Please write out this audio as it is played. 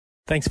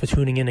Thanks for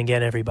tuning in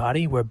again,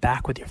 everybody. We're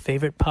back with your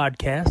favorite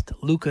podcast,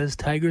 Lucas,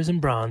 Tigers,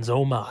 and Bronze.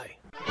 Oh, my.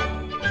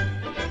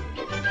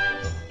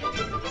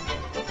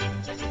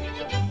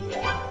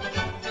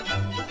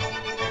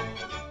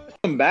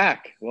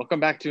 Welcome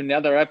back to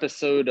another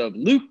episode of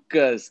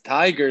Lucas,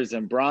 Tigers,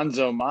 and Bronze.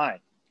 Oh, my.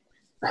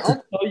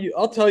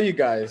 I'll tell you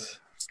guys,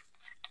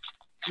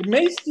 it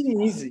may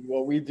seem easy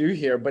what we do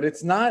here, but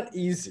it's not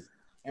easy.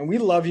 And we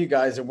love you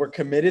guys, and we're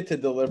committed to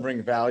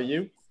delivering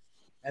value.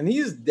 And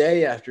these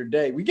day after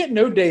day, we get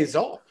no days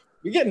off.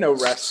 We get no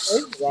rest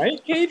day,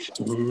 right, Cage?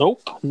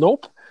 Nope. No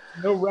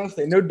rest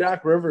day. No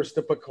Doc Rivers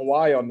to put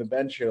Kawhi on the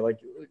bench here.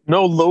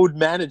 No load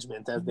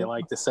management, as they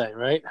like to say,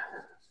 right?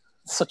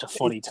 Such a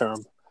funny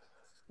term.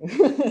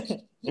 Let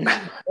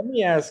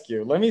me ask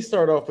you. Let me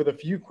start off with a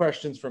few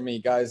questions from me,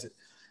 guys.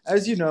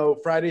 As you know,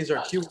 Fridays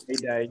are Q&A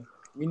day.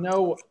 We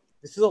know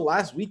this is the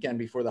last weekend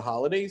before the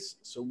holidays,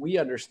 so we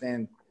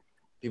understand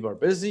people are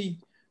busy.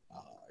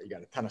 You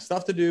got a ton of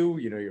stuff to do.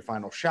 You know, your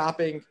final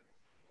shopping.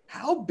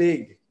 How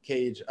big,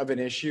 Cage, of an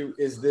issue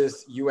is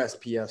this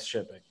USPS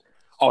shipping?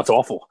 Oh, it's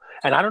awful.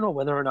 And I don't know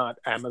whether or not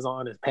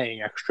Amazon is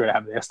paying extra to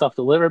have their stuff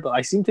delivered, but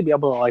I seem to be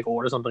able to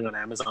order something on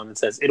Amazon that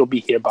says it'll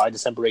be here by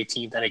December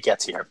 18th and it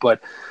gets here. But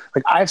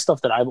I have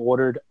stuff that I've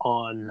ordered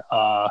on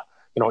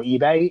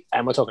eBay,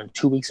 and we're talking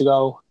 2 weeks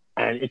ago,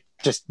 and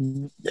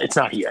it's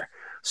not here.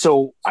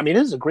 So, I mean,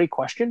 this is a great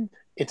question.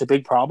 It's a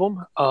big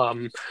problem.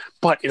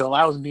 But it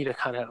allows me to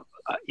kind of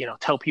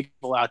tell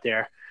people out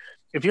there,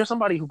 if you're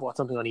somebody who bought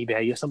something on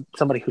eBay, you're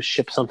somebody who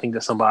shipped something to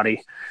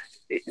somebody,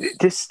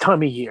 this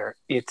time of year,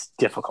 it's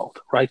difficult,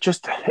 right?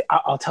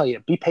 I'll tell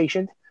you, be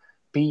patient,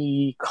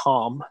 be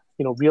calm,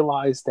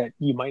 realize that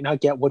you might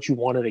not get what you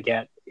wanted to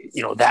get,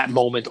 that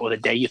moment or the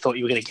day you thought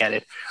you were going to get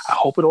it. I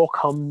hope it all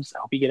comes. I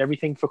hope you get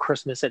everything for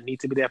Christmas that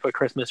needs to be there for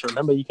Christmas.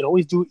 Remember, you can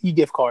always do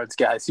e-gift cards,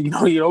 guys. So,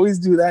 you always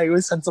do that. You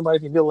always send somebody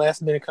if you need a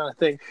last minute kind of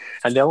thing,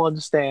 and they'll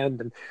understand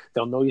and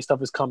they'll know your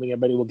stuff is coming.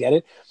 Everybody will get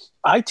it.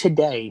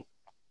 Today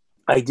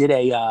I did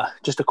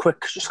just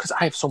because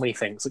I have so many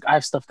things. I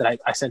have stuff that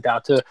I sent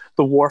out to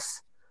the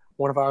Wharf,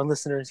 one of our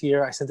listeners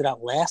here. I sent it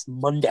out last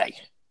Monday,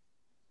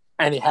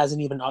 and it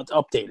hasn't even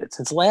updated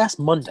since last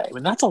Monday. I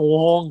mean, that's a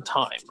long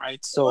time,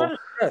 right? So,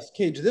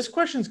 Cage, this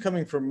question's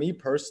coming from me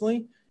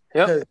personally.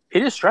 Yeah,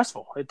 it is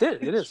stressful. It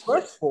is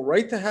stressful,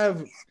 right? To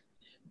have,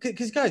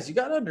 because guys, you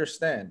got to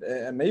understand,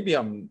 and maybe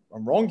I'm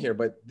wrong here,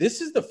 but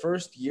this is the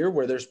first year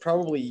where there's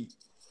probably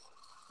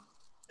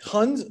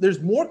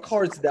there's more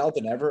cards out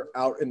than ever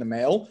out in the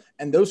mail,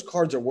 and those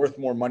cards are worth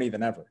more money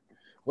than ever.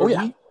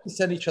 We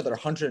send each other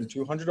 $100 and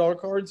 $200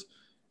 cards.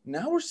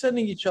 Now we're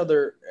sending each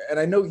other, and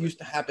I know it used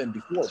to happen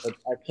before, but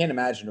I can't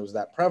imagine it was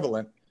that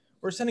prevalent.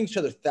 We're sending each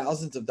other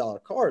thousands of dollar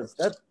cards.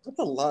 That's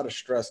a lot of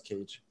stress,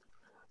 Cage.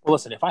 Well,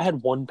 listen, if I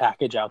had one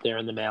package out there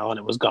in the mail and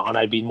it was gone,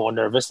 I'd be more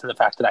nervous than the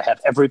fact that I have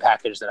every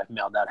package that I've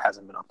mailed out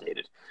hasn't been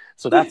updated.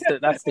 So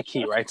that's the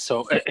key, right?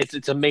 So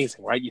it's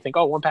amazing, right? You think,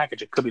 one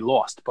package, it could be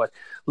lost. But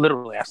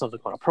literally, I have something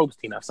going to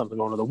Probstein, I have something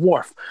going to the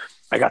Wharf.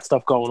 I got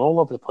stuff going all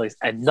over the place,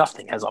 and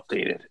nothing has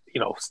updated.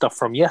 Stuff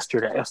from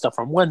yesterday, stuff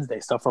from Wednesday,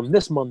 stuff from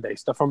this Monday,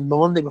 stuff from the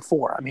Monday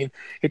before. I mean,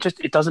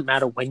 it doesn't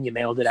matter when you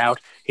mailed it out.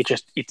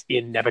 It's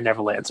in Never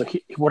Land. So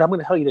what I'm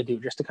going to tell you to do,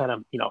 just to kind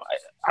of,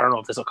 I don't know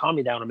if this will calm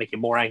you down and make you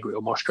more angry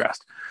or more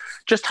stressed.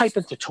 Just type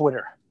into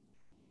Twitter.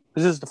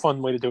 This is the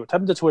fun way to do it.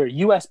 Type into Twitter,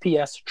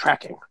 USPS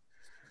tracking,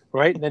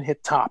 right? And then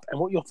hit top. And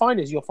what you'll find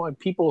is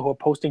people who are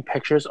posting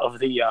pictures of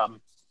the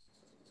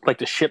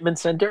the shipment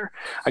center.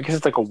 I guess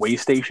it's like a way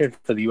station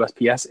for the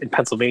USPS in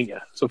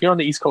Pennsylvania. So if you're on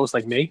the East Coast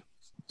like me,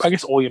 I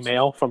guess all your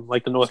mail from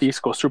the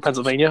Northeast goes through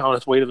Pennsylvania on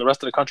its way to the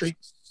rest of the country.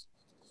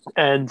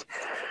 And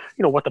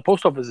what the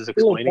post office is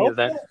explaining is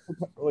that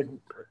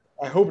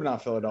I hope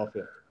not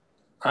Philadelphia.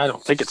 I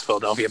don't think it's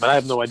Philadelphia, but I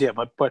have no idea.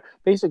 But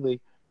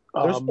basically,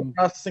 they're still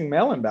processing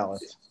mail-in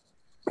ballots.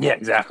 Yeah,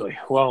 exactly.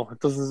 Well, it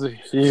doesn't.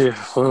 Yeah.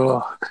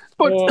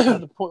 But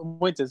the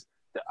point is,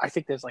 I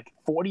think there's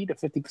 40 to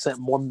 50%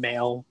 more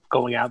mail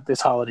going out this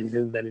holiday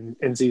than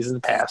in seasons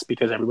past,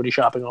 because everybody's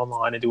shopping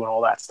online and doing all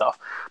that stuff.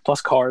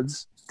 Plus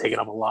cards taking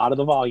up a lot of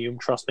the volume,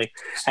 trust me.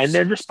 And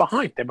they're just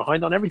behind. They're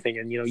behind on everything.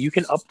 And, you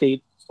can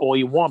update all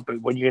you want,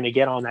 but when you're going to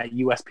get on that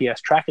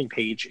USPS tracking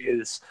page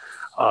is,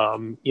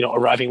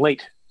 arriving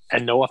late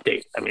and no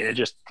update. I mean,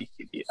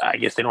 I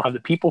guess they don't have the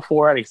people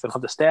for it. I guess they don't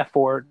have the staff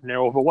for it, and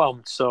they're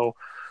overwhelmed. So,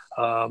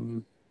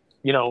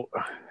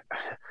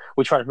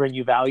 we try to bring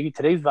you value.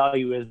 Today's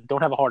value is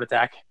don't have a heart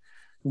attack.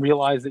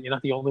 Realize that you're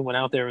not the only one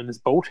out there in this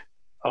boat.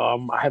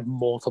 I have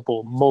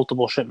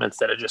multiple shipments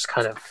that are just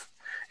kind of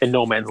in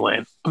no man's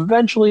land.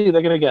 Eventually,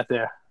 they're going to get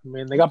there. I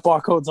mean, they got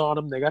barcodes on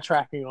them. They got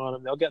tracking on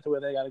them. They'll get to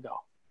where they got to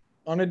go.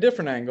 On a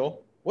different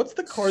angle, what's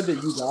the card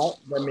that you got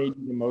that made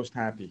you the most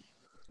happy?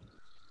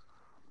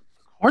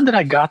 Card that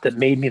I got that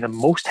made me the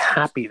most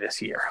happy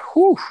this year?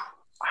 Whew.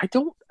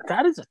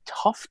 That is a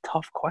tough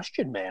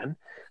question, man.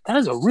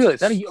 Is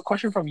that a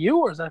question from you,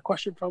 or is that a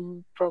question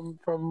from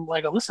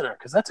a listener?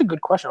 Because that's a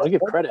good question. I'll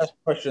give credit. The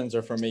best questions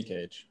are from me,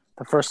 Cage.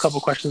 The first couple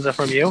questions are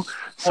from you.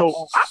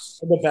 So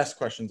the best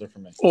questions are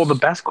from me. All the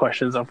best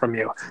questions are from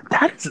you.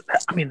 That's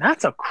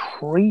a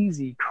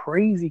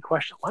crazy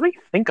question. Let me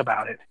think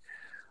about it.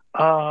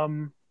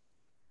 I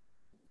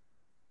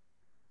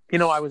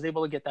was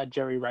able to get that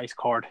Jerry Rice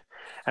card,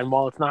 and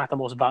while it's not the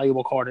most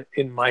valuable card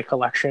in my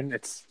collection,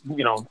 it's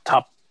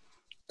top.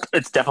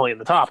 It's definitely in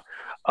the top.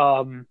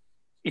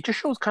 It just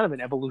shows kind of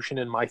an evolution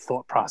in my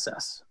thought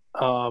process.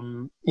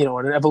 And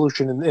an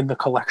evolution in the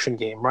collection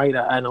game, right?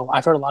 I know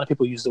I've heard a lot of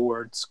people use the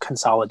words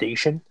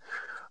consolidation.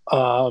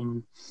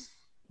 I've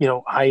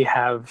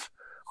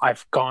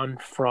gone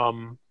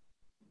from,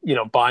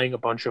 buying a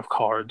bunch of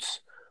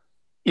cards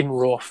in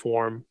raw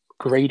form,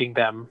 grading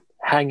them,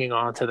 hanging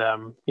on to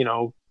them,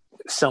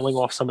 selling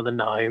off some of the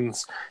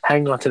 9s,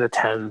 hanging on to the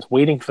 10s,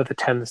 waiting for the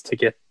 10s to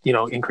get,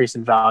 increase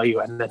in value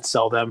and then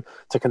sell them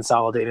to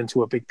consolidate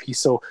into a big piece.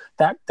 So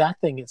that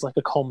thing is like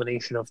a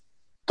culmination of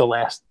the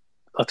last,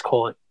 let's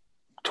call it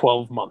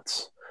 12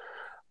 months,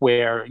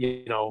 where,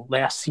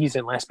 last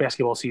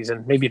basketball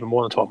season, maybe even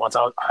more than 12 months,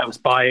 I was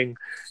buying,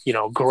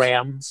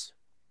 Grams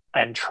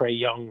and Trae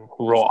Young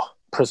raw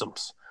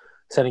prisms,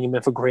 sending them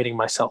in for grading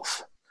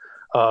myself.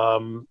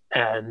 Buying.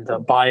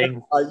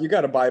 You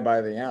got to buy by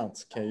the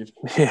ounce, Cage.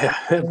 Yeah,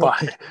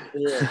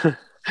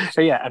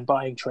 and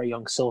buying Trae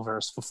Young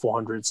silvers for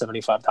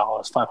 $475,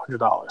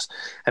 $500,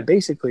 and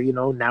basically,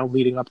 now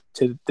leading up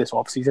to this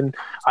offseason,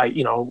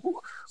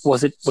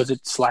 was it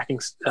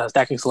stacking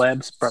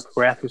slabs? Brett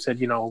McGrath, who said,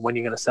 when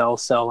you're going to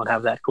sell, and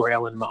have that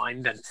grail in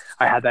mind, and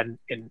I had that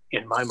in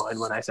my mind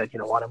when I said,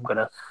 what, I'm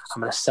gonna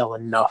sell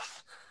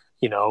enough,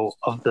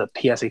 of the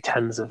PSA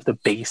 10s of the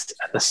base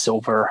and the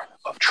silver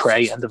of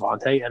Trae and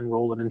Devontae and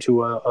roll it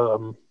into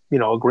a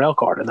grail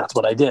card. And that's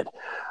what I did.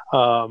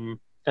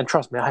 And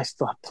trust me, I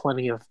still have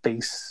plenty of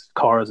base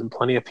cards and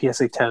plenty of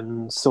PSA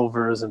 10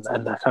 silvers and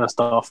that kind of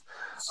stuff.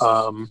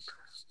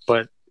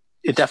 But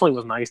it definitely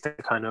was nice to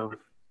kind of,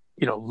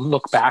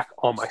 look back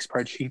on my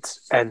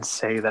spreadsheets and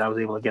say that I was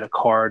able to get a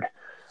card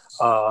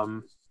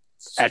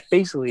at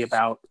basically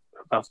about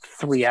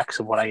 3x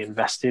of what I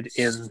invested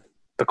in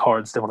the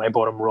cards that when I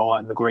bought them raw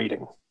and the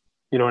grading.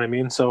 You know what I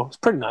mean? So it's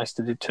pretty nice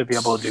to be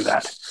able to do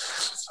that.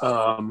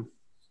 So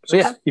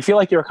yeah, you feel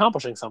like you're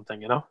accomplishing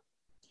something,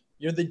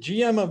 You're the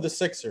GM of the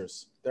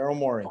Sixers, Daryl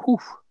Morey.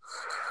 Oof.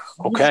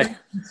 Okay.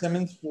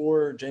 Simmons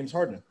for James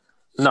Harden?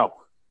 No,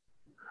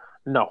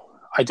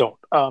 I don't.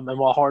 And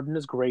while Harden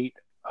is great,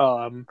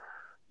 I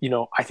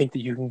think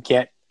that you can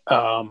get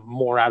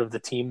more out of the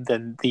team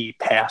than the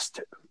past,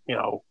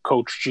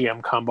 coach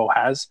GM combo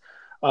has.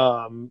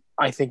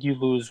 I think you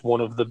lose one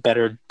of the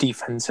better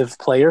defensive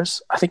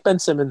players. I think Ben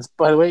Simmons,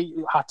 by the way,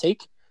 hot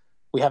take.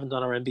 We haven't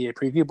done our NBA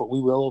preview, but we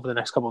will over the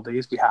next couple of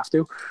days. We have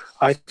to.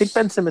 I think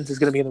Ben Simmons is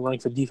going to be in the running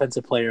for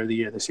Defensive Player of the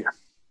Year this year.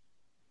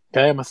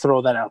 Okay, I'm going to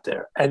throw that out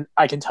there. And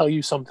I can tell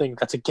you something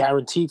that's a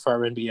guarantee for our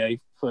NBA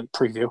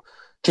preview.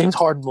 James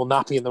Harden will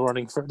not be in the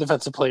running for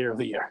Defensive Player of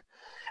the Year.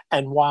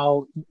 And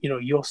while,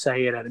 you'll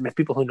say it, and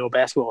people who know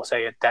basketball will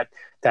say it, that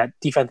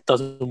defense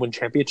doesn't win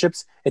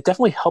championships, it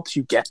definitely helps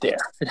you get there.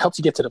 It helps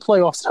you get to the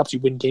playoffs. It helps you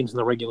win games in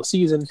the regular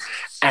season.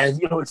 And,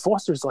 it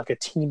fosters like a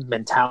team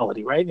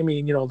mentality, right? I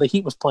mean, the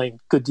Heat was playing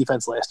good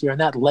defense last year,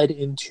 and that led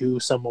into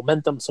some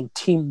momentum, some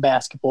team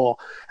basketball,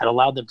 and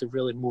allowed them to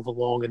really move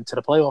along into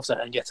the playoffs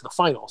and get to the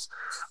finals.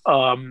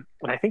 And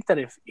I think that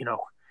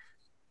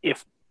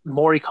if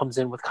Morey comes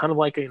in with kind of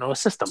like, a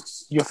system,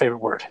 your favorite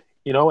word,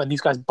 and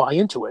these guys buy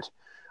into it,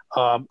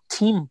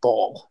 team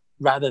ball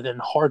rather than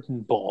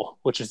Harden ball,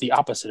 which is the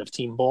opposite of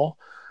team ball.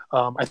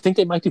 I think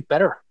they might do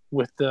better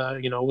with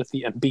the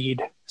Embiid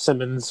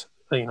Simmons,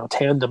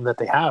 tandem that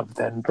they have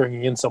than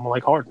bringing in someone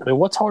like Harden. I mean,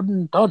 what's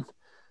Harden done?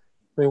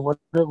 I mean, what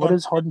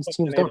has Harden's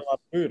team done?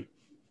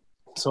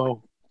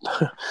 So,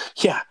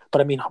 yeah,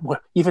 but I mean,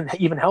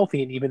 even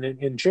healthy and even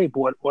in shape,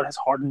 what has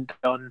Harden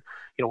done?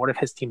 What have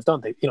his teams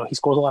done? He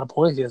scores a lot of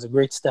points. He has a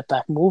great step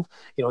back move.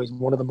 He's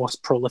one of the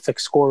most prolific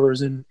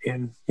scorers in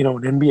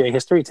NBA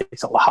history. He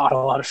takes a lot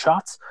of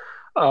shots.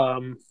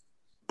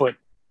 But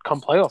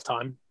come playoff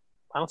time,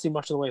 I don't see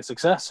much in the way of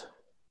success.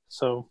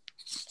 So,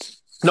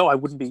 no, I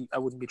wouldn't be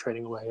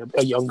trading away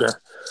a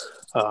younger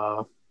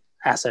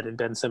asset in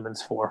Ben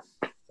Simmons for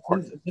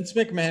Harden. Vince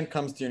McMahon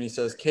comes to you and he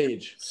says,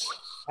 Cage,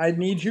 I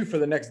need you for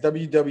the next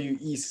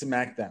WWE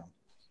SmackDown.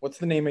 What's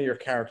the name of your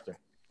character?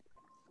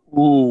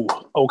 Ooh,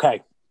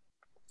 okay.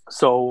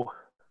 So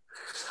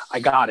I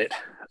got it.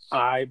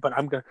 I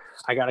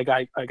got a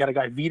guy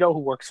Vito who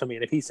works for me,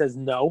 and if he says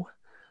no,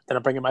 then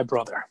I'm bringing my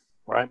brother.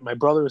 Right, my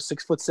brother is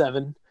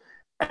 6'7",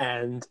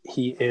 and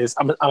he is.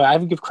 I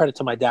have to give credit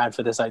to my dad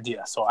for this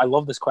idea. So I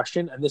love this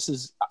question, and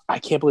I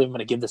can't believe I'm going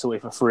to give this away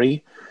for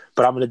free,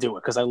 but I'm going to do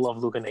it because I love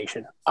Luka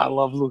Nation.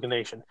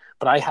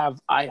 But I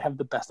have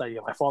the best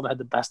idea. My father had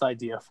the best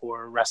idea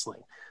for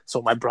wrestling.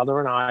 So my brother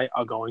and I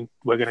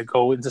we're going to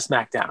go into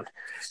SmackDown,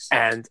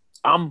 and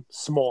I'm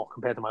small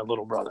compared to my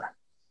little brother,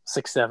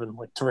 6'7",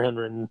 like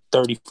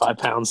 335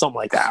 pounds, something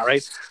like that,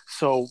 right?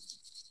 So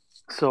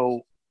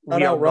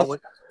we are going.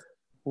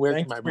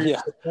 Where's my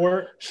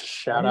support?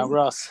 Shout out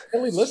Russ.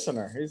 Early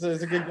listener. He's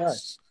a good guy.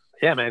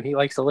 Yeah, man, he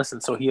likes to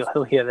listen, so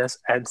he'll hear this.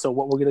 And so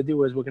what we're gonna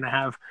do is we're gonna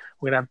have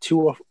two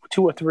or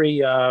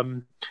three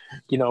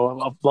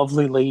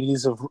lovely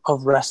ladies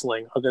of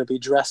wrestling are gonna be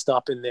dressed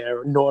up in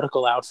their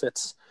nautical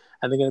outfits,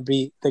 and they're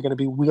gonna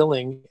be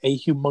wheeling a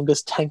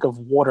humongous tank of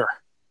water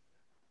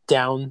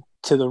down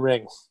to the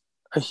ring,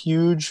 a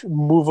huge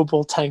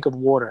movable tank of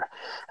water.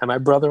 And my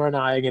brother and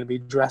I are going to be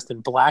dressed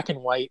in black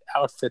and white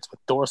outfits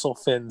with dorsal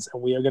fins,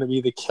 and we are going to be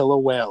the killer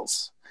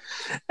whales.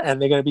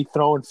 And they're going to be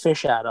throwing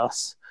fish at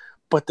us.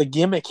 But the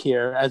gimmick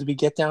here, as we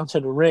get down to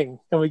the ring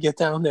and we get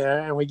down there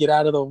and we get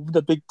out of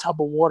the big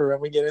tub of water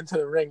and we get into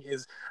the ring,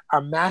 is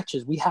our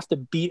matches. We have to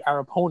beat our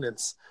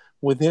opponents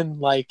within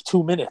like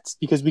 2 minutes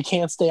because we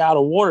can't stay out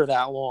of water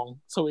that long.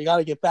 So we got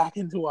to get back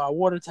into our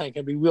water tank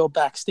and be wheeled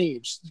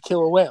backstage to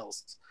killer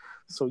whales.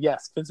 So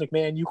yes, Vince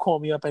McMahon, you call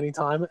me up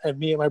anytime, and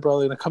me and my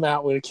brother are gonna come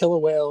out. We're gonna killer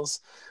whales.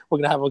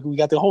 We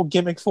got the whole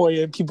gimmick for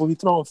you. People be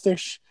throwing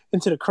fish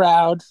into the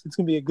crowd. It's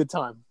gonna be a good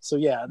time. So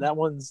yeah, that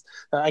one's.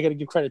 I gotta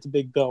give credit to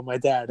Big Bill, my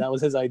dad. That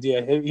was his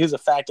idea. He was a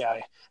fat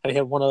guy, and he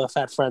had one other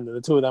fat friend, and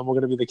the two of them were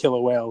gonna be the killer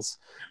whales.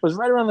 It was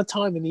right around the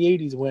time in the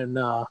 '80s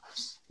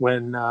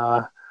when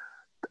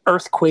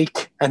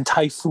Earthquake and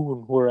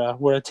Typhoon were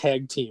a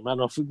tag team. I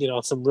don't know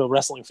if some real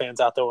wrestling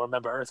fans out there will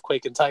remember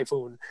Earthquake and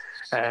Typhoon,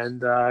 and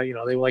they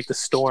were like the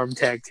Storm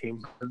tag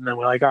team. And then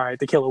we're like, all right,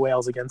 the Killer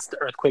Whales against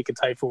the Earthquake and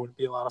Typhoon would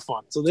be a lot of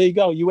fun. So there you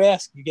go. You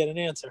ask, you get an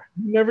answer.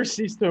 You never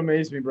cease to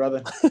amaze me,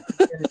 brother.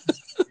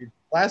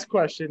 Last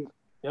question.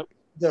 Yep.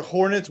 The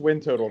Hornets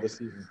win total this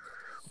season.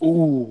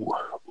 Ooh.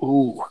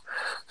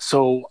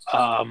 So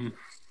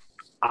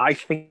I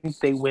think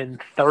they win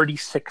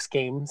 36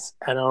 games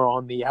and are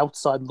on the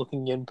outside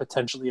looking in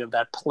potentially of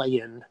that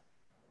play-in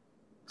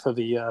for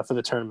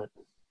the tournament.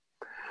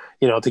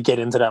 To get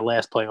into that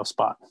last playoff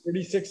spot.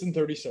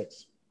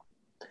 36-36.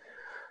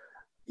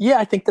 Yeah,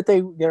 I think that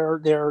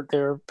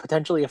they're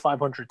potentially a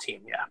 500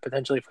 team. Yeah,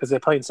 potentially because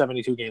they're playing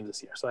 72 games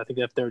this year. So I think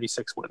they have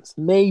 36 wins,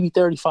 maybe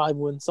 35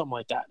 wins, something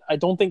like that. I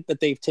don't think that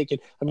they've taken.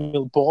 I mean,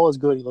 the ball is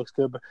good, he looks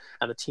good,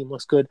 and the team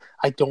looks good.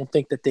 I don't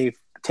think that they've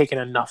taken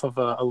enough of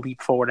a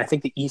leap forward. I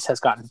think the East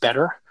has gotten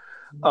better.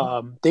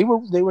 They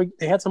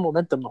had some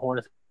momentum. The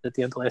Hornets at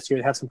the end of last year,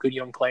 they have some good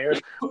young players.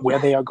 Where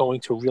they are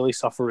going to really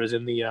suffer is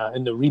in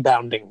the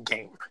rebounding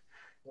game.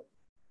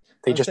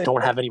 They just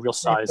don't have any real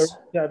size.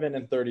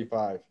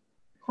 37-35.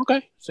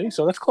 Okay,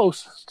 so that's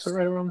close. So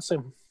right around the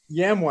same.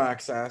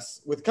 Yamwax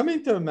asks, with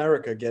Coming to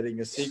America getting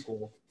a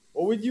sequel,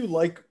 what would you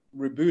like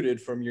rebooted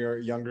from your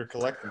younger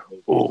collecting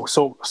days?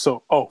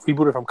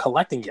 Rebooted from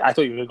collecting. I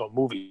thought you were going to go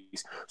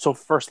movies. So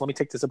first, let me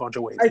take this a bunch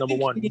of ways. Number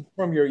one,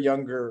 from your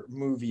younger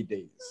movie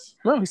days.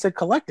 No, he said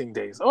collecting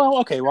days. Oh,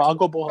 okay. Well, I'll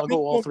go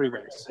all three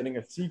ways. Getting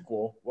a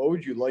sequel, what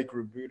would you like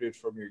rebooted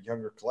from your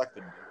younger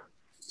collecting days?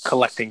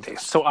 Collecting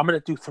days. So I'm going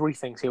to do three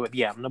things here with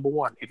Yam. Number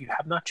one, if you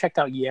have not checked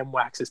out Yam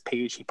Wax's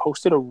page, he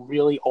posted a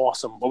really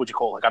awesome, what would you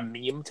call it, like a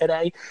meme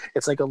today?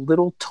 It's like a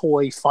little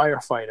toy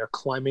firefighter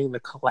climbing the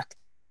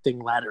collecting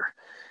ladder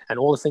and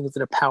all the things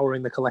that are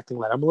powering the collecting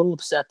ladder. I'm a little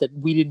upset that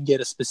we didn't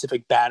get a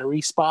specific battery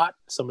spot.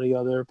 Some of the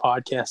other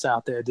podcasts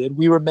out there did.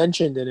 We were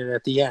mentioned in it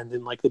at the end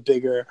in like the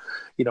bigger,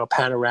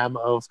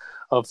 panorama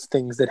of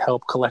things that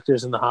help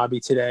collectors in the hobby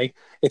today.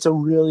 It's a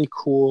really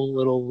cool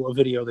little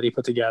video that he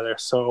put together.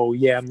 So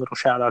yeah, a little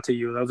shout out to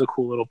you. That was a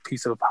cool little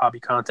piece of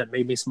hobby content.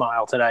 Made me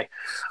smile today.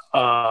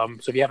 So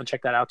if you haven't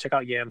checked that out, check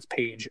out Yam's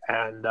page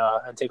and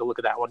take a look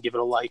at that one. Give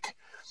it a like.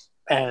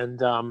 And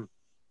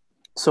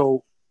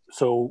so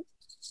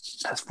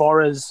as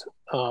far as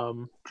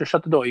just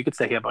shut the door. You could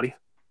stay here, buddy.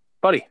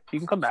 You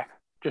can come back.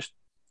 Just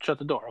shut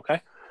the door,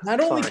 okay?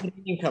 Not only can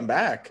he come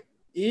back,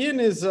 Ian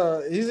is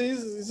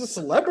he's a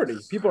celebrity.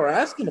 People are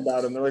asking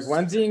about him. They're like,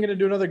 when's Ian going to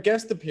do another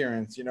guest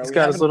appearance? He's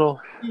got his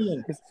little.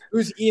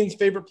 Who's Ian's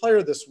favorite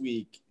player this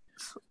week?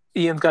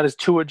 Ian's got his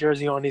Tua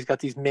jersey on. He's got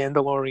these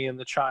Mandalorian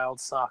the Child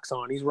socks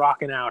on. He's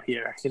rocking out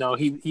here.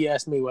 He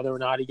asked me whether or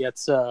not he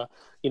gets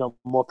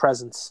more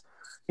presents.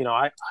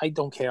 I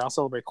don't care. I'll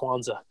celebrate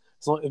Kwanzaa.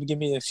 As long if you give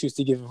me an excuse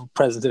to give a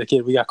present to the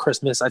kid. We got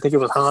Christmas. I think it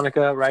was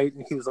Hanukkah, right?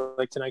 And he was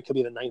like, tonight could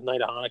be the ninth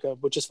night of Hanukkah,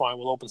 which is fine.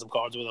 We'll open some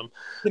cards with him.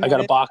 I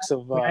got a box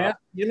of. Can I ask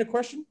Ian a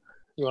question?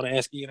 You want to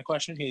ask Ian a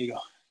question? Here you go.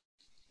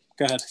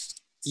 Go ahead.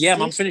 Yeah, I'm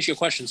going to finish your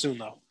question soon,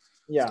 though.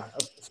 Yeah,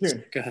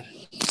 soon. Go ahead.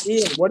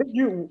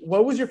 Ian,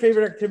 what was your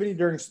favorite activity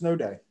during snow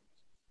day?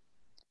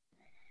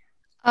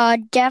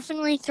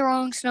 Definitely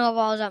throwing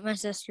snowballs at my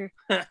sister.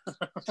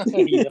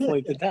 He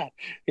definitely did that.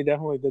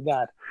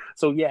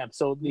 So the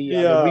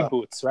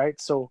reboots,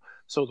 right? So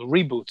the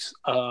reboots.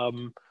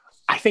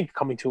 I think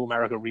Coming to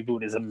America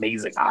reboot is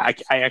amazing. I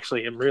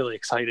actually am really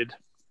excited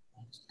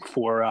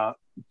for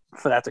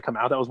that to come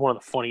out. That was one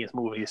of the funniest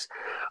movies.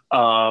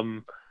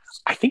 I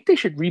think they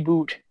should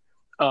reboot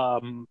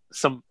a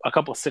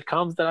couple of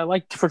sitcoms that I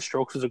like. Different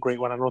Strokes was a great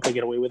one. I don't know if they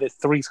get away with it.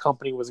 Three's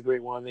Company was a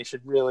great one. They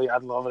should really.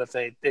 I'd love it if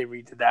they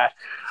redid that.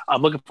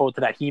 I'm looking forward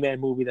to that He-Man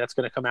movie that's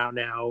going to come out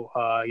now.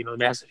 The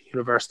Master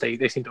Universe.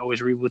 They seem to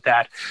always reboot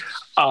that.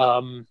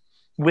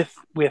 With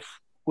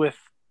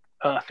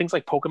things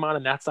like Pokemon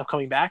and that stuff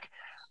coming back,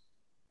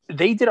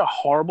 they did a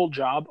horrible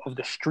job of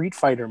the Street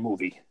Fighter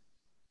movie.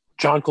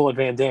 Jean-Claude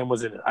Van Damme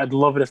was in it. I'd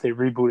love it if they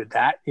rebooted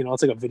that.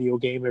 It's like a video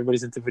game.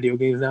 Everybody's into video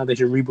games now. They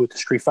should reboot the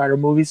Street Fighter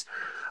movies.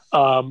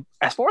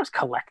 As far as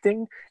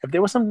collecting, if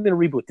there was something to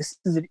reboot, this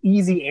is an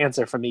easy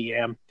answer for me,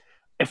 Yam.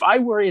 If I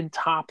were in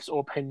Topps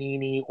or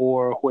Panini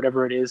or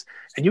whatever it is,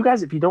 and you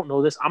guys, if you don't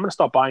know this, I'm going to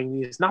start buying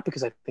these, not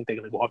because I think they're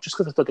going to go up, just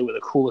because I thought they were the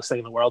coolest thing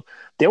in the world.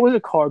 There was a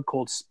card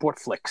called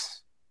Sportflix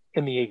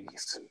in the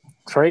 80s,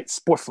 right?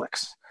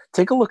 Sportflix.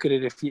 Take a look at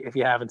it if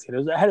you haven't seen it. It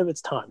was ahead of its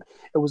time.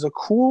 It was a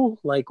cool,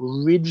 like,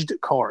 ridged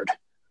card.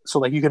 So,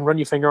 like, you can run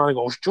your finger on it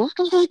and go,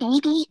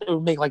 it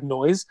would make, like,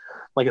 noise,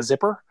 like a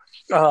zipper.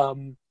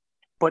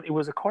 But it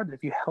was a card that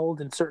if you held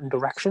in certain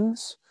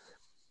directions,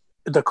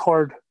 the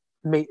card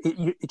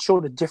it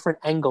showed a different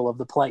angle of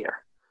the player.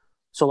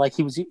 So, like,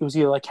 it was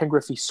either like Ken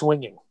Griffey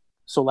swinging.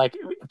 So, like,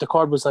 if the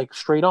card was like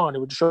straight on, it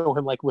would show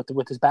him like with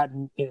his bat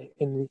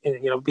in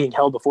being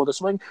held before the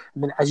swing,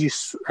 and then as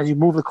you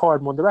move the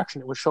card in one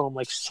direction, it would show him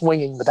like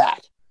swinging the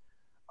bat.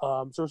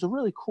 So it was a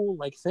really cool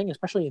like thing,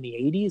 especially in the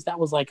 80s. That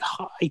was like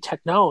high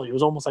technology. It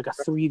was almost like a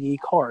 3D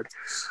card.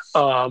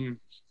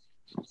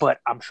 But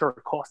I'm sure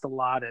it cost a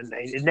lot, and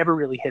it never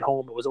really hit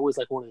home. It was always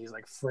like one of these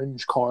like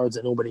fringe cards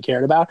that nobody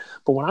cared about.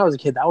 But when I was a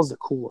kid, that was the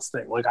coolest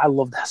thing. Like, I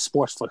loved that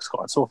Sportsflix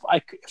card. So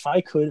if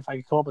I could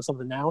come up with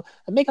something now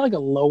and make it like a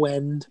low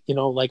end,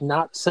 like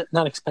not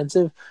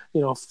expensive,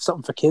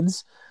 something for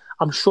kids,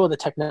 I'm sure the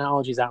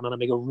technology's out and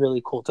make it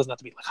really cool. It doesn't have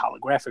to be like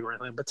holographic or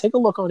anything, but take a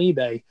look on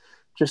eBay.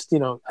 Just,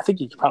 I think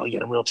you could probably get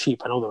them real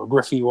cheap. I know there were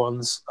Griffey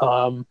ones.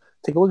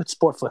 Take a look at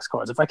Sportflix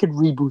cards. If I could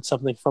reboot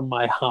something from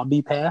my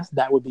hobby past,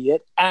 that would be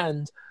it.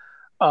 And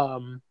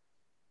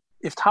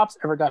if Topps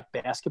ever got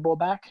basketball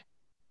back,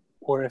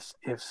 or if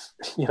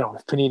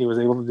Panini was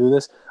able to do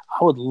this,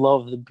 I would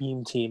love the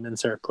Beam Team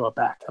insert brought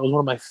back. That was one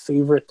of my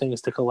favorite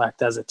things to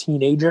collect as a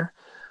teenager.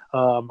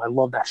 I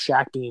love that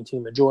Shaq Beam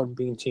Team, the Jordan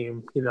Beam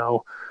Team.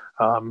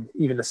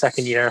 Even the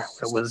second year,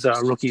 it was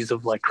rookies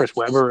of like Chris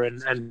Webber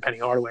and Penny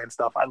Hardaway and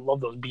stuff. I love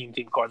those Beam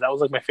Team cards. That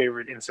was like my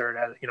favorite insert,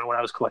 when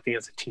I was collecting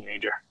as a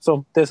teenager.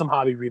 So there's some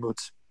hobby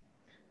reboots.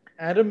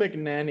 Adam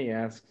McNanny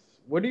asks,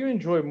 what do you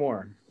enjoy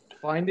more,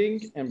 finding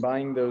and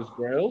buying those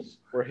grails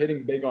or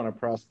hitting big on a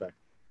prospect?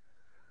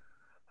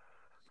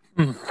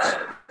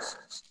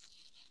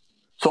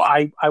 So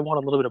I want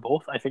a little bit of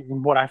both. I think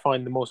what I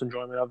find the most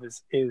enjoyment of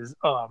is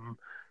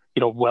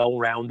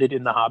well-rounded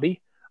in the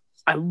hobby.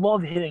 I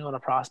love hitting on a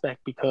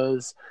prospect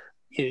because,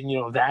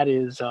 that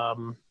is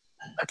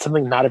that's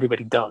something not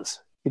everybody does.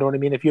 You know what I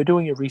mean? If you're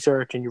doing your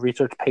research and your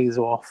research pays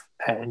off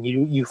and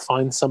you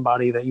find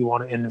somebody that you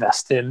want to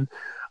invest in,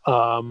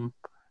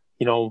 you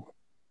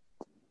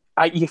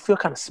feel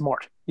kind of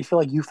smart. You feel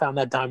like you found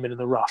that diamond in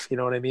the rough. You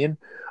know what I mean?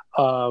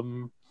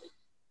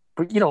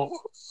 But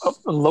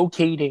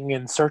locating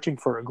and searching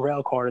for a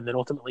grail card and then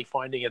ultimately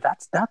finding it,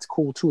 that's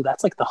cool too.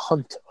 That's like the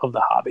hunt of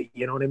the hobby.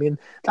 You know what I mean?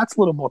 That's a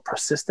little more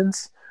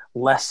persistence,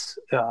 less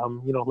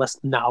less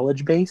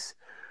knowledge base.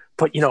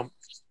 But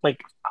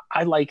like,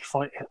 I like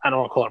I don't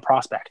want to call it a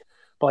prospect,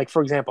 but like,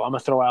 for example, I'm gonna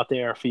throw out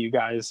there for you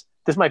guys.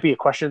 This might be a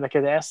question that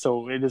gets asked,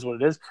 so it is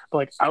what it is. But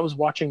like, I was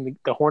watching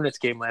the Hornets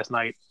game last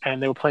night,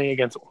 and they were playing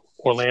against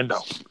Orlando,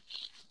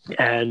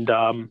 and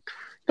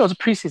it was a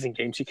preseason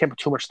game, so you can't put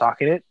too much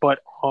stock in it. But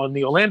on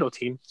the Orlando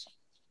team,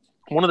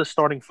 one of the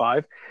starting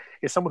five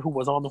is someone who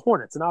was on the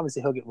Hornets. And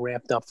obviously he'll get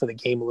ramped up for the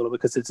game a little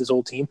bit because it's his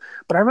old team.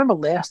 But I remember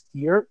last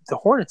year, the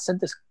Hornets sent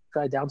this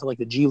guy down to like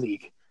the G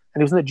League.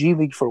 And he was in the G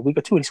League for a week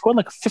or two, and he scored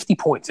like 50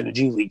 points in a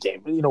G League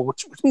game,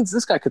 which means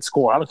this guy could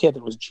score. I don't care if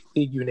it was G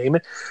League, you name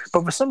it.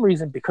 But for some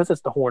reason, because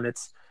it's the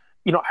Hornets,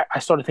 I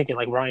started thinking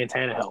like Ryan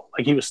Tannehill.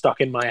 Like, he was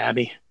stuck in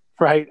Miami,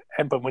 right?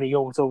 But when he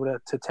goes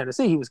over to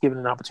Tennessee, he was given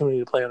an opportunity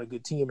to play on a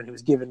good team, and he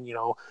was given,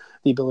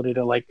 the ability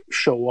to like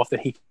show off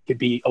that he could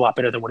be a lot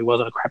better than what he was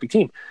on a crappy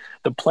team.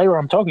 The player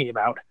I'm talking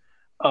about,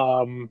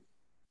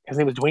 his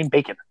name was Dwayne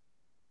Bacon.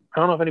 I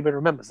don't know if anybody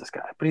remembers this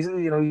guy, but he's a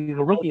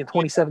rookie in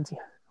 2017.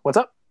 What's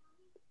up?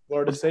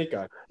 Florida State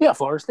guy. Yeah,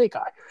 Florida State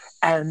guy.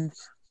 And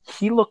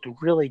he looked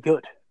really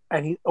good.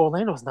 And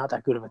Orlando's not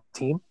that good of a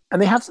team. And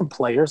they have some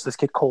players. This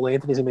kid Cole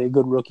Anthony's going to be a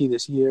good rookie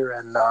this year.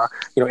 And,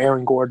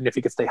 Aaron Gordon, if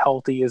he could stay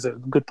healthy, is a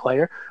good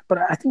player. But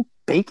I think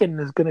Bacon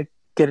is going to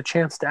get a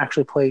chance to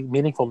actually play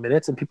meaningful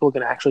minutes, and people are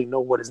going to actually know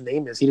what his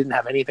name is. He didn't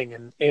have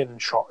anything in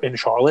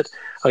Charlotte.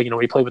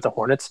 He played with the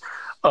Hornets.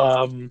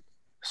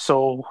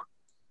 So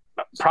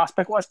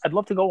prospect-wise, I'd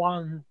love to go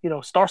on,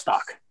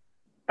 StarStock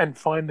and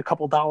find a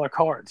couple dollar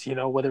cards,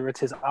 whether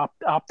it's his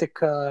optic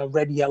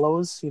red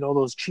yellows,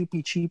 those cheap,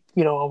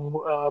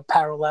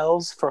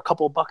 parallels for a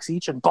couple of bucks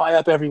each, and buy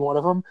up every one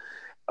of them,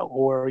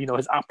 or,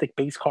 his optic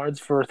base cards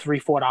for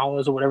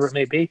 $3-4 or whatever it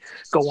may be.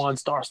 Go on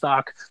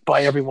StarStock,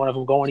 buy every one of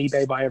them, go on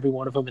eBay, buy every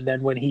one of them. And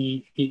then when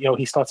he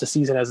starts the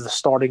season as the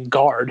starting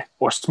guard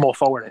or small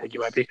forward, I think he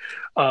might be,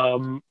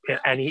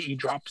 and he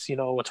drops, a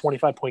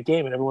 25-point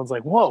game, and everyone's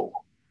like, whoa,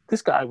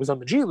 this guy was on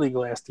the G League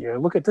last year.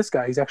 Look at this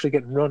guy. He's actually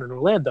getting run in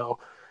Orlando.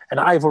 And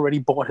I've already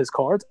bought his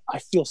cards. I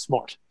feel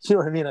smart. You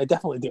know what I mean? I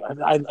definitely do.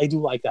 I do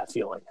like that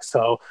feeling.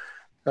 So,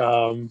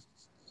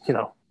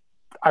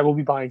 I will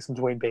be buying some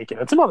Dwayne Bacon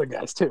and some other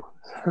guys too.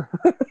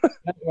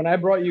 When I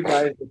brought you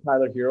guys the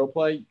Tyler Hero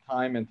play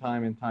time and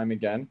time and time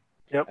again,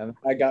 Yep. and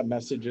I got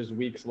messages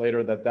weeks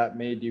later that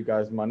made you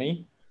guys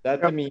money,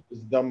 that to me is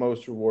the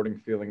most rewarding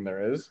feeling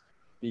there is,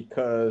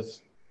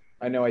 because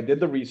I know I did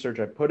the research,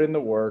 I put in the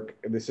work.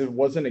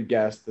 Wasn't a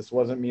guess. This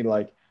wasn't me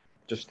like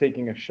just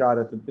taking a shot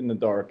in the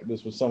dark.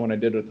 This was someone I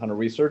did a ton of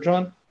research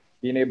on.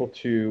 Being able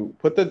to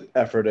put the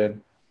effort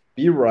in,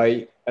 be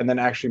right, and then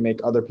actually make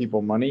other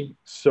people money,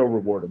 so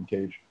rewarding,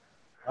 Cage.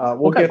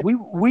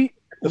 We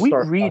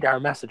read our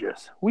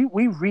messages.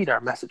 We read our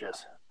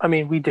messages. I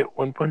mean, we do.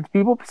 When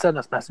people send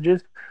us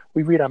messages,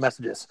 we read our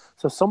messages.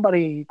 So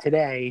somebody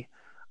today,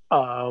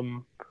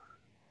 Card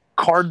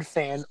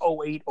Fan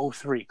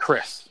 0803,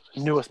 Chris,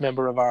 newest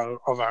member of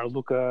our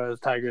Lucas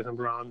Tigers and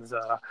Bronze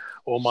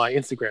or my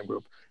Instagram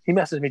group, he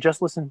messaged me,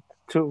 just listened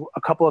to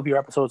a couple of your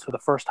episodes for the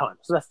first time.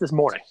 So that's this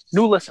morning.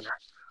 New listener.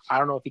 I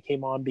don't know if he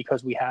came on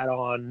because we had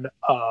on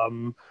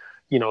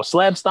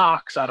Slab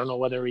Stocks. I don't know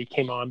whether he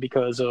came on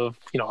because of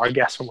our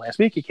guest from last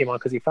week. He came on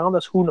because he found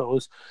us. Who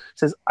knows?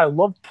 Says, I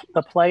love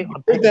the play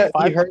on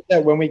He heard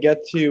that when we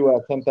get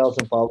to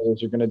 10,000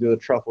 followers, you're going to do the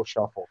truffle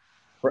shuffle.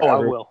 I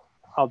will.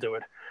 I'll do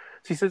it.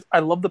 So he says, I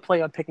love the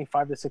play on picking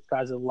 5 to 6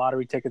 guys in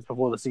lottery tickets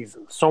before the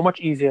season. So much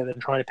easier than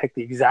trying to pick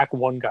the exact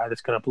one guy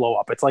that's going to blow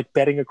up. It's like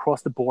betting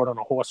across the board on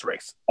a horse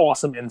race.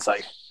 Awesome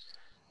insight.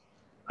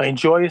 I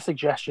enjoy your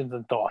suggestions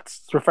and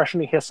thoughts. It's refreshing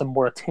to hear some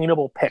more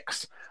attainable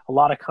picks. A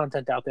lot of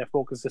content out there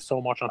focuses so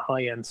much on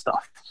high-end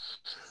stuff.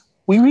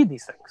 We read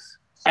these things.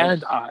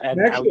 And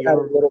actually add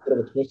a little bit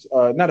of a twist,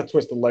 not a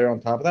twist, a layer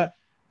on top of that.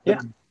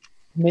 The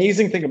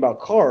amazing thing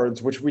about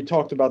cards, which we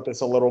talked about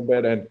this a little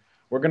bit, and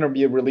we're going to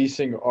be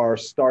releasing our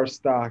Star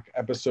Stock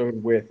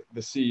episode with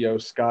the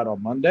CEO, Scott,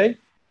 on Monday.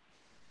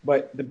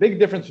 But the big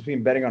difference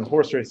between betting on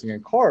horse racing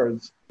and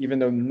cards, even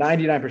though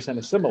 99%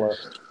 is similar,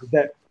 is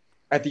that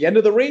at the end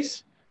of the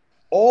race,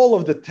 all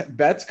of the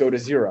bets go to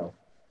zero.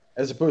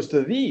 As opposed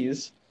to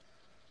these,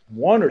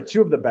 1 or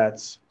 2 of the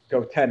bets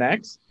go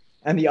 10x,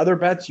 and the other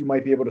bets you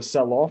might be able to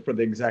sell off for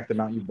the exact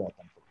amount you bought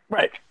them for.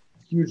 Right.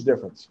 Huge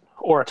difference.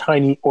 Or a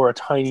tiny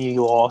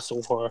loss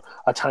or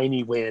a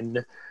tiny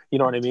win. You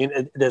know what I mean?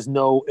 It's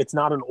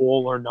not an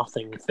all or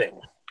nothing thing.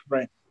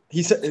 Right.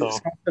 He said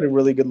Scott said a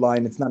really good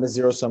line. It's not a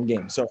zero-sum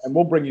game. So, and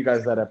we'll bring you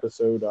guys that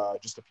episode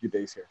just a few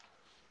days here.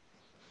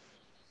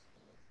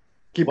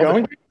 Keep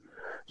going.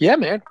 Yeah,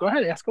 man. Go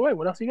ahead. Ask away.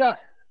 What else you got?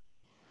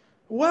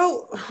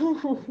 Well, if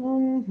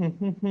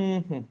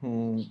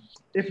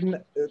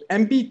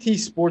MBT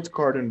Sports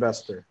Card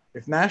Investor,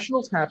 if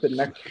Nationals happen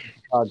next week in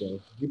Chicago,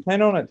 do you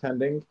plan on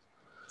attending?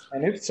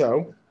 And if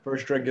so,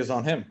 first drink is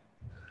on him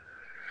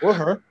or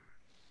her.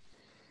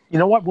 You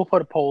know what? We'll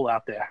put a poll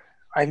out there.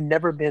 I've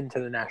never been to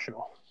the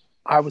National.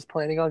 I was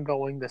planning on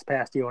going this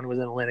past year when I was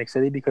in Atlantic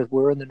City because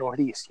we're in the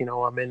Northeast.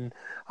 I'm in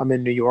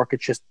New York.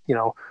 It's just,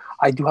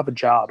 I do have a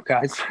job,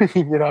 guys.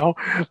 You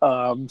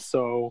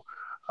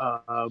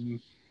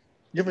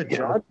have a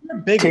job? You're a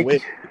big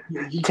wig.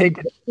 It's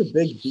a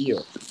big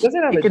deal.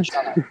 Doesn't have a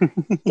job.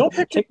 Don't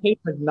take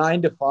like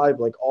 9 to 5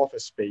 like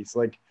office space.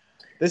 Like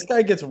this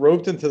guy gets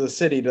roped into the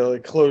city to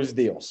like close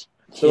deals.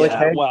 So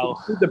hey,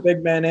 put the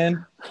big man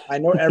in. I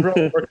know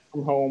everyone works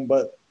from home,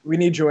 but we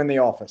need you in the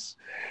office.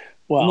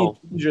 Well,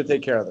 we need you to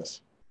take care of this.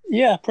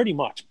 Yeah, pretty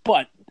much.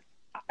 But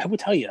I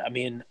would tell you, I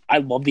mean, I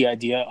love the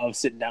idea of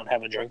sitting down and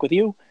having a drink with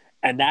you.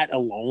 And that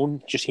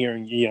alone, just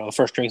hearing,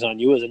 first drinks on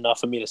you is enough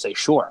for me to say,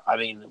 sure. I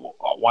mean,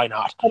 why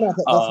not?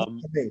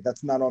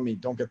 That's not on me.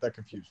 Don't get that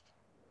confused.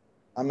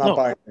 I'm not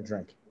buying a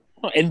drink.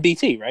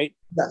 NBT, right?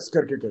 That's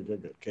good.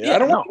 Okay. Yeah, I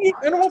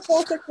don't want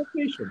false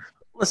expectations.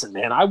 Listen,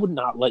 man, I would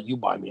not let you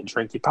buy me a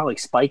drink. You'd probably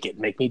spike it and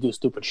make me do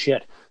stupid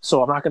shit.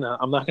 So I'm not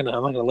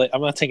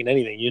taking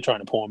anything you're trying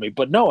to pour on me.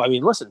 But no, I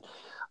mean, listen,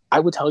 I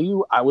would tell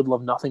you, I would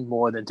love nothing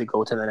more than to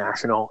go to the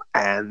National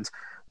and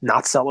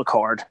not sell a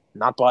card,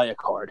 not buy a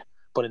card,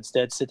 but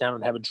instead sit down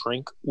and have a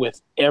drink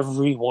with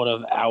every one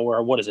of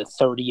our,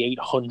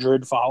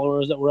 3,800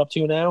 followers that we're up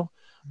to now.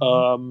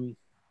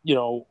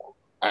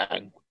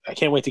 I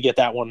can't wait to get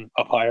that one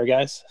up higher,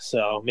 guys.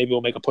 So maybe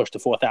we'll make a push to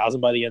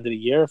 4,000 by the end of the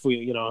year if we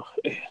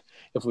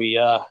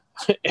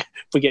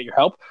get your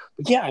help.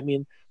 But yeah, I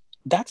mean,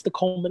 that's the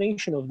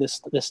culmination of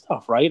this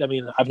stuff, right? I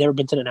mean, I've never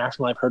been to the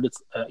National. I've heard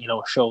it's a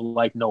show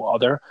like no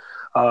other.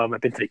 I've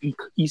been to the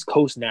East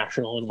Coast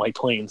National in White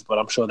Plains, but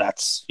I'm sure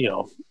that's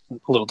a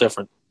little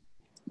different.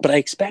 But I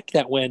expect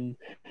that when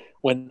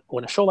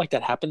a show like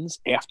that happens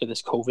after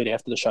this COVID,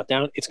 after the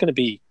shutdown, it's going to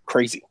be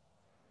crazy.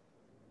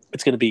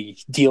 It's going to be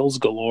deals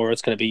galore.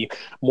 It's going to be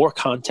more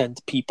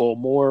content people,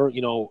 more,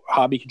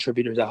 hobby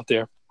contributors out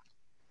there.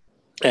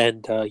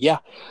 And I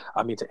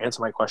mean, to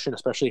answer my question,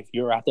 especially if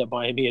you're out there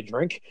buying me a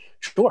drink,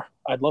 sure.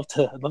 I'd love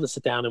to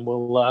sit down and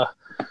we'll,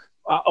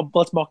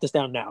 let's mark this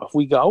down now. If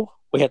we go,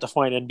 we have to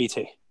find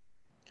NBT.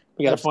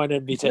 We got to find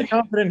NBT. I'm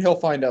confident he'll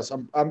find us. I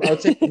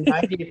would say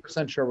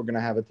 98% sure we're going to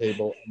have a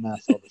table in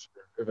Nassau this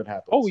year if it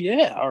happens. Oh,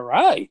 yeah. All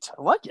right.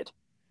 I like it.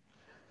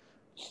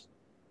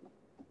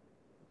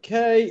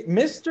 Okay.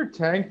 Mr.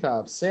 Tank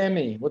Top.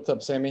 Sammy. What's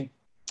up, Sammy?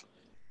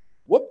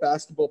 what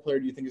basketball player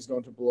do you think is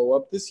going to blow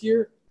up this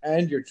year,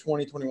 and your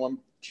 2021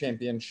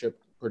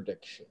 championship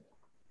prediction?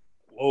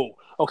 Whoa.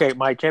 Okay,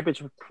 my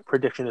championship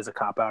prediction is a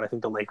cop out. I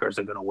think the Lakers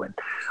are going to win.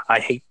 I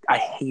hate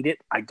it.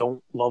 I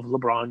don't love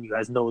LeBron. You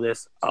guys know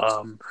this.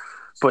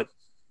 But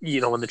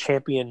when the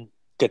champion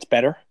gets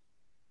better,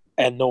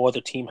 and no other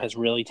team has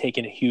really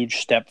taken a huge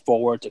step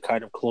forward to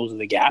kind of close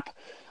the gap,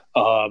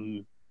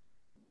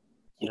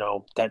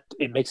 that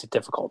it makes it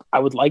difficult. I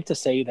would like to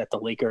say that the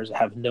Lakers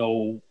have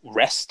no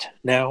rest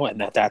now,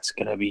 and that's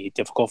going to be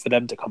difficult for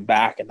them to come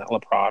back, and that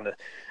LeBron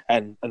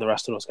and the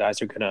rest of those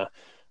guys are going to,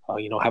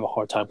 have a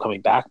hard time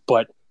coming back.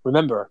 But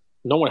remember,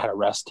 no one had a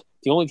rest.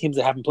 The only teams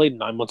that haven't played in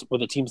 9 months were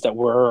the teams that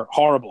were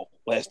horrible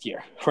last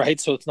year, right?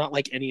 So it's not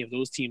like any of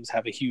those teams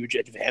have a huge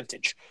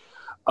advantage.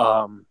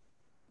 And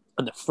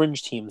the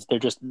fringe teams, they're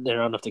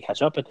not enough to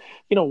catch up. And,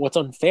 what's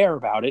unfair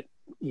about it,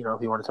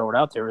 if you want to throw it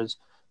out there, is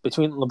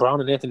between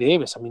LeBron and Anthony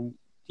Davis. I mean,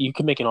 you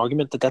can make an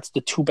argument that that's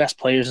the two best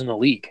players in the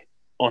league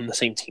on the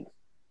same team.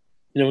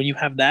 When you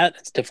have that,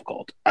 it's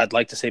difficult. I'd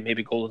like to say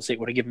maybe Golden State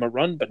would have given him a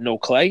run, but no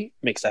Clay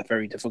makes that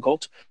very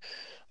difficult.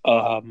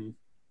 The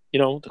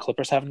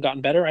Clippers haven't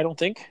gotten better, I don't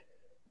think.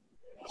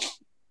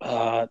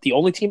 The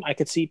only team I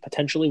could see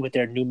potentially with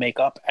their new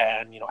makeup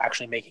and,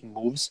 actually making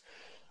moves,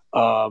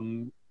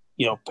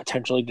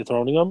 potentially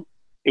dethroning them,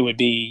 it would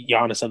be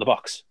Giannis and the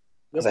Bucks.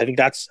 Because I think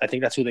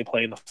that's who they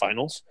play in the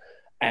finals.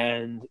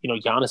 And,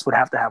 Giannis would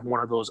have to have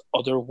one of those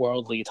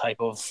otherworldly type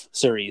of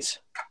series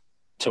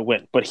to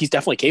win, but he's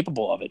definitely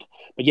capable of it.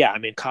 But yeah, I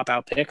mean, cop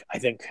out pick. I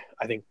think,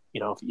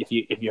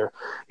 if you're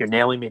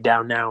nailing me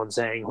down now and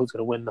saying who's going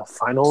to win the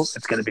finals,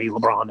 it's going to be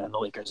LeBron and the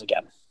Lakers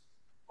again.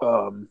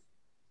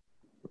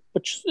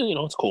 Which,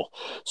 it's cool.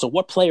 So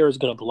what player is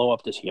going to blow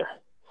up this year?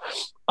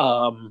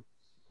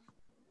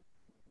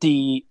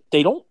 They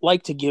don't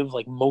like to give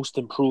like most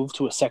improved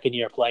to a second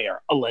year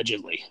player,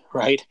 allegedly,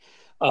 right?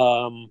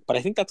 But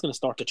I think that's going to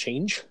start to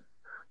change.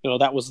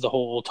 That was the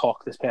whole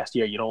talk this past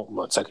year.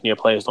 Second year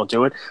players don't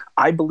do it.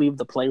 I believe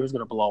the player who's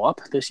going to blow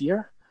up this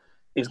year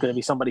is going to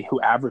be somebody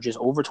who averages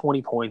over 20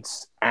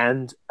 points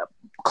and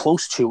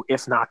close to,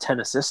 if not 10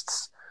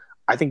 assists.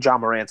 I think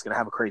John Morant's going to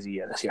have a crazy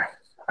year this year.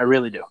 I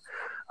really do.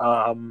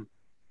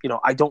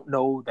 I don't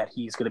know that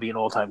he's going to be an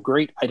all-time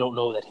great. I don't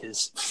know that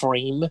his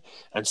frame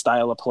and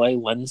style of play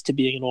lends to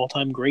being an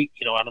all-time great.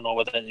 I don't know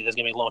whether there's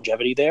going to be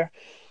longevity there.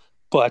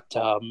 But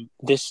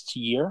this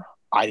year,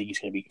 I think he's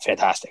going to be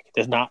fantastic.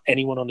 There's not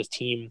anyone on this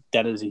team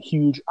that is a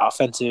huge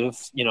offensive,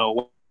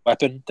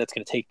 weapon that's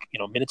going to take,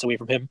 minutes away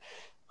from him.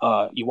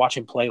 You watch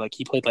him play like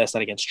he played last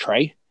night against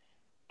Trey.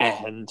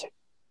 And,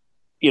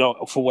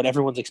 for what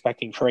everyone's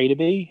expecting Trey to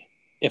be,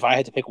 if I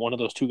had to pick one of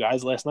those two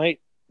guys last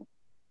night,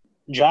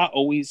 Ja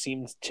always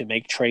seems to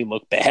make Trey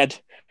look bad.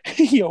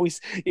 he always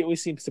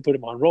seems to put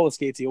him on roller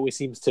skates. He always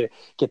seems to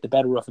get the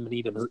better of him and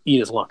eat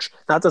his lunch.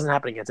 Now, that doesn't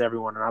happen against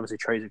everyone, and obviously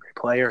Trey's a great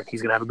player, and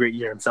he's going to have a great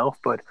year himself.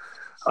 But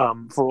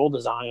for all the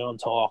Zion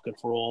talk and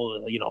for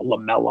all the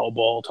LaMelo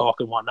Ball talk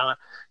and whatnot,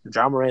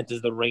 Ja Morant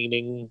is the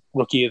reigning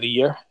Rookie of the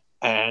Year,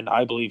 and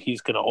I believe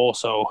he's going to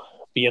also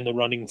be in the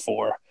running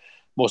for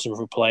Most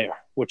Improved Player,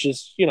 which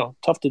is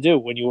tough to do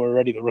when you were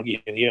already the Rookie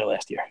of the Year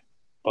last year.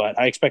 But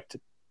I expect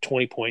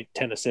 20-point,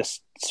 10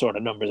 assist sort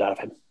of numbers out of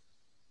him.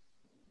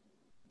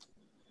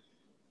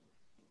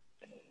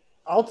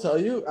 I'll tell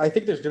you, I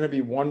think there's going to be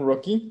one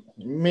rookie,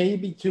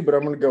 maybe two, but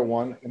I'm going to go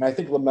one. And I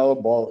think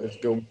LaMelo Ball is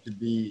going to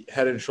be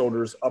head and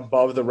shoulders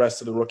above the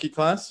rest of the rookie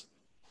class.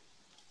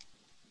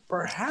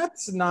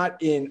 Perhaps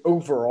not in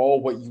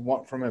overall what you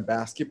want from a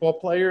basketball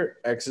player,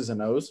 X's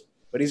and O's,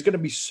 but he's going to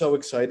be so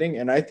exciting.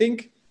 And I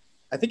think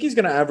he's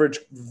going to average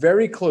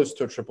very close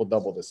to a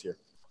triple-double this year.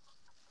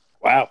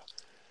 Wow.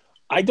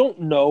 I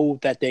don't know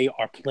that they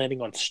are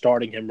planning on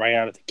starting him right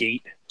out of the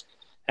gate.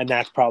 And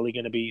that's probably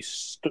going to be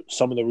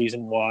some of the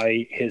reason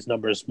why his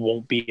numbers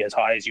won't be as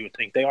high as you would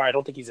think they are. I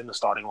don't think he's in the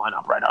starting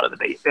lineup right out of the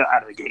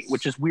gate,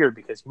 which is weird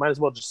because you might as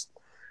well just,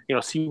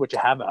 see what you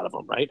have out of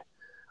him, right?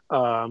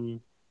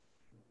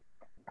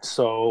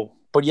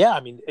 But yeah, I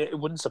mean, it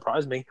wouldn't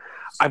surprise me.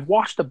 I've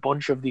watched a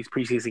bunch of these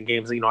preseason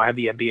games. I have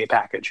the NBA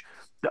package.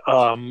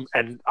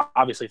 And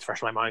obviously it's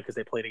fresh in my mind because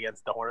they played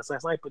against the Hornets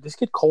last night. But this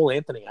kid, Cole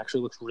Anthony,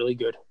 actually looks really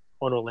good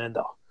on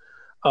Orlando.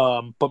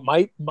 But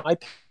my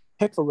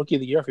pick for Rookie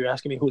of the Year, if you're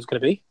asking me who it's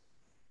going to be,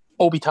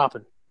 Obi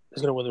Toppin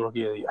is going to win the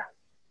Rookie of the Year.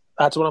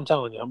 That's what I'm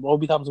telling you.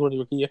 Obi Toppin's going to win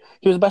the Rookie of the Year.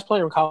 He was the best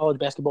player in college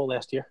basketball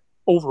last year,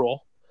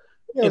 overall,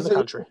 in the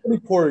country.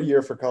 Pretty poor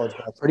year for college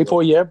basketball. Pretty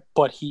poor year,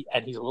 but he's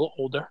a little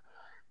older.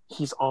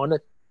 He's on a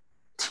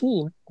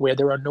team where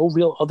there are no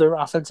real other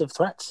offensive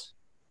threats.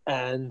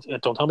 And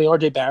don't tell me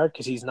RJ Barrett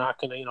because he's not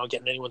going to,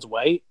 get in anyone's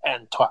way.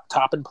 And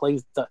Toppin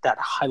plays that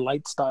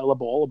highlight style of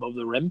ball above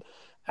the rim.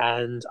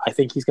 And I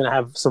think he's going to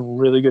have some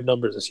really good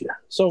numbers this year.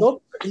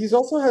 So he's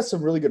also has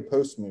some really good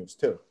post moves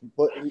too.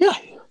 But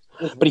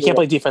he can't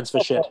play defense for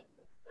shit.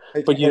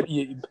 But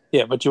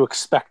you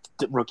expect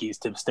rookies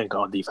to stink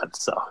on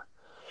defense. So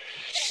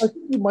I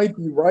think you might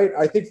be right.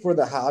 I think for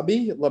the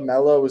hobby,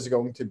 LaMelo is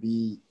going to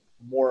be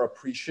more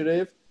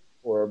appreciative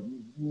or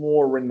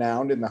more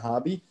renowned in the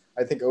hobby.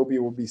 I think Obi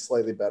will be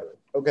slightly better.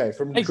 Okay,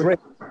 from I agree. Drake.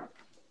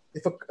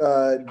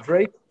 If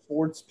Drake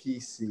Sports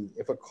PC,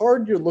 if a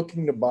card you're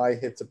looking to buy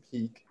hits a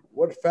peak,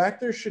 what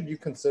factors should you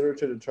consider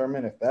to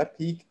determine if that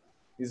peak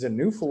is a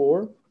new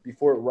floor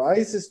before it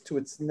rises to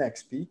its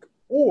next peak,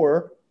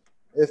 or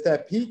if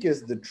that peak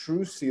is the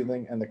true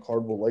ceiling and the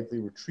card will likely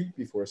retreat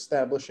before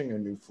establishing a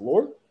new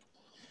floor?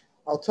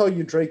 I'll tell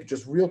you, Drake,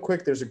 just real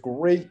quick, there's a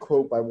great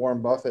quote by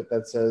Warren Buffett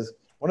that says,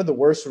 one of the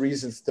worst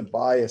reasons to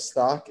buy a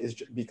stock is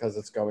because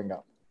it's going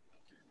up.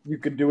 You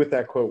could do with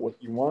that quote what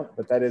you want,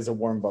 but that is a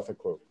Warren Buffett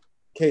quote.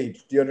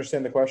 Cage, do you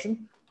understand the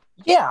question?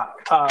 Yeah,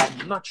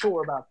 I'm not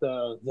sure about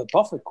the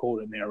Buffett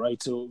quote in there,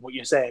 right? So what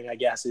you're saying, I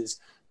guess, is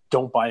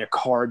don't buy a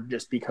card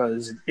just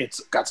because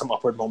it's got some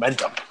upward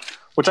momentum,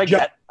 which I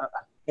get.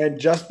 And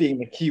just being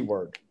the key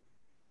word.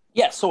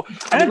 Yeah, so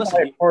I mean, listen,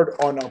 buy a card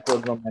on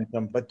upward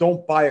momentum, but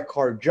don't buy a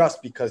card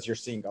just because you're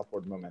seeing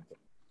upward momentum.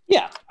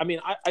 Yeah, I mean,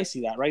 I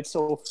see that, right?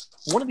 So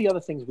one of the other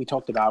things we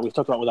talked about with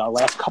our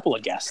last couple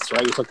of guests,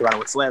 right? We talked about it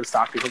with Slab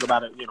Stock. We talked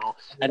about it,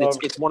 and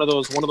it's one of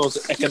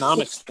those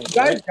economics things.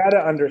 You guys right?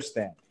 gotta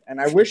understand,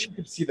 and I wish you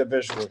could see the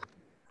visual.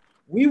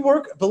 We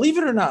work, believe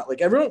it or not,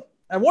 like everyone.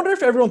 I wonder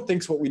if everyone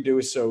thinks what we do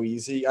is so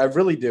easy. I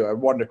really do. I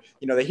wonder.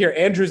 They hear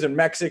Andrew's in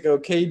Mexico,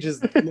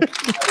 Cage's.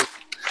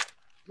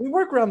 We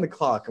work around the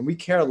clock, and we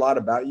care a lot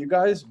about you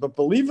guys. But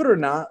believe it or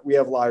not, we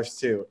have lives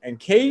too. And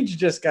Cage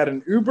just got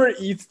an Uber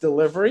Eats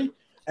delivery.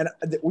 And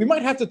we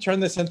might have to turn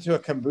this into a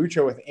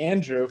kombucha with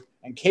Andrew,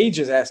 and Cage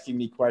is asking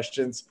me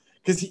questions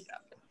because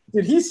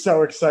he's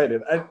so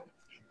excited.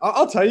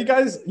 I'll tell you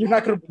guys, you're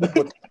not going to believe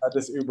what's inside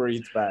this Uber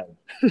Eats bag.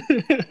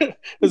 This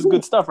is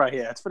good stuff right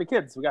here. It's for the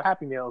kids. We got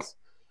Happy Meals.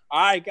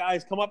 All right,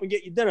 guys, come up and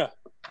get your dinner.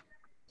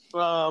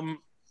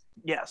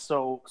 Yeah.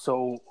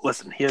 So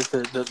listen. Here's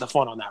the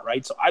fun on that,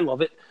 right? So I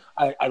love it.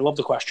 I love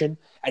the question,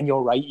 and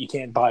you're right. You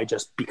can't buy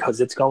just because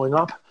it's going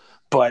up,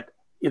 but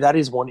that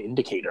is one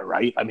indicator,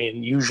 right? I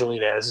mean, usually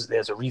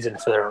there's a reason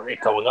for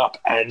it going up.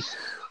 And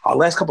our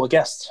last couple of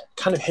guests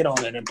kind of hit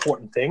on an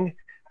important thing,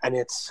 and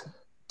it's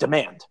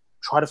demand.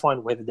 Try to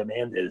find where the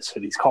demand is for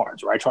these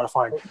cards, right? Try to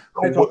find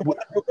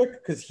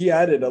because he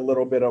added a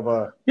little bit of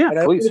a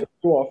please,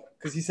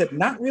 because he said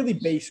not really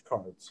base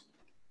cards.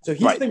 So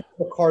he's thinking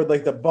of a card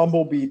like the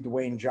Bumblebee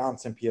Dwayne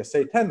Johnson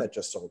PSA 10 that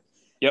just sold.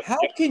 Yep. How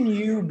can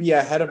you be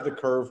ahead of the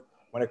curve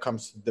when it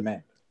comes to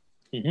demand?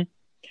 Mm-hmm.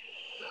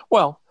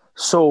 Well,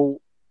 so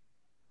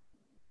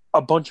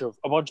a bunch of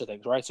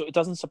things, right? So it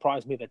doesn't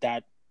surprise me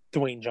that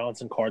Dwayne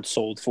Johnson card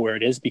sold for where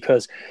it is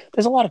because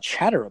there's a lot of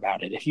chatter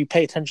about it. If you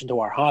pay attention to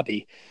our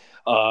hobby,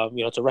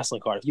 it's a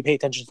wrestling card. If you pay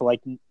attention to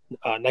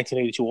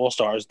 1982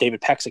 All-Stars,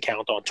 David Peck's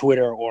account on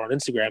Twitter or on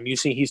Instagram, you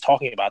see he's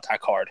talking about that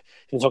card.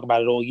 He's been talking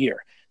about it all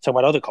year. Talking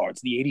about other cards,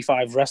 the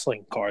 85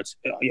 wrestling cards.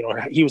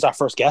 He was our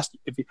first guest.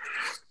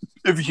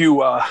 If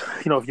you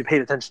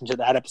paid attention to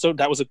that episode,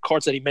 that was a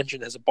cards that he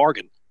mentioned as a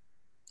bargain.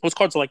 Those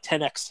cards are like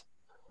 10x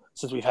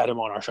since we've had him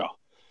on our show.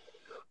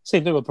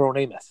 Same thing with Bro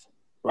Namath,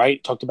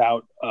 right? Talked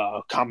about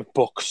comic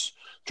books,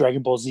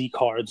 Dragon Ball Z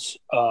cards,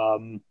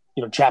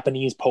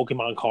 Japanese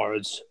Pokemon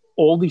cards.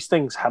 All these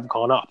things have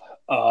gone up.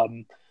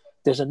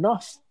 There's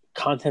enough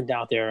content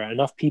out there,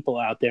 enough people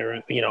out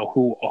there,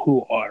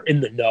 who are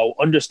in the know,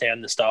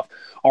 understand the stuff,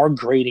 are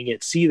grading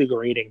it, see the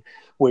grading,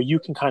 where you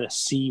can kind of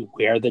see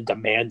where the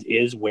demand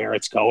is, where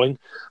it's going.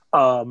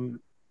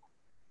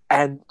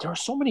 And there are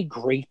so many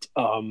great,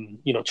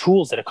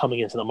 tools that are coming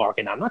into the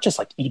market now, not just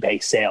like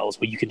eBay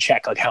sales where you can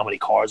check like how many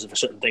cards of a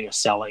certain thing are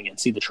selling and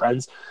see the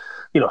trends.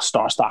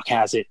 Star Stock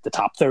has it, the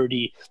top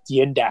 30,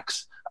 the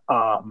index,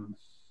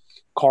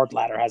 Card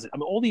Ladder has it. I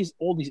mean, all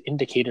these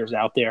indicators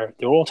out there,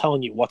 they're all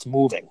telling you what's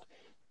moving.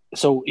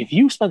 So if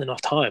you spend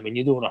enough time and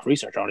you do enough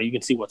research on it, you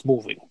can see what's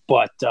moving.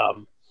 But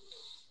so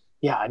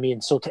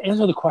to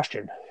answer the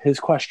question,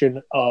 his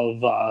question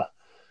of,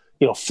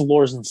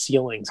 floors and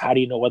ceilings. How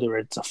do you know whether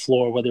it's a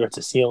floor, whether it's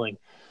a ceiling?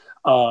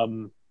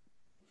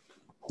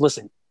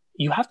 Listen,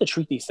 you have to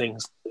treat these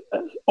things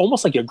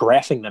almost like you're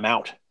graphing them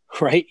out,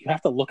 right? You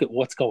have to look at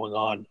what's going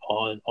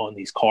on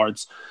these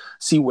cards,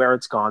 see where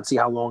it's gone, see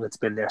how long it's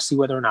been there, see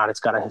whether or not it's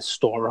got a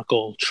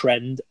historical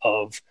trend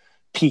of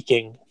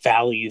peaking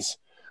valleys.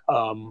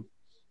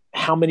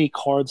 How many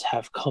cards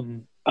have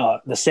come,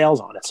 the sales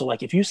on it. So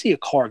like if you see a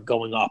card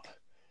going up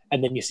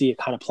and then you see it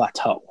kind of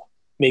plateau,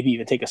 maybe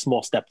even take a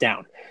small step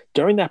down.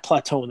 During that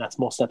plateau and that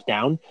small step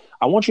down,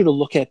 I want you to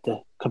look at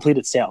the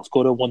completed sales.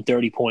 Go to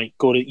 130 point,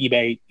 go to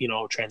eBay,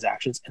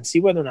 transactions, and see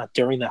whether or not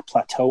during that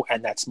plateau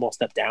and that small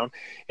step down,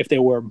 if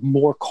there were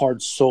more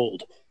cards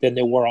sold than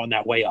there were on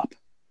that way up.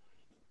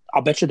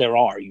 I'll bet you there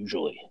are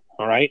usually.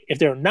 All right. If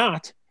they're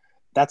not,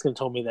 that's going to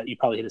tell me that you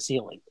probably hit a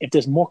ceiling. If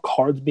there's more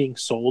cards being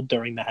sold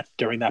during that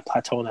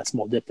plateau and that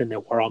small dip than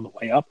there were on the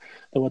way up,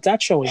 then what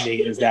that's showing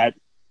me is that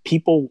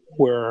people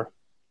were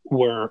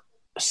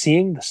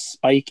seeing the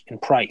spike in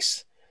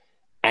price,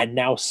 and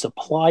now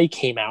supply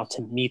came out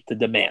to meet the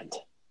demand,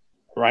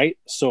 right?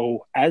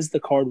 So as the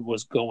card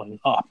was going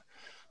up,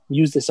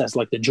 use this as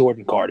like the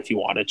Jordan card if you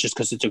want it, just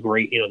because it's a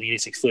great, the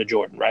 86 Fleer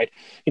Jordan, right?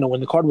 When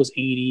the card was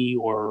 $80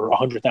 or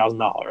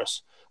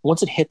 $100,000,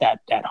 once it hit that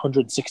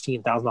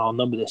 $116,000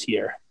 number this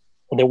year,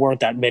 when there weren't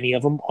that many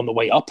of them on the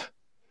way up,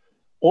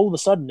 all of a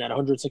sudden at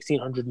 116,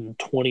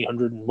 120,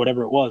 100, and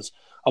whatever it was,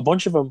 a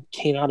bunch of them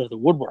came out of the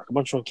woodwork. A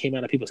bunch of them came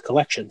out of people's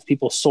collections.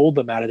 People sold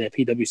them out of their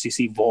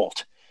PWCC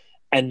vault.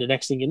 And the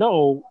next thing you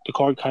know, the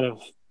card kind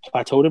of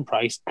plateaued in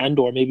price, and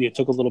or maybe it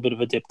took a little bit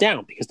of a dip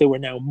down because there were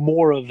now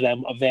more of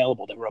them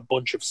available. There were a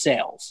bunch of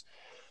sales.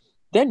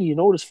 Then you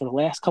notice for the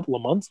last couple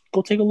of months,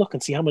 go take a look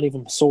and see how many of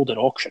them sold at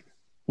auction.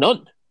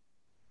 None.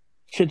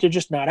 They're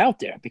just not out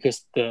there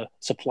because the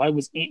supply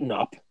was eaten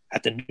up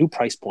at the new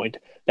price point.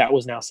 That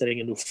was now setting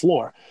a new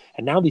floor.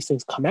 And now these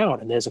things come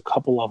out, and there's a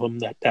couple of them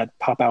that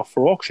pop out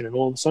for auction, and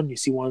all of a sudden you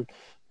see one,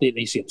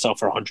 you see them sell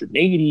for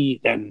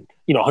 180, then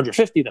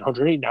 150, then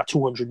 180, now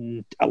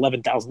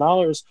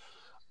 $211,000.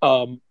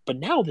 But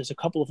now there's a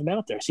couple of them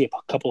out there. I see a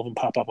couple of them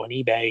pop up on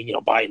eBay,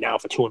 buy it now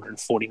for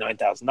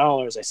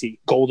 $249,000. I see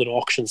Golden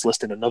Auctions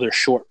listed another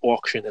short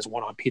auction. There's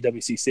one on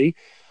PWCC.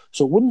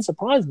 So it wouldn't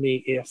surprise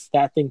me if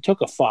that thing took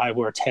a $5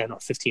 or a $10 or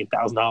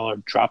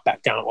 $15,000 drop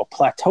back down or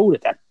plateaued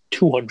at that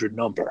 200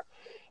 number.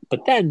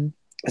 But then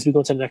as we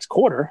go into the next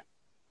quarter,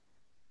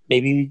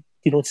 maybe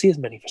you don't see as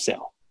many for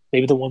sale.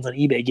 Maybe the ones on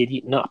eBay get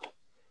eaten up.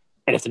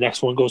 And if the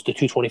next one goes to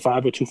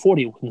 225 or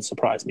 240, it wouldn't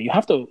surprise me. You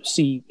have to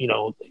see,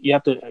 you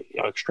have to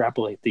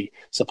extrapolate the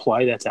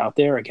supply that's out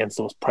there against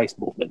those price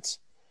movements.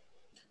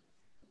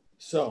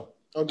 So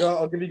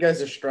I'll give you guys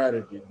a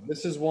strategy.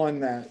 This is one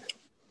that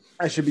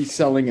I should be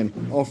selling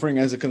and offering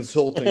as a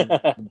consulting.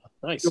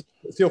 Nice.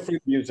 Feel free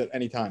to use it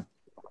anytime.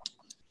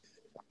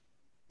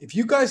 If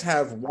you guys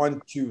have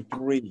 1, 2,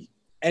 3,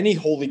 any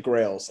holy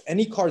grails,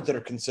 any cards that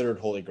are considered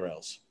holy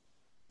grails,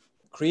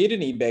 create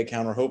an eBay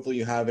account, or hopefully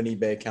you have an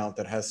eBay account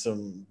that has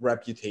some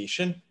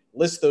reputation.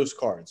 List those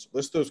cards.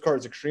 List those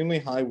cards extremely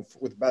high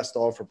with best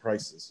offer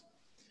prices.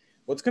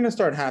 What's going to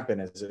start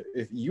happening is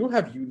if you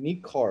have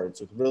unique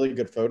cards with really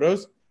good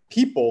photos,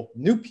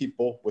 new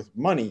people with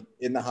money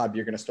in the hobby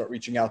are going to start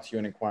reaching out to you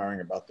and inquiring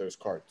about those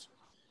cards.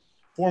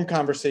 Form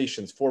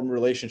conversations, form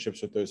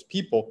relationships with those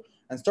people,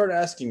 and start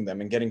asking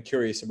them and getting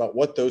curious about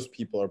what those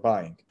people are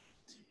buying.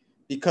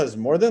 Because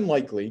more than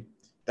likely,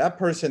 that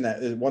person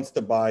that wants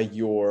to buy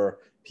your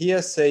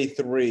PSA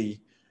 3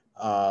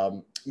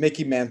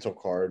 Mickey Mantle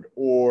card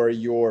or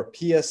your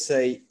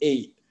PSA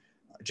 8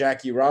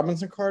 Jackie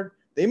Robinson card,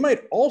 they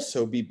might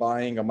also be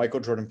buying a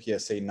Michael Jordan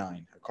PSA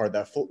 9, a card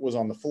that was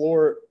on the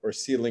floor or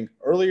ceiling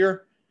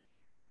earlier.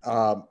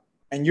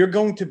 And you're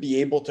going to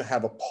be able to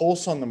have a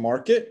pulse on the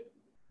market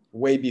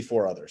way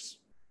before others.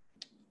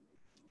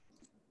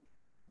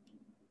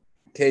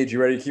 Cage, you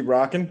ready to keep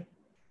rocking?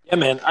 Yeah,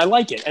 man, I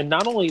like it. And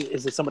not only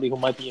is it somebody who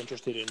might be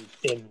interested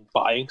in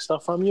buying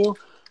stuff from you,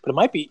 but it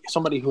might be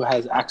somebody who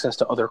has access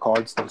to other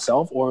cards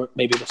themselves, or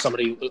maybe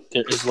somebody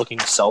is looking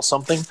to sell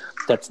something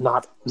that's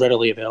not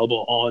readily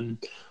available on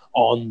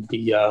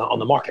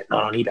the market,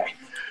 not on eBay.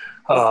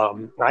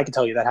 I can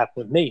tell you that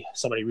happened with me.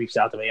 Somebody reached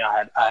out to me.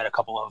 I had a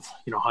couple of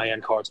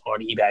high-end cards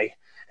on eBay,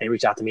 and he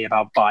reached out to me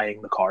about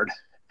buying the card,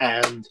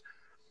 and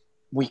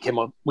we came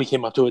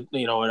up to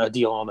a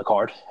deal on the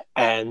card,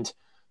 and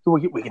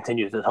we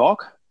continued to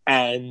talk,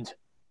 and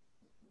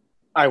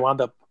I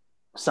wound up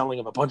selling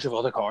him a bunch of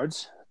other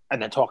cards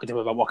and then talking to him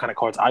about what kind of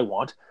cards I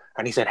want.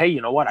 And he said, hey,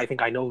 you know what? I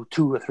think I know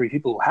 2 or 3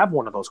 people who have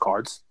one of those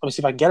cards. Let me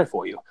see if I can get it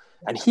for you.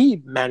 And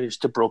he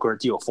managed to broker a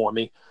deal for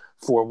me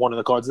for one of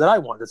the cards that I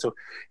wanted. So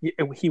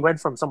he went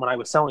from someone I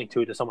was selling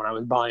to someone I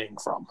was buying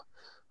from.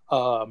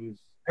 Can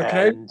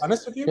I be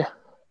honest with you?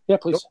 Yeah,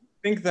 please. Don't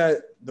you think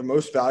that the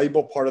most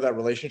valuable part of that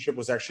relationship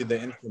was actually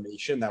the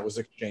information that was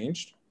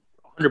exchanged?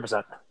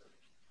 100%.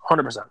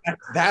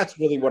 That's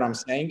really what I'm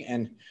saying.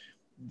 And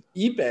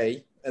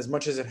eBay, as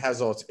much as it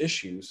has all its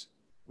issues,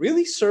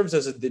 really serves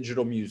as a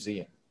digital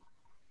museum.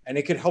 And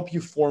it could help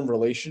you form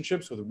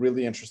relationships with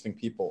really interesting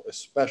people,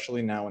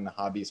 especially now when the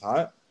hobby's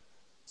hot.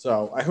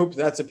 So I hope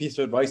that's a piece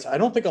of advice. I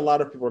don't think a lot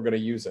of people are going to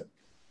use it.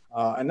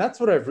 And that's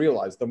what I've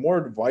realized. The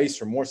more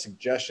advice or more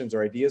suggestions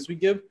or ideas we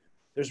give,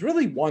 there's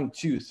really 1,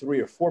 2, 3,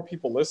 or 4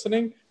 people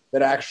listening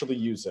that actually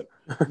use it.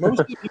 Most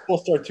of the people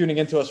start tuning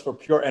into us for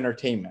pure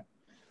entertainment.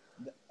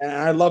 And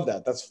I love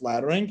that. That's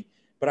flattering.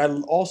 But I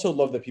also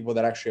love the people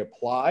that actually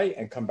apply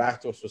and come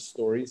back to us with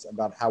stories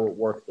about how it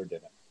worked or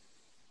didn't.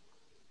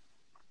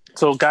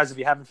 So, guys, if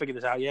you haven't figured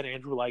this out yet,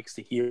 Andrew likes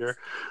to hear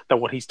that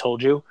what he's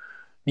told you,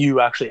 you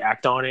actually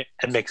act on it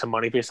and make some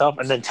money for yourself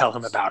and then tell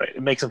him about it.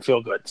 It makes him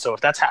feel good. So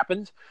if that's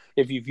happened,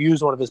 if you've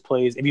used one of his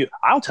plays,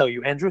 I'll tell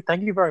you, Andrew,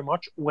 thank you very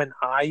much. When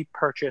I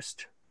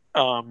purchased,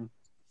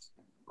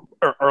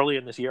 early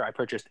in this year, I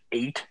purchased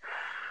 8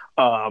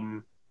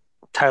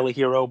 Tyler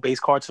Hero base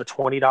cards for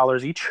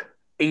 $20 each,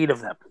 8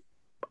 of them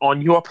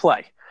on your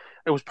play.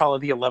 It was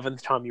probably the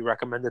 11th time you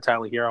recommended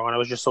Tyler Hero, and I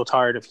was just so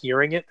tired of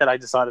hearing it that I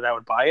decided I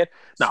would buy it.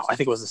 No, I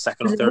think it was the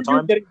second or third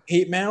time. Getting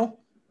hate mail?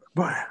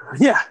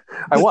 Yeah,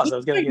 I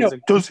was getting it.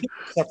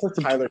 Except for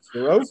Tyler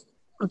Hero,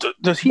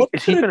 Does he?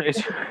 Is he gonna?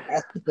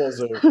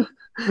 Basketballs are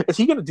Is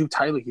he gonna do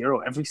Tyler Hero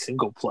every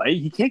single play?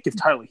 He can't give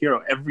Tyler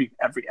Hero every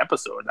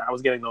episode. I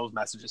was getting those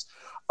messages.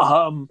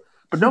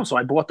 But no. So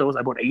I bought those.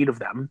 I bought 8 of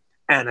them,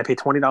 and I paid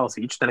 $20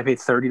 each. Then I paid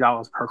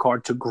 $30 per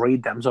card to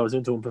grade them. So I was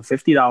into them for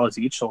 $50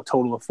 each. So a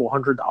total of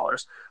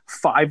 $400.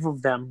 5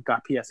 of them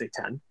got PSA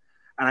 10.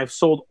 And I've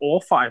sold all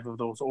 5 of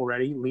those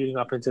already leading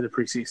up into the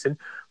preseason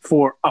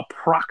for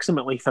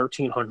approximately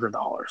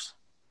 $1,300.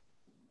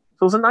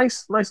 So it was a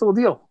nice little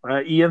deal.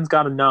 Ian's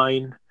got a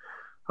 9.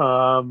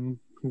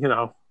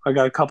 I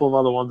got a couple of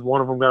other ones.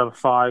 One of them got a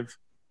 5.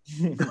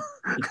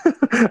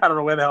 I don't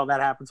know where the hell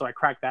that happened, so I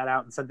cracked that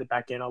out and sent it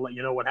back in. I'll let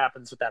you know what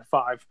happens with that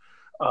 5.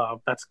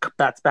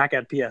 That's back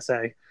at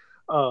PSA.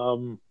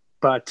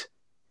 But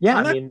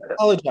yeah, I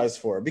apologize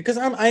for it because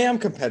I am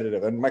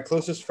competitive, and my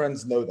closest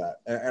friends know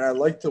that, and I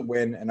like to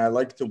win, and I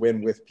like to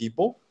win with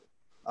people.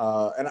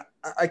 And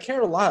I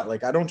care a lot.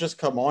 Like, I don't just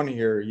come on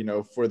here,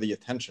 for the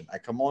attention. I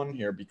come on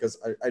here because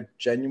I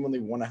genuinely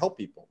want to help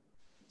people.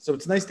 So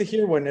it's nice to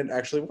hear when it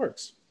actually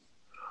works.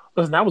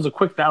 Listen, that was a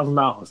quick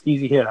 $1,000.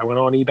 Easy hit. I went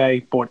on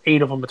eBay, bought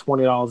 8 of them at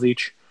 $20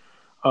 each,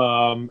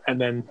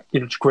 and then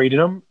just graded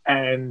them.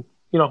 And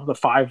the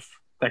 5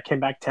 that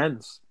came back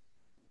 10s,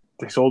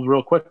 they sold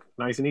real quick,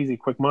 nice and easy,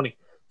 quick money.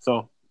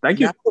 So thank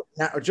you.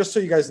 Now, just so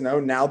you guys know,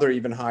 now they're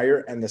even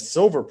higher, and the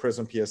Silver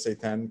Prism PSA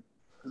 10,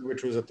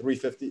 which was a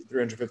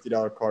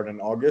 $350 card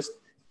in August,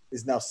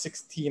 is now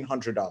 $1,600.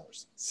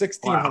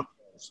 $1,600.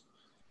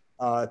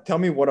 Wow. Tell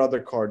me what other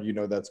card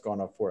that's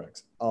gone up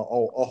 4x.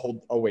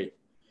 I'll wait.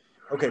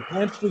 Okay,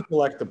 Plant Street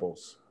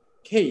Collectibles.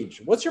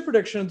 Cage, what's your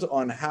predictions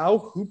on how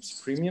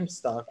Hoops premium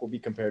stock will be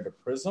compared to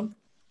Prism,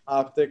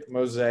 Optic,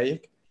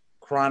 Mosaic,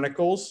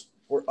 Chronicles,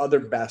 or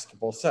other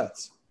basketball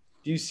sets?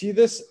 Do you see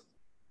this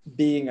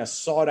being a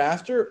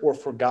sought-after or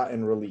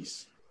forgotten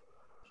release?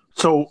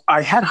 So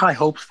I had high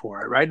hopes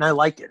for it, right? And I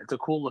like it. It's a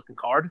cool-looking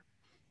card,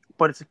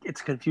 but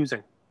it's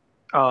confusing.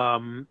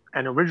 And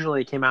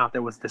originally it came out,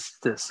 there was this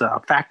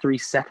factory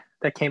set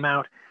that came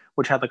out,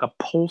 which had like a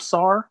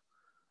Pulsar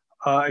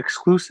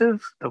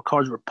exclusive. The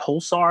cards were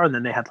Pulsar, and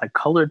then they had like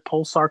colored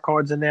Pulsar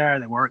cards in there.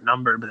 They weren't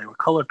numbered, but they were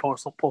colored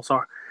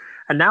Pulsar.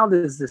 And now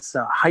there's this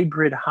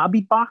hybrid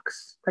hobby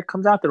box that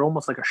comes out. They're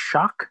almost like a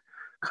shock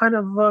kind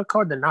of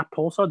card. They're not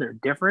Pulsar. They're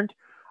different.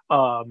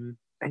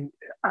 And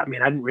I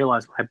mean, I didn't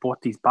realize when I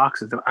bought these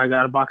boxes, I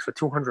got a box for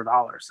 $200. And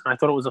I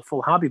thought it was a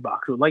full hobby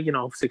box with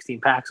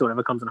 16 packs or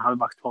whatever comes in a hobby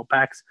box, 12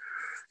 packs.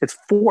 It's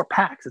 4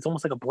 packs. It's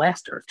almost like a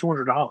blaster. It's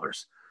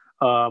 $200.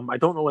 I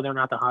don't know whether or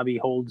not the hobby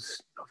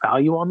holds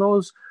value on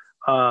those.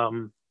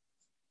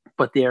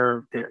 But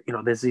they're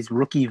there's these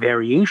rookie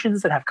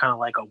variations that have kind of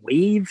like a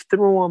wave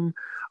through them.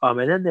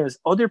 And then there's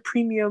other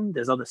premium.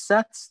 There's other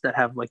sets that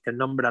have like they're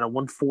numbered at a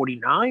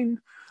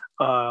 149.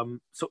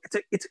 So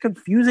it's a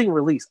confusing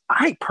release.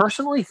 I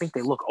personally think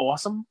they look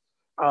awesome.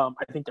 I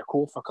think they're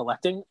cool for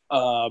collecting.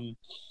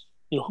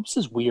 Hoops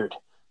is weird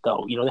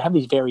though. They have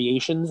these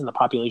variations and the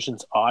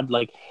population's odd.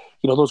 Like,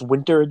 those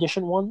winter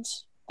edition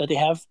ones that they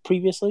have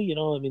previously,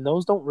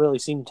 those don't really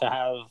seem to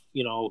have,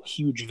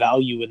 huge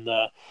value in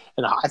the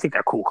I think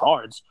they're cool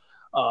cards.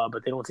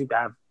 But they don't seem to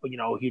have,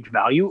 huge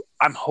value.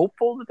 I'm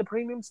hopeful that the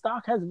premium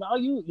stock has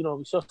value.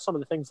 We saw some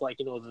of the things like,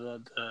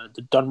 the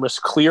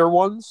Dunris clear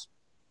ones.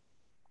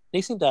 They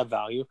seem to have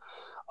value.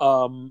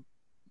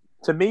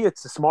 To me,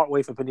 it's a smart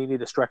way for Panini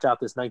to stretch out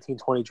this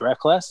 1920 draft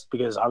class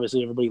because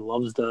obviously everybody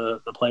loves the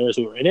players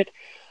who are in it.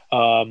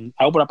 I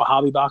opened up a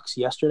hobby box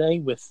yesterday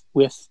with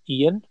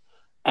Ian,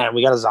 and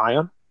we got a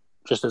Zion,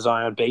 just a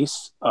Zion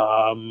base.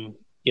 It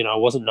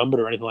wasn't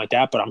numbered or anything like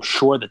that, but I'm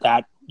sure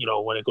that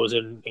when it goes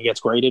in and gets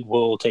graded,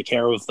 will take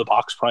care of the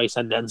box price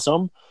and then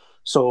some.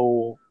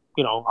 So,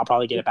 I'll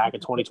probably get it back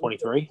in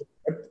 2023.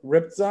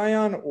 Ripped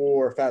Zion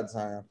or Fat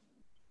Zion?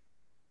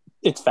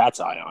 It's Fat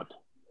Zion.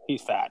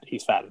 He's fat.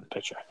 He's fat in the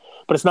picture,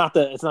 but it's not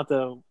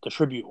the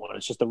tribute one.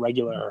 It's just the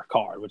regular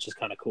card, which is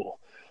kind of cool.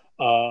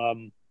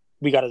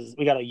 We got a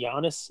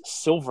Giannis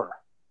silver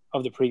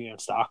of the premium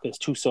stock. There's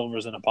 2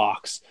 silvers in a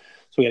box.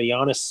 So we got a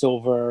Giannis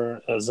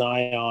silver, a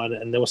Zion,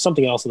 and there was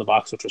something else in the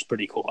box which was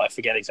pretty cool. I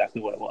forget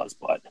exactly what it was,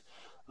 but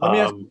let me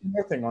ask you one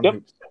more thing on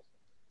Hoops.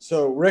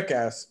 So Rick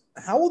asks,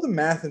 how will the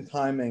math and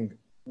timing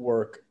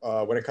work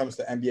when it comes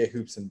to NBA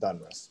Hoops and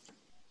Dunris?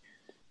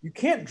 You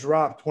can't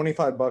drop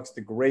 $25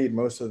 to grade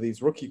most of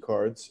these rookie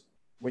cards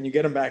when you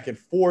get them back in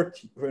 4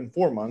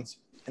 months.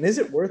 And is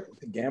it worth it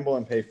to gamble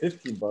and pay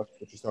 $15,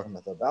 which is talking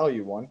about the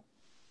value one,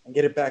 and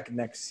get it back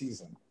next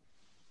season?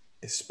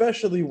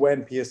 Especially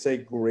when PSA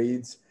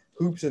grades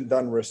Hoops and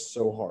Dunris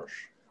so harsh.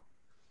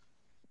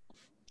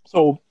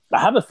 So I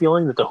have a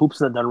feeling that the Hoops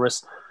and the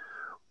Dunris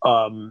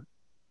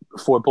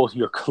for both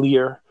your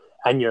clear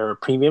and your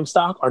premium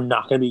stock are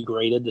not going to be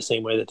graded the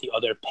same way that the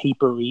other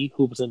papery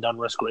Hoops and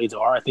Dunris grades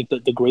are. I think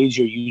that the grades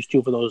you're used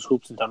to for those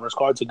Hoops and Dunris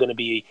cards are going to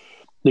be,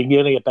 they're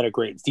going to get better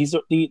grades. These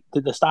are the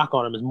stock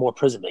on them is more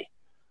prismy.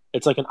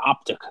 It's like an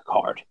optic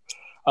card.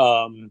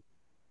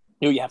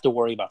 You have to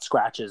worry about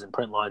scratches and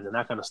print lines and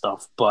that kind of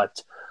stuff.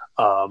 But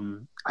I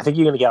think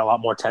you're going to get a lot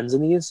more 10s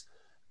in these.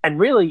 And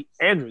really,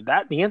 Andrew,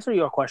 that the answer to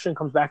your question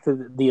comes back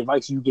to the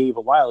advice you gave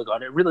a while ago.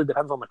 And it really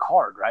depends on the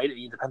card, right?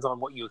 It depends on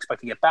what you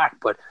expect to get back.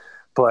 But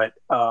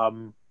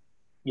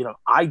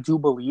I do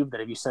believe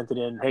that if you sent it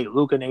in, hey,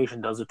 Luca Nation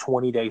does a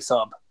 20-day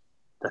sub,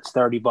 that's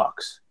 $30.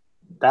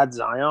 That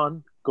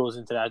Zion goes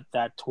into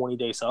that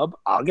 20-day sub.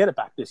 I'll get it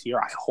back this year.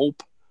 I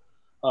hope.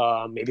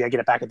 Maybe I get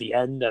it back at the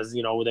end as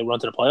they run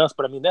to the playoffs.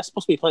 But I mean, they're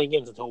supposed to be playing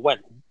games until when?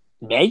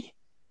 May,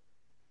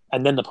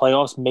 and then the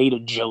playoffs May to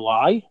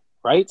July.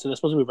 Right? So they're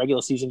supposed to be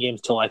regular season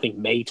games till I think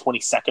May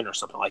 22nd or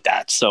something like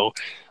that. So,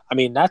 I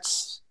mean,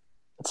 that's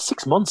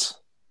 6 months,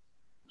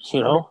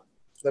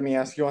 Let me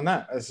ask you on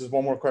that. This is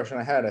one more question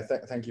I had.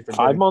 Thank you for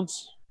 5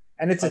 months.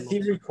 And it's a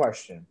theory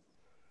question.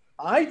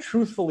 I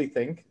truthfully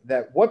think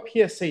that what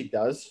PSA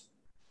does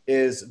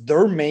is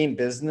their main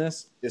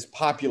business is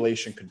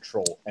population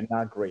control and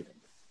not grading.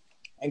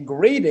 And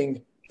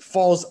grading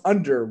falls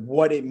under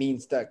what it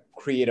means to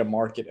create a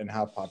market and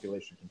have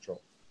population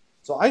control.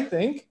 So I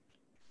think,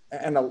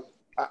 and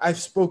I've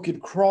spoken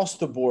across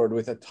the board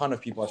with a ton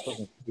of people. I've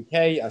spoken with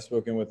PK. I've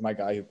spoken with my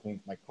guy who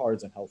cleans my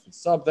cards and helps me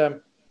sub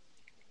them.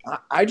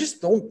 I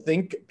just don't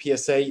think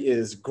PSA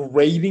is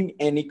grading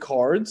any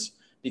cards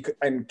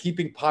and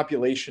keeping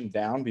population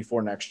down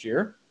before next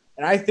year.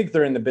 And I think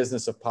they're in the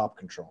business of pop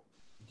control.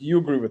 Do you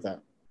agree with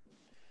that?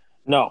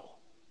 No.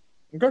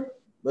 Okay.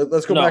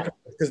 Let's go back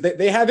because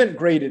they haven't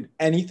graded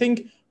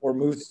anything or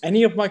moved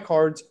any of my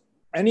cards,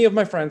 any of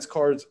my friends'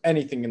 cards,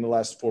 anything in the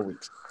last 4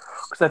 weeks.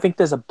 Because I think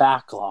there's a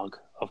backlog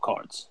of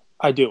cards.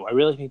 I do. I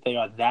really think they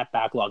are that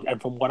backlog.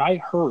 And from what I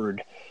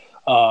heard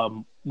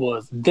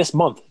was this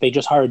month, they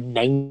just hired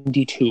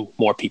 92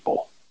 more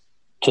people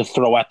to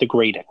throw at the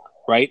grading,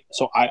 right?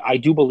 So I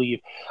do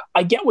believe –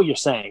 I get what you're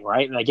saying,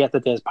 right? And I get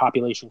that there's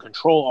population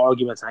control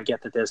arguments, and I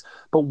get that there's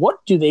 – but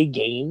what do they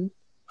gain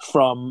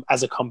from,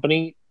 as a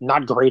company,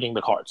 not grading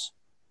the cards?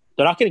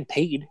 They're not getting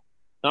paid.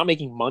 They're not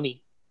making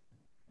money.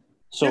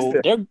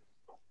 So they're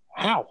 –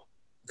 how?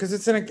 Because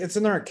it's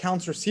in their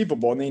accounts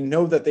receivable, and they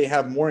know that they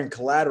have more in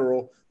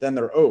collateral than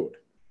they're owed.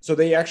 So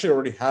they actually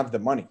already have the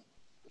money.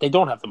 They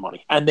don't have the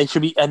money, and they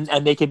should be, and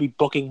they could be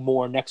booking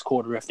more next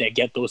quarter if they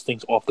get those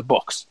things off the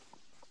books.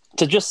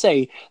 To just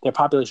say their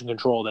population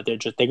control that they're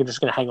just going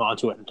to hang on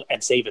to it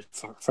and save it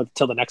for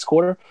till the next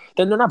quarter,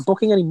 then they're not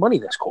booking any money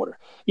this quarter.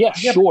 Yeah,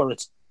 sure.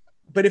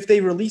 But if they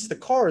release the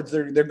cards,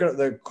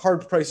 the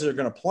card prices are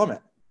going to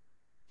plummet.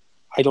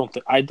 I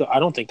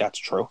don't think that's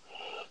true.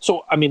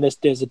 So, I mean,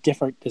 there's a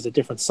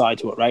different side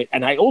to it, right?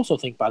 And I also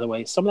think, by the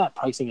way, some of that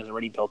pricing is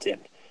already built in.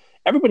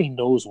 Everybody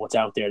knows what's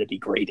out there to be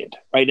graded,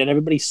 right? And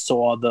everybody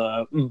saw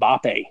the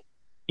Mbappe,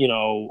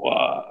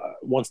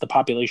 once the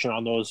population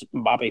on those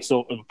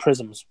Mbappe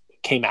prisms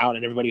came out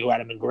and everybody who had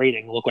them in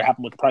grading, look what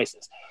happened with the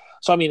prices.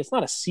 So, I mean, it's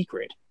not a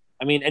secret.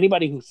 I mean,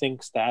 anybody who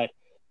thinks that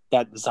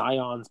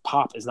Zion's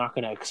pop is not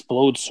going to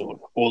explode soon,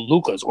 or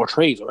Luka's or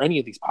Trey's or any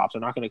of these pops are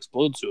not going to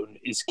explode soon,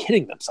 is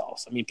kidding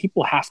themselves. I mean,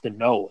 people have to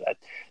know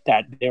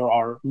that there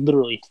are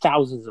literally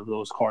thousands of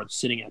those cards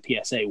sitting at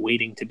PSA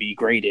waiting to be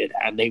graded,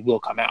 and they will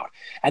come out.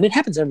 And it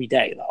happens every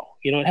day, though.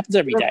 It happens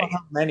every day.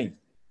 How many?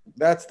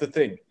 That's the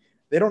thing.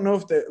 They don't know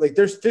if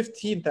there's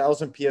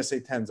 15,000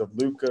 PSA 10s of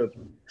Luka,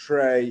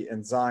 Trey,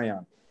 and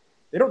Zion.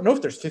 They don't know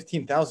if there's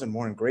 15,000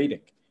 more in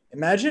grading.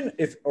 Imagine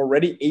if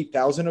already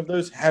 8,000 of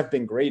those have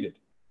been graded,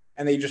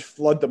 and they just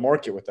flood the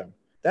market with them.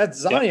 That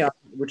Zion,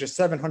 which is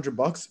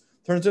 $700,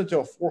 turns into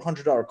a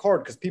 $400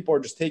 card because people are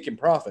just taking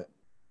profit.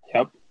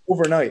 Yep.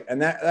 Overnight,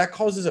 and that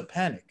causes a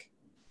panic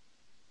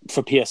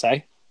for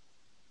PSA,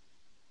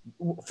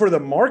 for the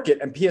market,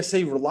 and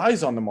PSA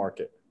relies on the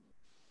market.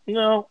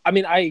 No, I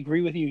mean, I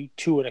agree with you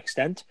to an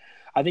extent.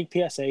 I think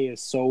PSA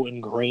is so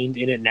ingrained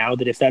in it now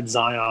that if that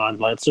Zion,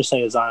 let's just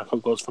say a Zion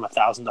code goes from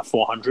 1,000 to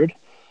 400,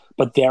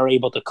 but they're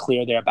able to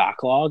clear their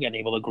backlog and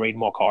able to grade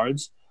more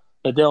cards,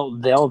 that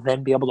they'll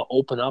then be able to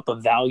open up a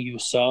value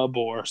sub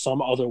or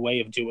some other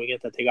way of doing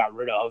it that they got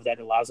rid of that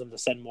allows them to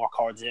send more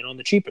cards in on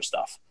the cheaper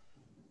stuff.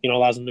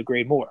 Allows them to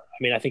grade more. I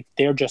mean, I think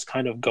they're just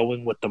kind of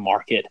going with the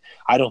market.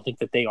 I don't think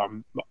that they are.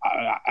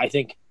 I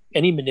think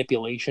any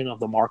manipulation of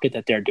the market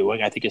that they're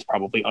doing, I think, is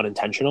probably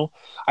unintentional.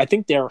 I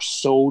think they're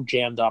so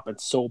jammed up and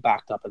so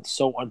backed up and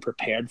so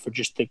unprepared for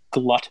just the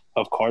glut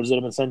of cards that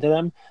have been sent to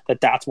them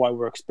that's why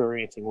we're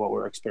experiencing what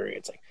we're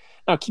experiencing.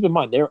 Now, keep in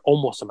mind, they're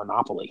almost a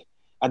monopoly.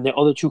 And the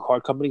other two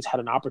card companies had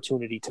an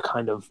opportunity to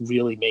kind of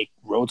really make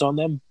roads on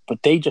them,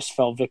 but they just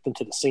fell victim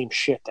to the same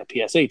shit that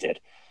PSA did.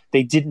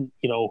 They didn't,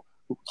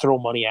 throw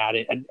money at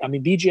it. And I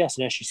mean, BGS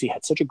and SGC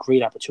had such a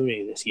great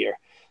opportunity this year.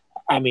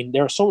 I mean,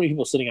 there are so many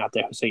people sitting out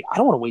there who say, I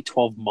don't want to wait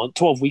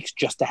 12 weeks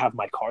just to have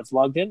my cards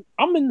logged in.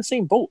 I'm in the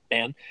same boat,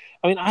 man.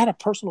 I mean, I had a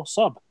personal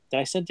sub that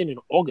I sent in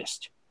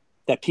August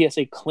that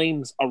PSA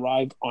claims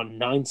arrived on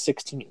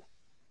 9/16,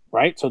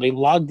 right? So they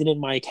logged it in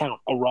my account,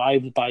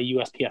 arrived by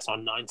USPS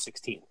on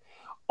 9/16.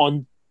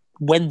 On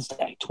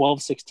Wednesday,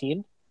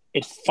 12/16,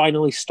 it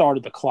finally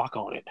started the clock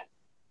on it.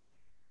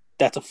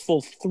 That's a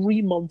full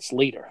 3 months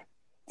later.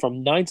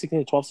 From 9/16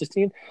 to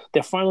 12/16,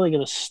 they're finally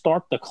going to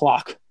start the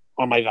clock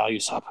on my value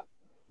sub.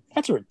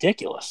 That's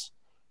ridiculous.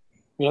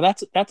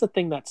 That's a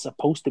thing that's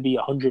supposed to be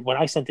 100. When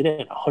I sent it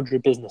in,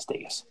 100 business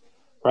days,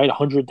 right?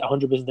 100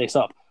 business days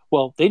up.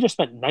 Well, they just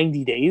spent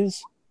 90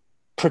 days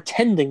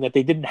pretending that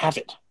they didn't have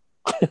it.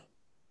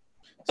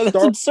 That's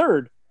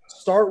absurd.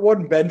 Start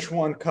one, bench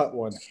one, cut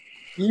one.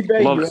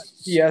 eBay, Love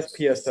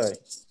USPS, PSA.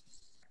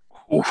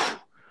 Oof.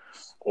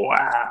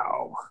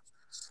 Wow.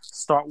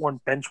 Start one,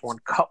 bench one,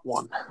 cut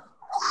one.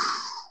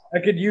 I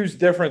could use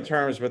different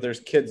terms, but there's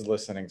kids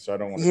listening, so I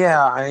don't want to.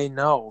 Yeah, I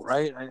know,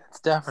 right? It's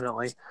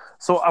definitely.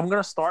 So I'm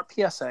going to start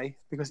PSA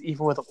because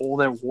even with all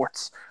their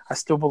warts, I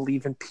still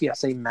believe in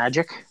PSA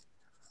magic.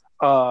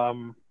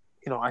 I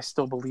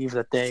still believe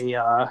that they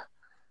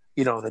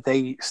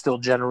still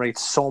generate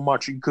so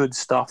much good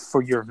stuff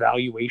for your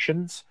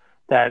valuations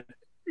that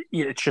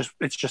it's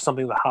just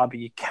something the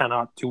hobby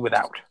cannot do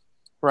without,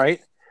 right?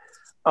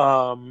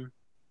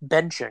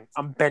 Benching.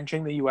 I'm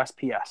benching the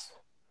USPS.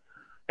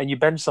 And you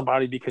bench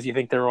somebody because you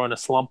think they're on a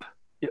slump,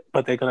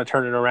 but they're going to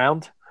turn it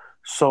around.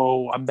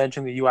 So I'm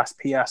benching the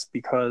USPS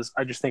because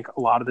I just think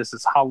a lot of this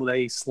is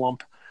holiday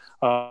slump.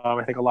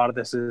 I think a lot of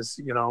this is,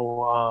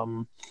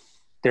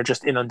 they're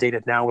just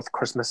inundated now with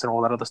Christmas and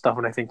all that other stuff.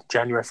 And I think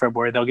January,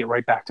 February, they'll get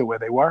right back to where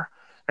they were.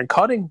 And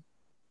cutting,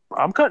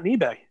 I'm cutting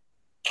eBay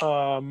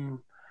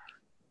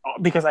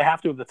because I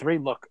have to have the three.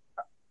 Look,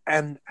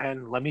 and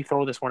let me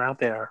throw this one out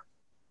there.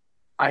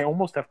 I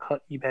almost have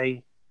cut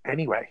eBay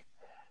anyway.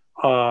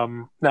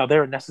 Now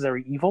they're a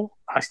necessary evil.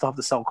 I still have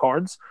to sell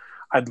cards.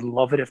 I'd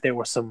love it if there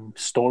were some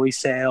story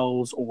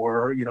sales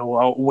or,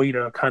 a way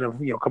to kind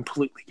of,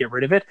 completely get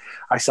rid of it.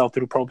 I sell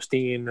through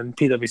Probstein and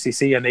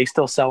PWCC and they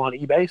still sell on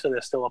eBay. So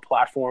there's still a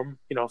platform,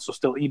 so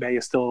still eBay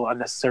is still a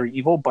necessary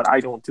evil, but I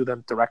don't do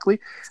them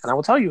directly. And I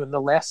will tell you in the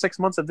last 6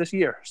 months of this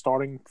year,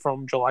 starting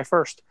from July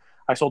 1st,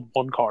 I sold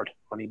one card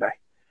on eBay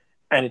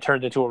and it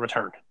turned into a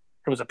return.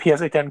 It was a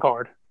PSA 10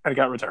 card and it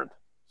got returned.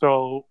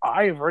 So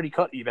I have already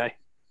cut eBay.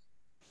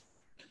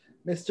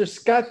 Mr.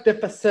 Scott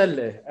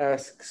DeFacelle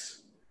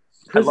asks,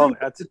 I love it.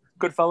 That's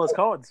Goodfellas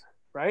Cards,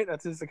 right?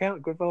 That's his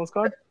account, Goodfellas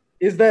Card.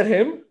 Is that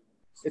him?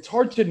 It's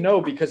hard to know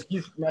because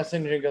he's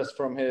messaging us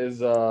from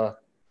his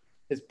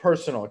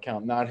personal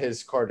account, not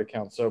his card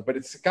account. But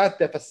it's Scott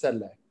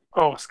DeFacelle.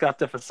 Oh, Scott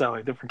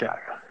DeFacelle, different guy.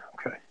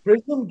 Okay.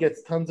 Prism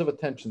gets tons of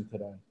attention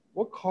today.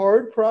 What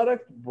card,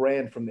 product,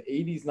 brand from the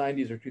 80s,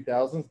 90s, or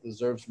 2000s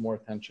deserves more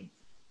attention?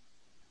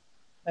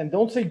 And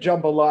don't say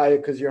jambalaya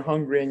because you're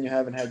hungry and you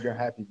haven't had your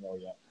Happy Meal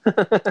yet.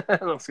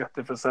 Scott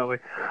DeFacelle.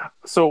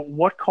 So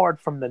what card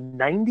from the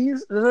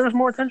 90s deserves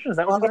more attention? Is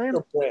that what I'm saying?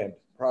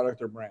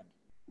 Product or brand?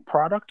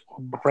 Product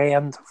or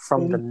brand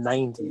from the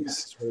 90s.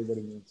 That's really what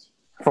it means.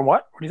 From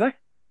what? What do you say?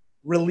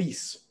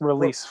 Release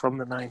from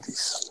the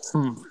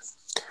 90s.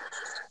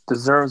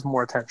 Deserves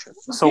more attention.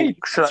 So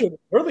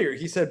earlier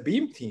he said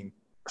Beam Team.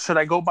 Should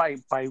I go by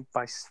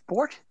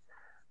sport?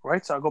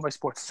 Right, so I'll go by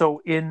sports.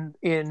 So in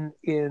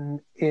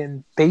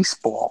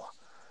baseball,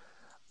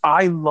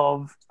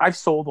 I've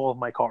sold all of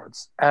my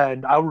cards,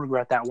 and I'll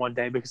regret that one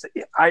day because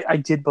I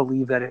did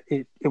believe that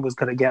it was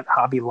going to get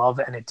hobby love,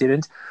 and it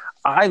didn't.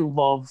 I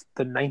love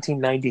the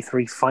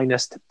 1993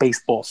 Finest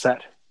baseball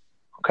set.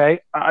 Okay,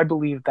 I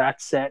believe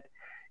that set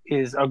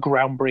is a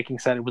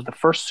groundbreaking set. It was the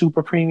first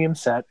super premium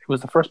set. It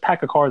was the first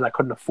pack of cards I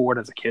couldn't afford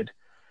as a kid.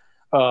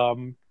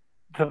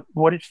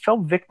 What it fell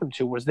victim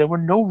to was there were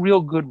no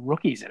real good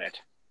rookies in it.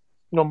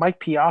 Mike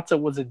Piazza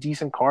was a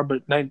decent card,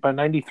 but by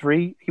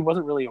 93, he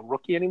wasn't really a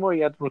rookie anymore. He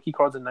had rookie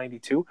cards in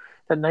 92.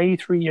 That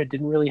 93 year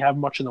didn't really have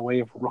much in the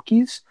way of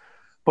rookies.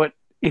 But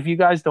if you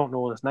guys don't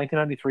know this,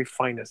 1993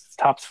 Finest,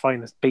 Topps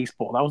Finest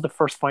Baseball, that was the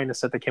first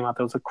Finest set that came out.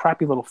 There was a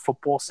crappy little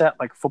football set,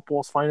 like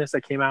Football's Finest,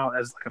 that came out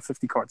as like a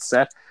 50-card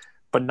set,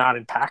 but not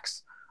in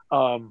packs.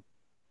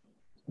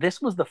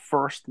 This was the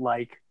first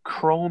like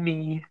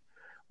chromey,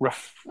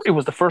 it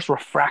was the first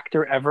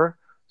refractor ever.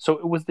 So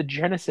it was the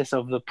genesis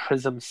of the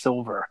Prism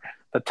Silver,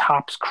 the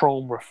Topps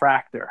Chrome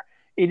Refractor.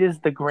 It is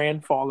the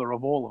grandfather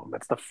of all of them.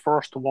 It's the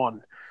first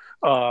one.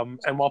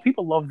 And while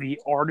people love the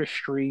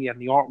artistry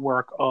and the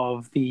artwork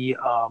of the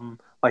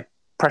like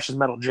precious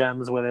metal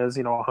gems, where there's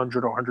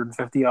 100 or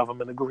 150 of them,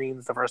 and the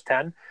greens, the first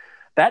 10,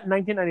 that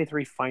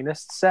 1993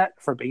 Finest set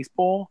for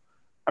baseball,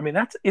 I mean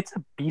it's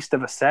a beast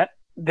of a set.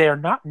 They're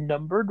not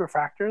numbered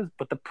refractors,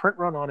 but the print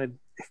run on it,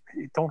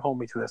 don't hold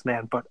me to this,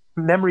 man, but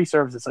memory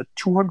serves, it's a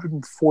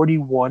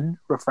 241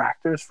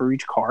 refractors for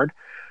each card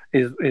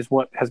is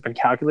what has been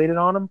calculated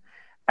on them.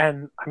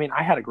 And I mean,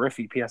 I had a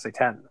Griffey PSA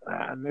 10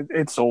 and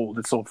it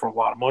sold for a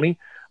lot of money.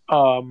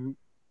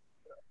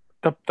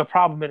 The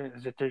problem in it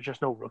is that there's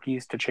just no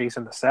rookies to chase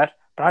in the set,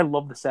 but I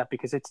love the set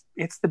because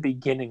it's the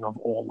beginning of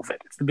all of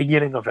it. It's the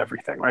beginning of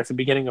everything, right? It's the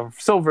beginning of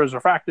silvers,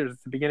 refractors.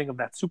 It's the beginning of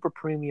that super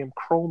premium,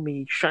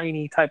 chromey,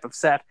 shiny type of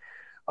set.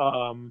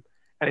 And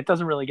it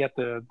doesn't really get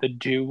the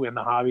due in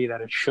the hobby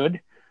that it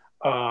should.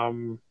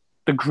 The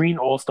green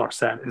All-Star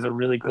set is a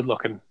really good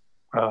looking,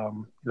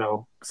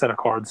 set of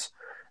cards.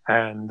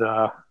 And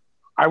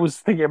I was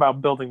thinking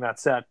about building that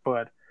set,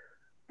 but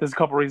there's a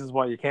couple reasons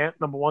why you can't.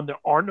 Number one, there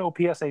are no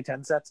PSA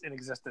 10 sets in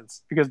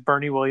existence because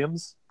Bernie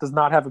Williams does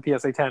not have a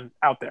PSA 10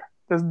 out there.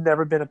 There's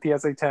never been a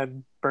PSA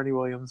 10 Bernie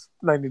Williams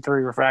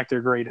 93 refractor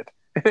graded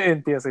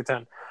in PSA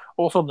 10.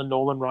 Also, the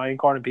Nolan Ryan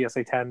card in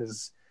PSA 10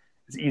 is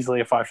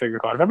easily a 5-figure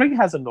card. If anybody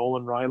has a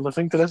Nolan Ryan,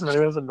 listening to this, if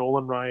anybody has a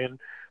Nolan Ryan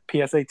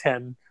PSA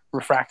 10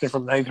 refractor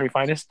from 93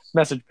 Finest,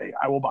 message me.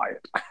 I will buy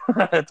it.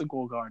 That's a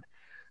cool card.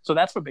 So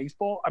that's for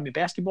baseball. I mean,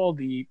 basketball,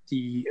 the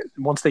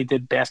once they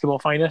did Basketball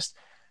Finest,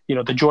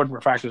 the Jordan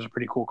refractor is a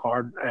pretty cool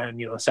card, and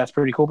the set's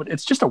pretty cool, but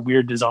it's just a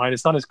weird design.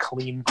 It's not as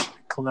clean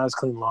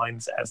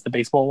lines as the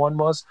baseball one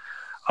was.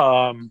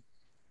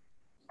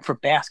 For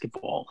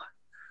basketball,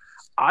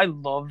 I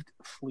loved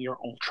Fleer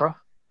Ultra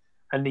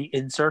and the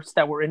inserts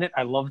that were in it.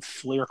 I loved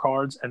Fleer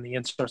cards and the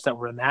inserts that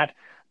were in that.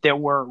 There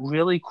were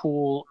really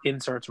cool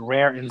inserts,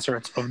 rare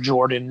inserts of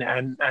Jordan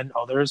and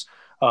others.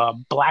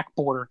 Black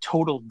Border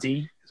Total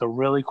D is a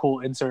really cool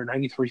insert.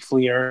 93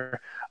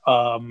 Fleer.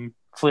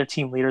 Fleer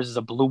Team Leaders is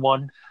a blue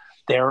one.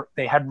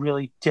 They had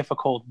really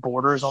difficult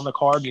borders on the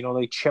card.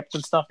 They chipped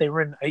and stuff. They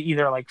were in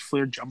either like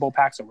Fleer Jumbo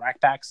Packs or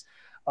Rack Packs.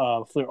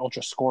 Fleer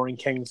Ultra Scoring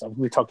Kings.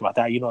 We talked about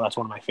that. That's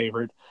one of my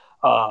favorite.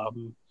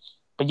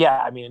 But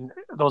yeah, I mean,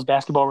 those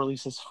basketball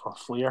releases for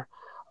Fleer.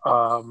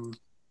 And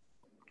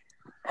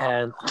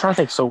I'm trying to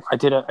think. So I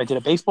did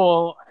a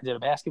baseball. I did a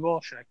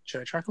basketball. Should I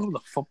try to go to the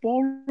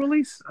football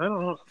release? I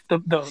don't know.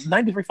 The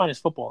 93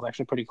 Finest football is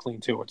actually pretty clean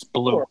too. It's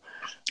blue.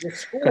 The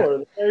score,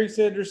 the Barry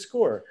Sanders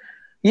score.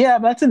 Yeah,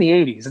 but that's in the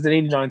 80s. It's an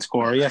 89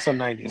 score. Yes, on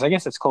 90s. I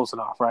guess it's close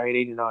enough, right?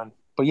 89.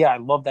 But yeah, I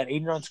love that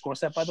 89 score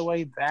set, by the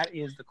way. That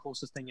is the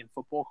closest thing in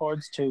football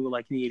cards to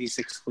like the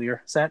 86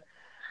 Fleer set.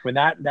 When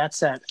that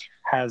set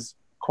has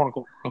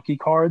quote-unquote rookie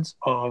cards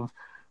of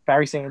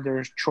Barry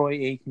Sanders, Troy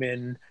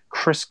Aikman,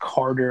 Chris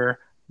Carter,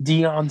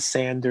 Deion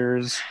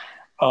Sanders,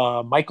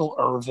 Michael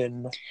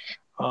Irvin.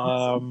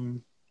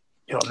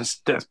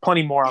 There's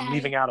plenty more. I'm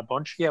leaving out a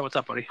bunch. Yeah, what's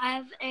up, buddy? I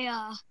have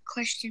a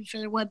question for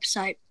the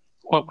website.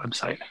 What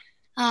website?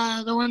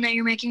 The one that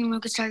you're making,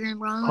 Lucas Tiger and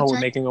Brown. Oh, we're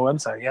making a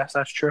website. Yes,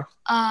 that's true.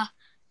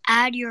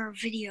 Add your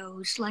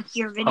videos, like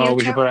your video. Oh,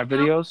 we should put out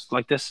videos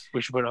like this.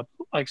 We should put up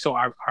our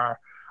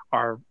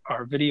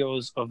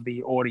videos of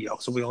the audio.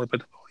 So we only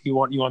put. You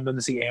want them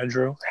to see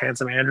Andrew,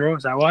 handsome Andrew?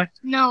 Is that why?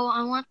 No,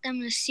 I want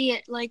them to see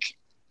it like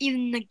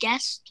even the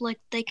guests, like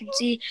they can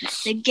see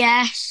the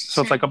guests.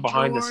 So it's like a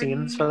behind the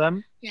scenes for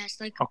them. Yes,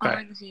 like okay.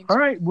 Behind the scenes. All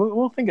right,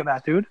 we'll think of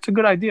that, dude. It's a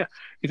good idea.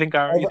 You think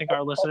our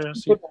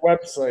listeners? The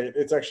website.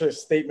 It's actually a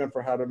statement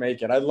for how to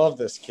make it. I love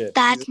this kid.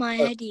 That's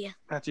my idea.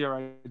 That's your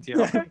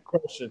idea. Okay.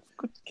 Question.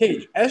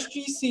 Cage,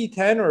 SGC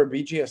 10 or a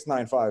BGS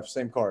 9.5?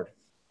 Same card.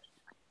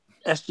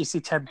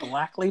 SGC 10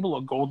 black label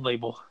or gold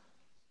label?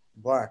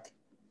 Black.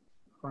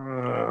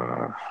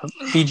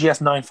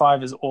 BGS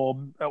 9.5 is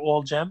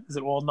all gem. Is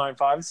it all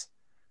 9.5s?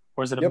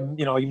 Or is it a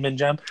min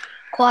gem?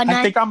 Quad 9.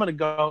 I think I'm gonna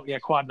go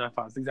quad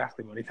 9.5s.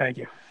 Exactly, buddy. Thank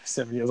you.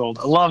 7 years old.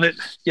 I love it.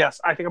 Yes,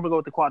 I think I'm gonna go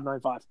with the quad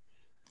 9.5.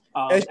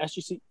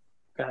 SGC.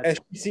 Go ahead.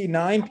 SGC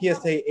 9,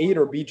 PSA 8,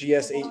 or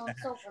BGS 8.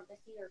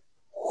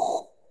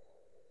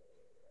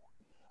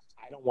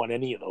 I don't want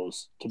any of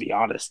those, to be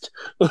honest.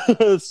 But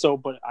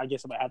I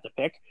guess if I had to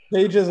pick,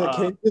 Cage is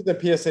the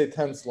PSA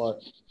 10 slot.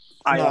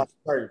 I am.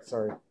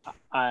 Sorry.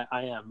 I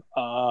am.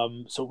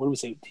 So what do we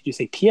say? Did you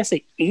say PSA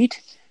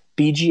 8,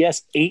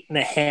 BGS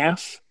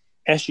 8.5,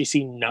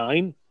 SGC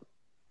 9?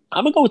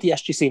 I'm gonna go with the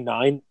SGC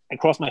 9 and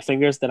cross my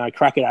fingers. Then I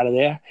crack it out of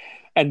there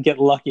and get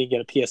lucky and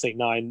get a PSA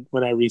 9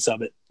 when I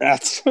resub it.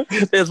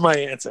 There's my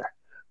answer.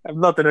 I have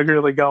nothing to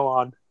really go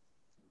on.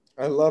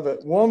 I love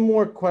it. One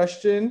more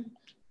question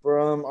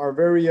from our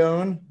very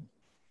own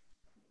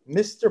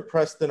Mr.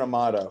 Preston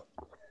Amato.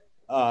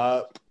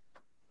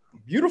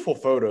 Beautiful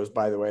photos,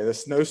 by the way. The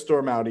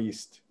snowstorm out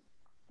east.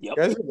 Yep.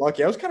 You guys are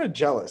lucky. I was kind of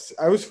jealous.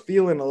 I was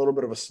feeling a little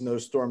bit of a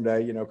snowstorm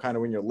day, kind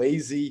of when you're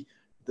lazy.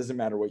 It doesn't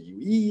matter what you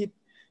eat.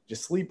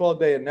 Just sleep all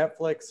day and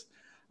Netflix.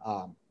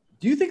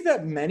 Do you think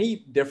that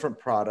many different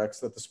products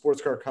that the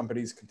sports car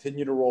companies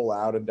continue to roll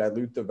out and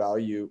dilute the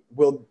value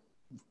will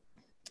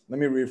 – let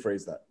me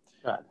rephrase that.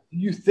 Do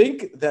you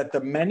think that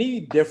the many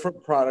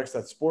different products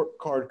that sport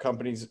card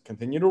companies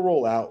continue to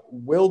roll out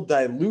will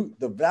dilute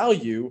the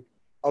value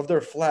of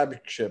their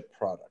flagship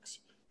products?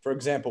 For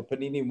example,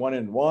 Panini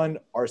 1-in-1,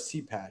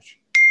 RC Patch,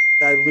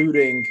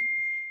 diluting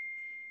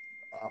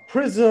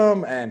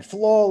Prism and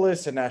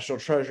Flawless and National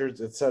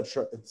Treasures,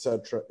 etc.,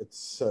 etc.,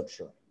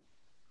 etc.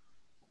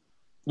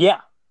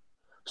 Yeah.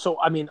 So,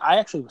 I mean, I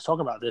actually was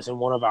talking about this in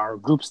one of our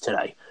groups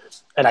today,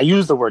 and I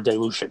used the word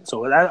dilution.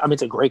 So,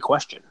 it's a great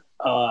question.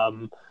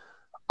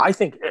 I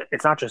think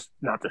it's not just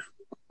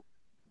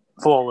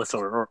Flawless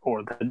or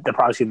the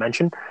products you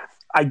mentioned.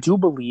 I do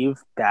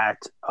believe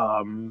that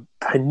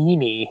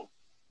Panini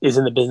is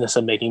in the business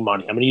of making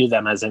money. I'm going to use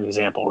them as an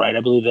example, right?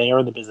 I believe they are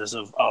in the business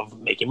of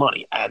making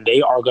money, and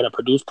they are going to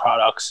produce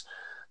products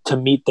to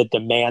meet the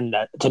demand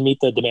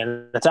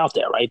that's out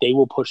there, right? They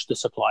will push the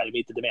supply to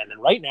meet the demand.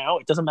 And right now,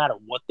 it doesn't matter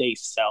what they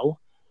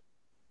sell.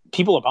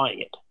 People are buying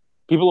it.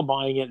 People are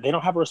buying it. They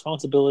don't have a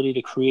responsibility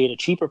to create a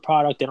cheaper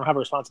product. They don't have a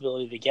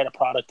responsibility to get a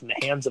product in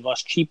the hands of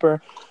us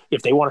cheaper.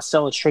 If they want to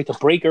sell it straight to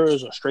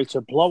breakers or straight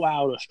to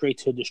blowout or straight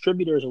to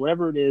distributors or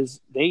whatever it is,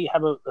 they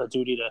have a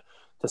duty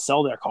to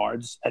sell their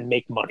cards and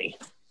make money.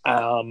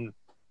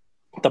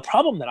 The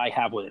problem that I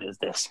have with it is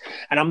this,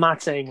 and I'm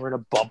not saying we're in a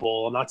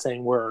bubble. I'm not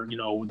saying we're,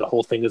 the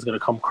whole thing is going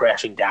to come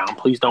crashing down.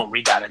 Please don't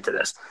read that into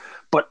this.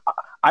 But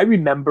I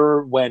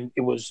remember when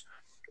it was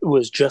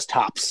just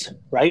Topps,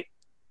 right?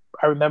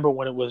 I remember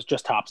when it was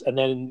just Topps, and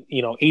then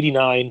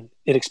 89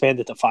 it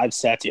expanded to 5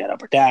 sets. You had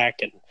Upper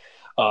Deck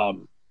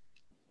and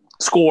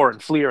Score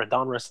and Fleer and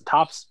Donruss and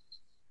Topps.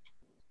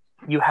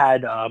 You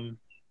had in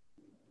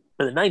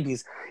the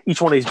 90s, each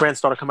one of these brands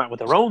started coming out with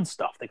their own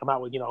stuff. They come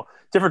out with,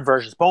 different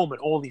versions, Bowman,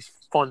 all these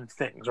fun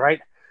things,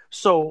 right?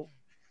 So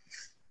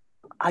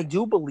I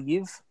do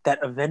believe that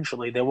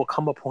eventually there will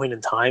come a point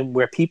in time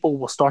where people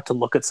will start to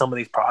look at some of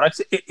these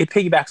products. It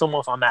piggybacks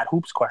almost on that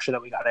hoops question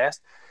that we got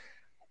asked.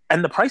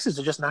 And the prices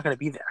are just not going to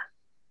be there.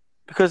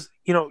 Because,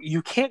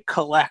 you can't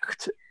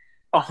collect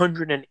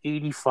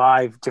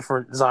 185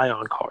 different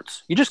Zion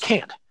cards. You just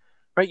can't,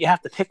 right? You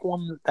have to pick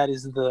one that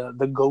is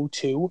the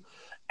go-to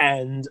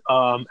and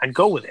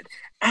go with it.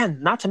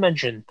 And not to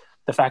mention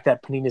the fact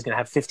that Panini is going to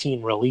have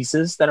 15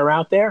 releases that are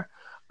out there.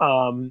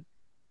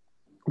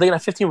 They're going to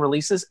have 15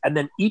 releases, and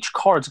then each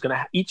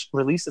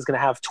release is going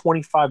to have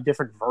 25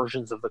 different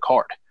versions of the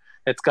card.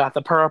 It's got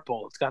the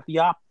purple, it's got the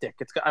optic,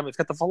 it's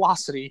got the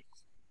velocity,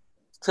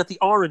 it's got the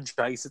orange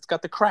dice, it's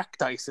got the crack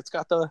dice, it's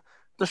got the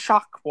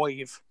shock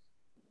wave,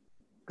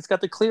 it's got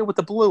the clear with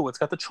the blue, it's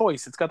got the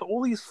choice, it's got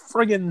all these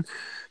friggin'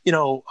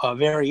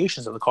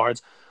 variations of the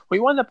cards. Well,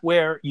 you wind up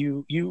where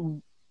you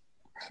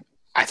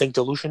I think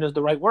dilution is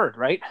the right word,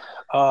 right?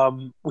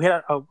 We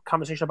had a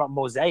conversation about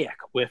Mosaic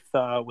with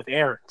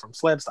Aaron from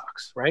Slab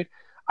Stocks, right?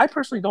 I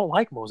personally don't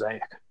like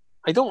Mosaic.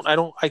 I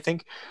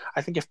think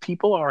if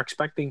people are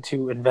expecting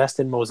to invest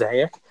in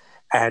Mosaic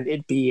and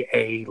it be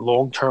a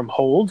long-term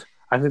hold,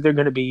 I think they're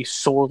going to be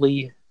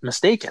sorely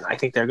mistaken. I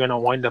think they're going to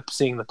wind up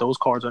seeing that those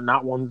cards are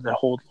not ones that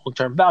hold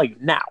long-term value.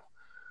 Now,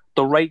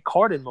 the right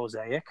card in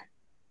Mosaic,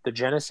 the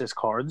Genesis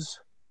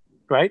cards,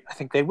 right? I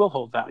think they will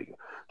hold value.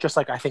 Just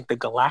like I think the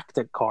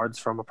Galactic cards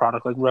from a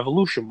product like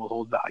Revolution will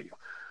hold value.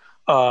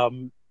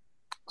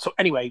 So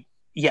anyway,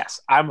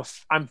 yes, I'm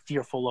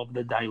fearful of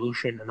the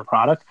dilution in the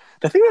product.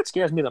 The thing that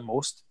scares me the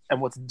most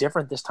and what's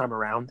different this time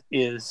around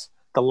is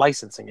the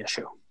licensing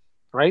issue,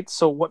 right?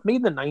 So what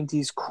made the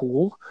 90s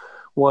cool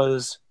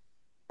was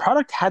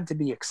product had to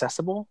be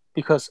accessible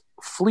because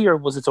Fleer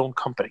was its own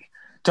company.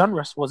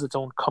 Donruss was its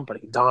own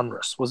company.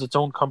 Donruss was its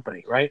own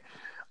company, right?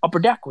 Upper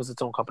Deck was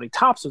its own company.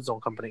 Topps was its own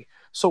company.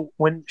 So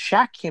when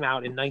Shaq came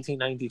out in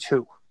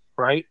 1992,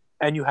 right,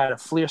 and you had a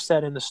Fleer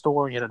set in the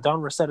store, and you had a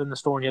Donruss set in the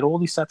store, and you had all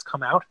these sets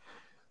come out,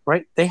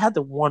 right, they had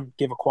to, one,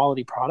 give a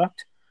quality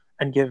product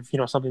and give,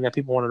 something that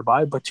people wanted to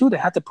buy, but two, they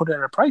had to put it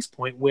at a price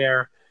point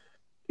where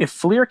if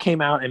Fleer came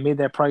out and made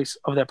their price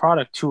of their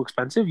product too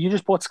expensive, you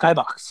just bought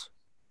Skybox.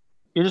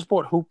 You just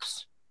bought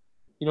Hoops.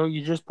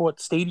 You just bought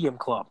Stadium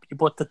Club. You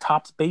bought the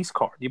Topps base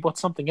card. You bought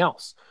something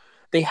else.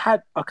 They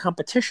had a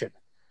competition.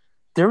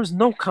 There is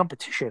no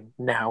competition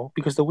now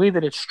because the way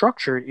that it's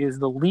structured is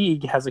the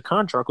league has a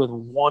contract with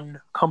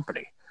one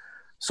company.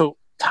 So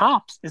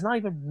Topps is not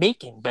even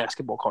making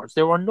basketball cards.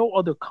 There are no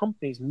other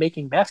companies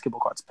making basketball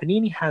cards.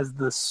 Panini has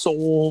the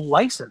sole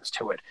license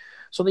to it.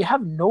 So they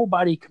have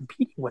nobody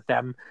competing with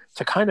them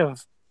to kind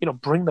of,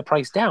 bring the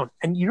price down.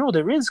 And,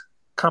 there is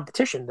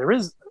competition. There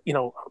is,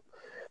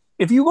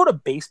 if you go to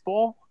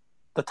baseball,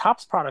 the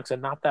Topps products are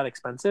not that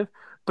expensive,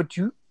 but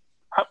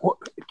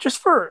just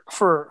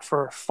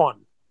for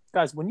fun,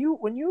 guys, when you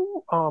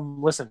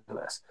listen to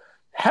this,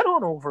 head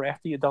on over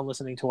after you're done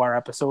listening to our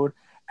episode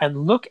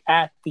and look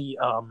at the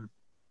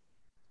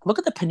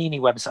Panini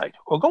website,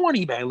 or go on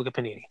eBay and look at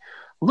Panini.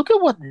 Look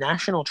at what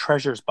National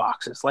Treasures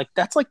box is like.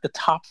 That's like the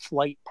top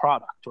flight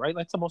product, right?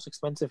 That's the most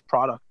expensive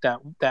product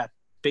that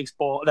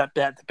baseball that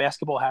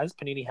basketball has.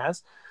 Panini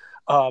has.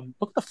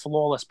 Look at the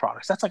Flawless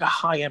products. That's like a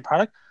high end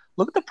product.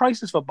 Look at the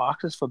prices for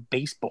boxes for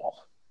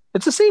baseball.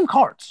 It's the same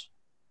cards.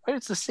 Right?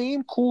 It's the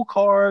same cool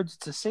cards.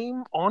 It's the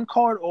same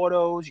on-card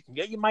autos. You can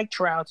get your Mike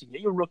Trouts. You can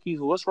get your rookies,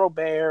 Louis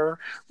Robert,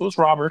 Louis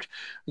Robert.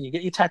 And you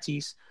get your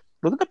Tatis.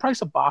 Look at the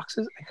price of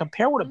boxes and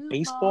compare what a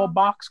baseball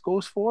box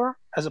goes for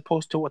as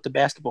opposed to what the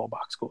basketball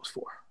box goes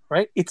for.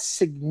 Right? It's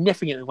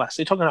significantly less.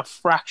 They're talking a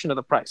fraction of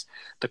the price.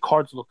 The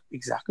cards look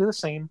exactly the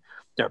same.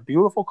 They're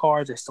beautiful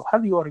cards. They still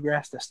have the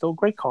autographs. They're still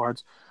great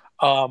cards.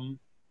 But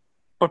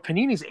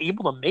Panini's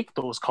able to make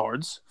those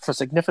cards for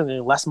significantly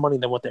less money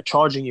than what they're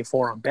charging you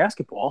for on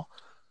basketball.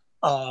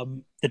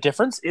 The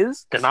difference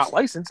is they're not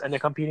licensed and they're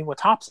competing with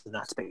Topps in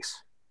that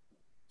space.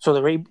 So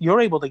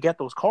you're able to get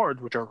those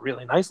cards, which are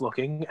really nice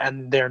looking,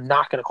 and they're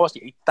not going to cost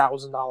you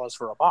 $8,000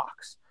 for a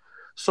box.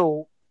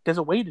 So there's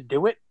a way to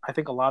do it. I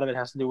think a lot of it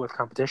has to do with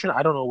competition.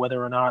 I don't know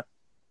whether or not,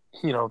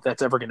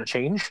 that's ever going to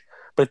change,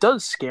 but it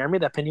does scare me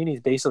that Panini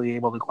is basically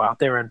able to go out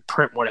there and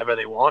print whatever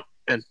they want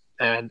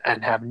and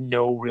have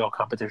no real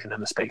competition in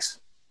the space.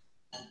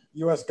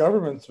 U.S.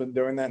 government's been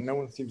doing that. No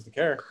one seems to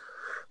care.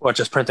 What,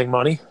 just printing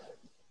money?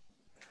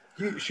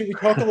 Should we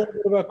talk a little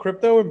bit about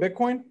crypto and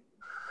Bitcoin?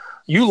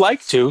 You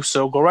like to,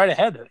 so go right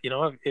ahead.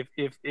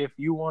 If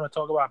you want to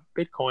talk about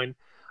Bitcoin,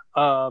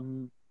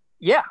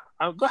 Yeah,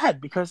 go ahead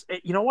because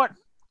you know what?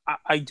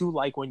 I do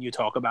like when you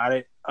talk about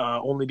it,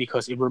 only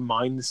because it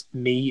reminds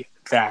me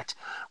that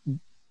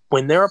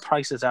when there are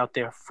prices out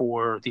there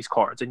for these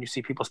cards and you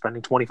see people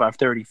spending 25,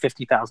 30,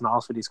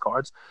 $50,000 for these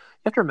cards,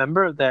 you have to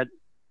remember that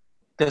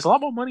there's a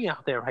lot more money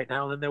out there right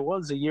now than there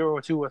was a year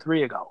or two or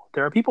three ago.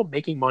 There are people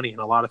making money in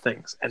a lot of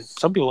things, and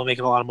some people are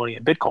making a lot of money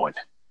in Bitcoin.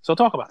 So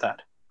talk about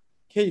that.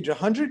 Cage,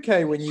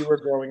 100K when you were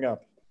growing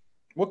up,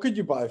 what could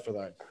you buy for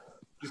that?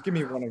 Just give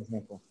me one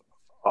example.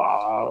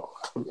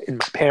 In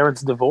my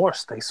parents'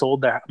 divorce, they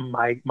sold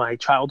my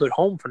childhood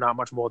home for not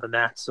much more than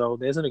that. So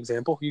there's an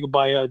example. You could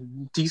buy a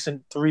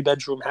decent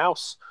 3-bedroom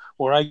house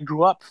where I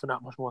grew up for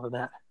not much more than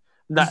that.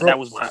 That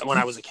was when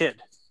I was a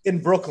kid. In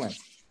Brooklyn.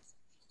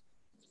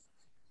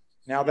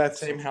 Now that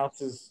same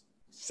house is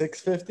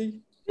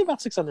 $650?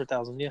 About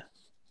 600,000, yeah.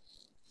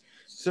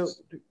 So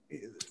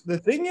the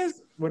thing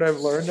is, what I've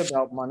learned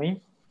about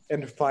money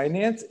and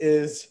finance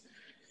is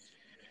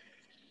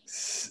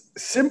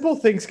simple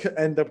things can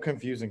end up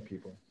confusing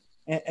people.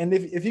 And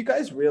if you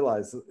guys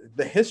realize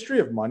the history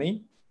of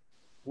money,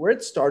 where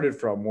it started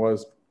from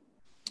was,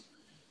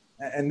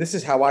 and this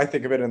is how I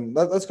think of it, and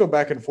let's go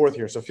back and forth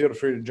here, so feel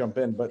free to jump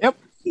in, but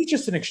it's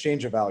just an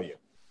exchange of value.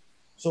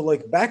 So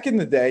like back in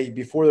the day,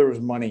 before there was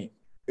money,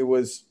 it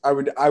was I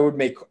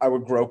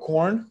would grow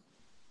corn,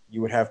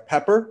 you would have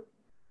pepper,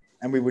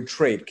 and we would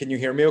trade. Can you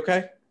hear me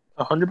okay?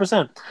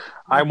 100%.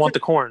 I want the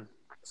corn.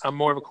 I'm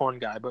more of a corn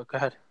guy, but go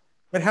ahead.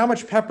 But how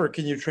much pepper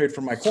can you trade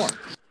for my corn?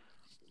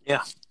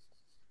 Yeah.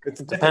 It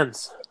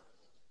depends.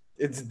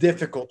 It's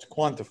difficult to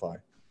quantify.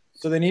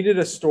 So they needed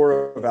a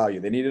store of value.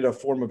 They needed a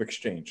form of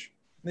exchange.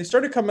 And they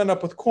started coming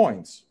up with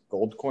coins,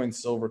 gold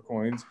coins, silver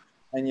coins.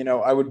 And,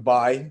 I would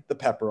buy the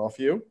pepper off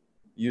you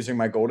using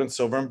my gold and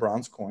silver and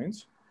bronze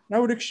coins. And I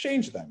would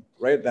exchange them,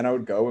 right? Then I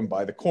would go and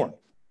buy the corn.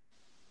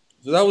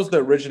 So that was the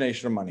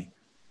origination of money.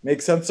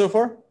 Make sense so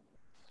far?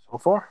 So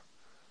far.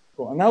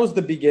 Cool. And that was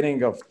the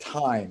beginning of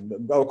time.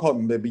 I'll call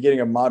it the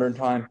beginning of modern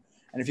time.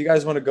 And if you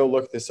guys want to go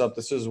look this up,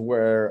 this is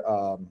where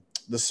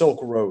the Silk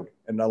Road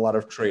and a lot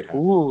of trade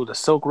happened. Ooh, the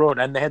Silk Road.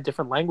 And they had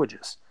different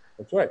languages.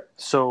 That's right.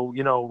 So,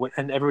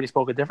 and everybody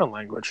spoke a different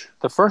language.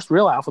 The first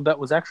real alphabet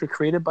was actually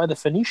created by the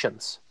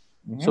Phoenicians.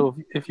 Mm-hmm. So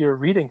if you're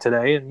reading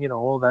today and,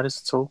 all that is,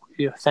 so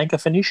thank a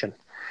Phoenician.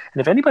 And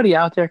if anybody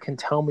out there can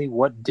tell me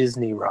what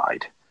Disney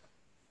ride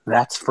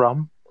that's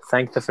from,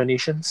 thank the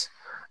Phoenicians,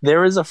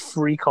 there is a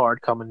free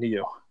card coming to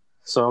you.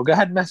 So go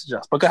ahead and message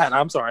us. But go ahead.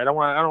 I'm sorry. I don't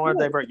want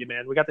to divert you,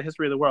 man. We got the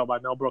History of the World by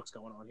Mel Brooks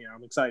going on here.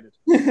 I'm excited.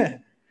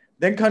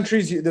 Then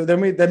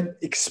then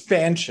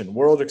expansion,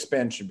 world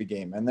expansion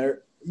began, and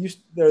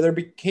there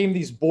became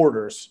these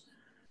borders,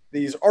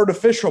 these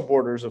artificial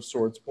borders of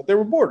sorts, but they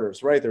were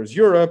borders, right? There was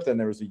Europe, then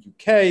there was the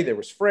UK, there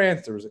was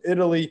France, there was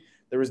Italy,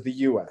 there was the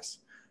US.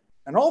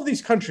 And all of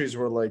these countries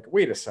were like,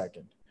 wait a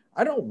second,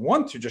 I don't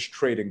want to just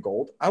trade in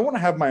gold. I want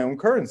to have my own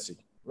currency,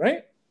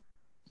 right?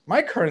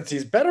 My currency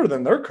is better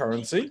than their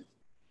currency.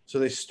 So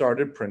they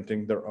started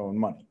printing their own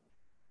money.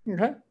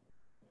 Okay.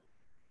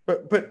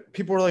 But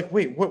people were like,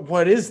 wait,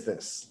 what is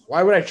this?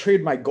 Why would I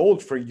trade my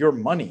gold for your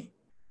money?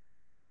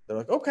 They're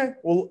like, okay,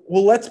 well,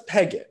 let's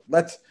peg it.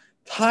 Let's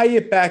tie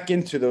it back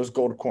into those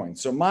gold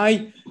coins. So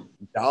my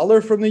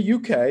dollar from the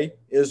UK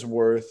is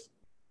worth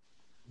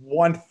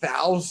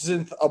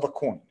 1,000th of a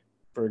coin,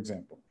 for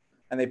example.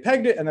 And they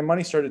pegged it and the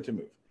money started to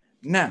move.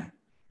 Now,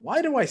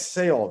 why do I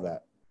say all of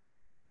that?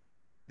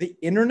 The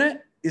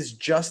internet is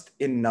just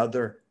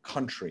another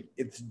country.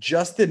 It's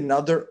just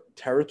another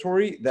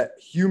territory that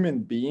human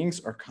beings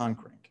are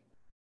conquering.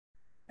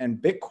 And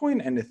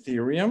Bitcoin and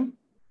Ethereum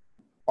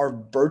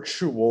are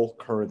virtual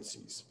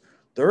currencies.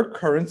 They're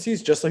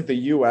currencies just like the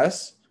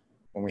US.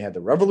 When we had the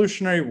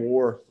Revolutionary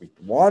War, we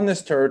won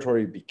this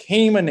territory,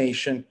 became a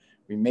nation,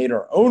 we made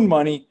our own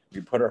money,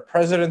 we put our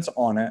presidents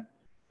on it.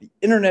 The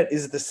internet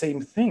is the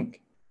same thing.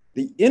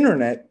 The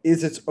internet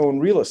is its own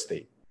real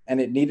estate, and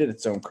it needed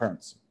its own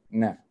currency.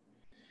 Now,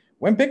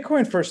 when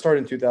Bitcoin first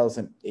started in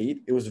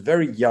 2008, it was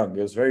very young,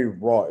 it was very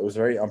raw, it was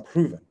very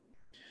unproven.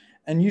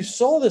 And you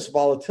saw this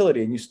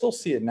volatility, and you still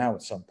see it now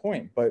at some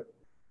point. But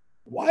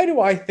why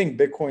do I think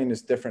Bitcoin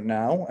is different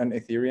now and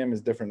Ethereum is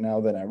different now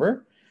than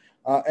ever?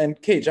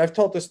 And Cage, I've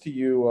told this to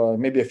you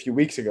maybe a few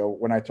weeks ago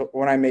when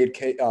I made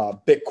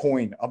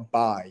Bitcoin a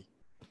buy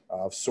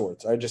of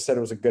sorts. I just said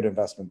it was a good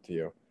investment to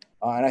you.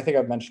 And I think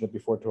I've mentioned it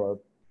before to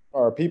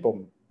our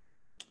people.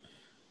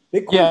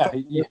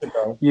 Bitcoin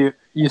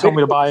you told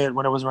me to buy it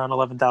when it was around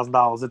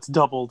 $11,000. It's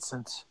doubled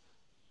since.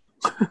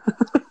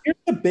 Here's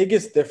the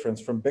biggest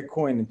difference from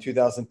Bitcoin in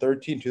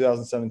 2013,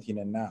 2017,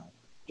 and now.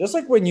 Just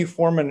like when you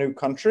form a new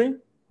country,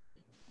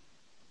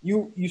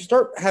 you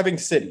start having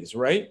cities,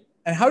 right?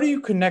 And how do you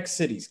connect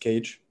cities,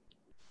 Cage?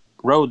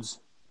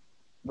 Roads,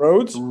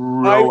 roads,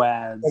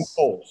 ROADs, and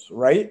tolls,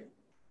 right?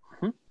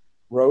 Mm-hmm.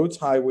 Roads,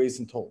 highways,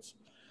 and tolls.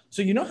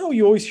 So you know how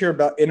you always hear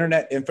about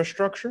internet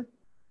infrastructure?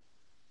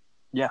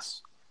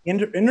 Yes.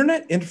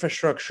 Internet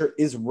infrastructure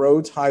is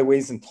roads,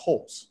 highways, and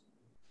tolls.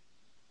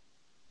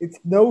 It's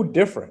no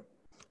different.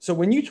 So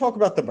when you talk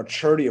about the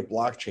maturity of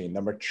blockchain,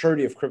 the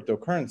maturity of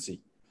cryptocurrency,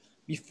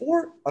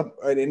 Before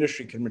an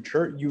industry can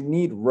mature, you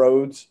need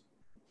roads,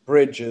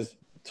 bridges,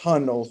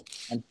 tunnels,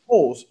 and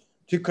tolls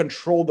to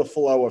control the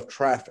flow of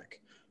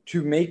traffic,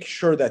 to make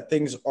sure that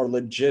things are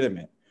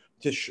legitimate,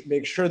 to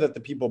make sure that the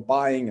people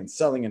buying and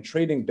selling and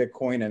trading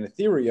Bitcoin and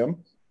Ethereum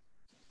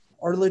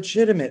are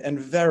legitimate and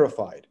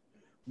verified.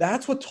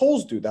 That's what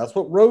tolls do. That's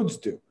what roads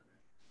do.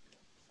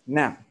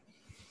 Now,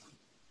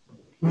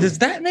 does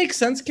that make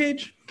sense,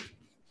 Cage?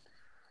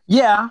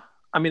 Yeah,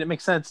 I mean, it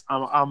makes sense.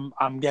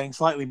 I'm getting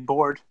slightly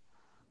bored,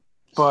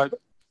 but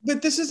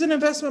this is an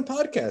investment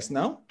podcast,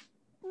 no?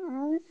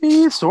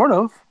 Sort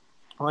of,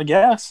 I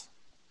guess.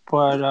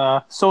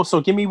 But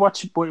so give me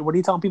what are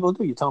you telling people to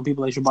do? You telling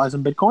people they should buy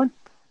some Bitcoin?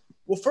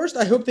 Well, first,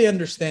 I hope they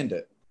understand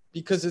it,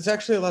 because it's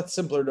actually a lot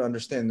simpler to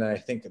understand than I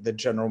think the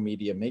general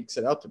media makes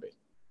it out to be.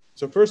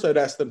 So first, I'd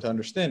ask them to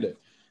understand it.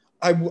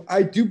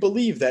 I do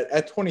believe that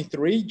at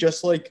 23,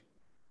 just like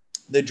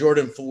the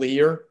Jordan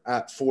Fleer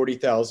at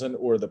 40,000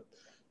 or the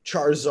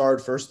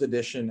Charizard first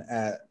edition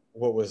at,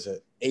 what was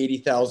it,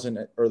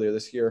 80,000 earlier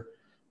this year,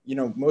 you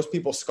know, most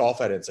people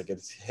scoff at it. It's like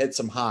it's hit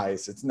some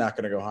highs. It's not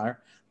going to go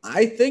higher.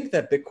 I think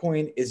that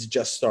Bitcoin is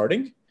just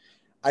starting.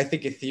 I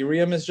think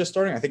Ethereum is just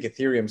starting. I think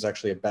Ethereum is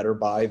actually a better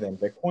buy than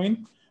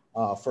Bitcoin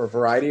for a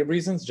variety of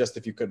reasons. Just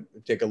if you could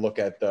take a look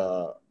at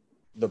the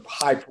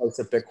high price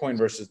of Bitcoin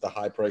versus the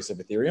high price of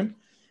Ethereum.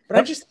 But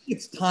I just think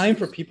it's time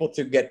for people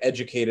to get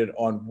educated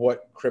on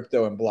what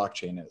crypto and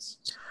blockchain is.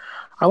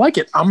 I like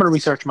it. I'm going to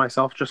research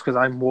myself just because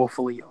I'm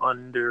woefully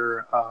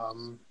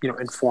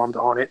informed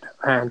on it,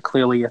 and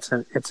clearly it's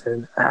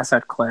an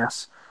asset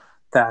class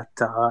that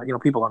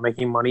people are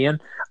making money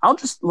in. I'll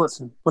just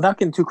listen without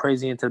getting too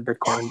crazy into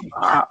Bitcoin.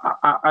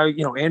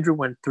 Andrew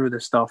went through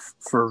this stuff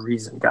for a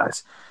reason,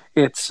 guys.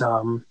 It's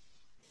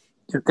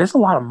there's a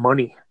lot of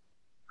money.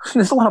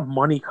 There's a lot of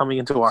money coming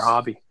into our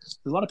hobby. There's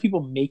a lot of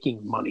people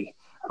making money.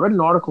 I read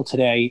an article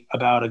today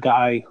about a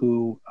guy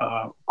who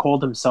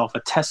called himself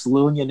a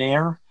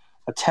Teslillionaire.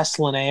 A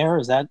Teslanaire,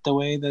 is that the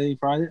way they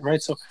write it?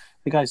 Right. So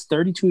the guy's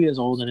 32 years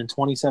old, and in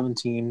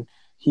 2017,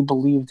 he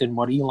believed in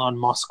what Elon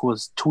Musk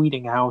was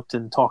tweeting out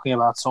and talking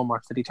about so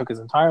much that he took his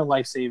entire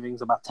life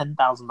savings, about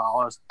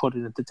 $10,000, put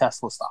it into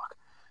Tesla stock.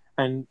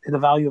 And the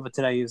value of it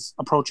today is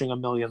approaching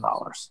 $1 million.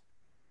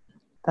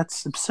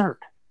 That's absurd.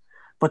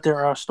 But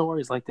there are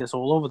stories like this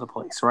all over the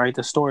place, right?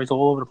 There's stories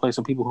all over the place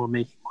of people who are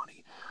making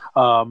money,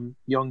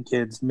 young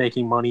kids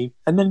making money,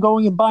 and then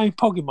going and buying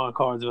Pokemon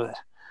cards with it.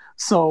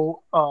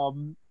 So,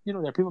 there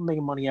are people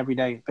making money every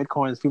day.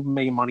 Bitcoins, people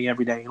making money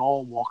every day in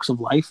all walks of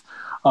life.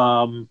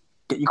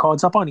 Get your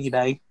cards up on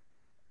eBay,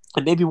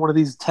 and maybe one of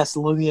these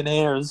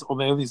Teslillionaires or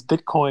maybe these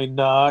Bitcoin,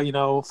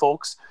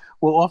 folks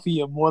will offer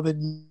you more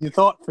than you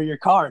thought for your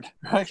card.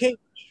 Right?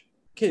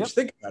 Cage,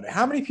 Think about it.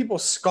 How many people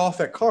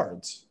scoff at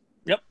cards?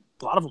 Yep,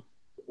 a lot of them.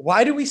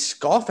 Why do we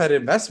scoff at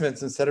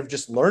investments instead of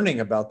just learning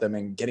about them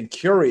and getting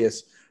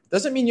curious?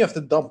 Doesn't mean you have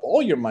to dump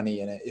all your money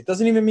in it. It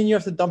doesn't even mean you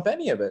have to dump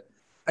any of it.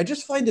 I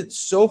just find it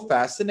so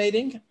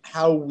fascinating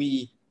how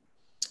we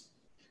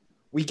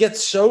get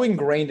so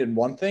ingrained in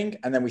one thing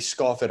and then we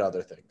scoff at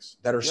other things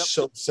that are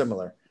so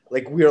similar.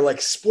 Like we are like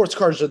sports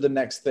cars are the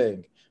next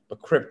thing,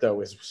 but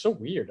crypto is so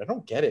weird. I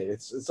don't get it.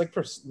 It's like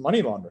for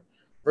money laundering.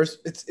 Versus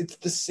it's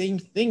the same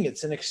thing.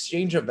 It's an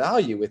exchange of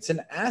value. It's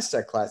an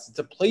asset class. It's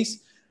a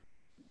place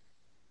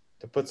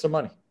to put some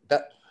money.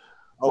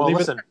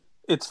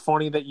 It's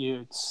funny that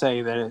you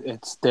say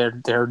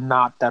that they're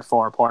not that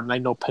far apart, and I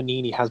know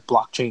Panini has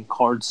blockchain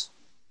cards,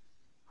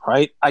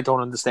 right? I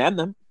don't understand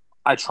them.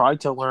 I tried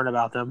to learn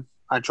about them.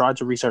 I tried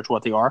to research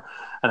what they are,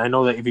 and I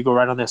know that if you go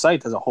right on their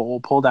site, there's a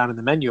whole pull down in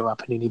the menu about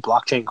Panini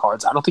blockchain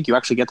cards. I don't think you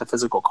actually get the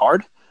physical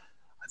card.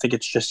 I think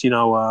it's just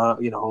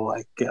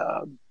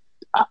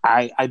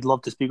I'd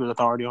love to speak with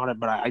authority on it,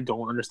 but I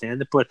don't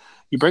understand it. But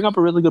you bring up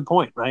a really good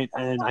point, right?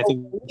 And I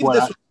think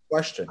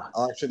question.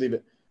 I'll actually leave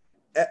it.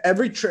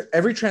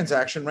 Every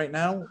transaction right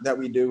now that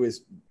we do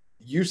is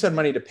you send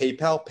money to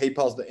PayPal.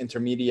 PayPal's the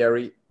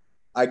intermediary.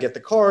 I get the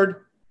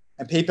card,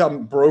 and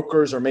PayPal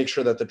brokers or make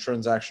sure that the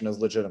transaction is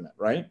legitimate,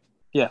 right?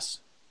 Yes.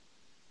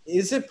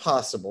 Is it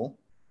possible,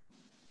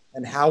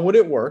 and how would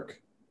it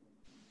work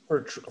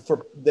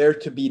for there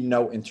to be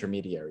no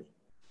intermediary?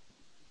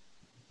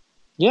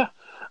 Yeah.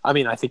 I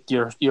mean, I think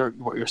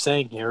what you're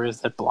saying here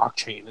is that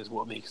blockchain is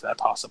what makes that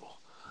possible.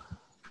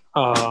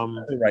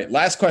 Right.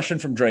 Last question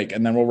from Drake,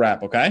 and then we'll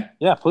wrap. Okay.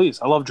 Yeah,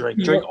 please. I love Drake.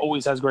 Drake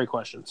always has great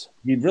questions.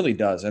 He really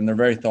does, and they're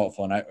very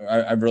thoughtful, and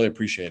I really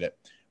appreciate it.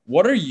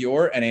 What are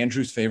your and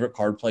Andrew's favorite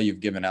card play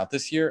you've given out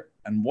this year,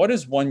 and what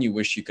is one you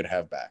wish you could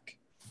have back?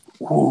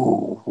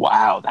 Ooh,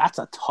 wow, that's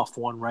a tough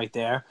one right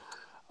there.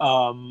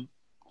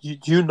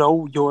 You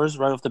know yours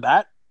right off the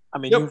bat. I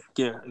mean,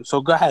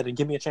 so go ahead and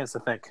give me a chance to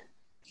think.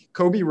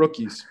 Kobe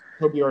rookies,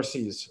 Kobe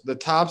RCs, the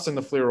Topps and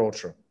the Fleer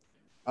Ultra.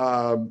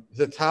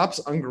 The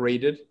Topps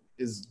ungraded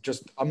is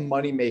just a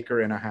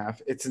moneymaker and a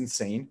half. It's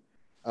insane.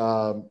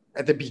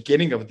 At the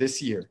beginning of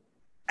this year,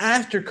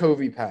 after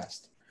Kobe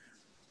passed,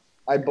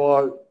 I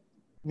bought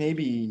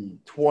maybe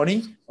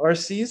 20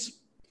 RCs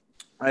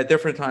at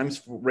different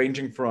times,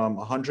 ranging from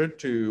 100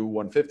 to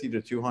 150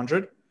 to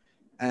 200.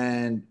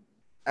 And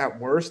at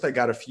worst, I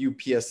got a few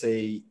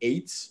PSA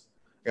 8s.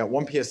 I got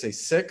one PSA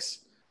 6.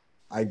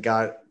 I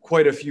got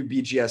quite a few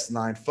BGS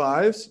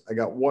 9.5s. I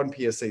got one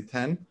PSA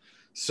 10.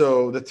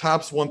 So the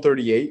Topps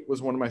 138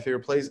 was one of my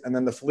favorite plays. And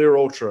then the Fleer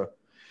Ultra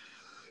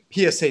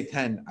PSA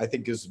 10, I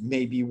think, is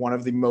maybe one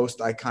of the most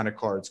iconic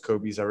cards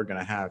Kobe's ever going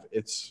to have.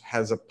 It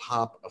has a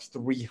pop of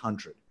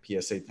 300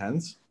 PSA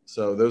 10s.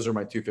 So those are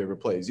my two favorite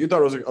plays. You thought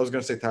I was going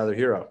to say Tyler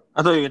Hero.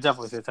 I thought you could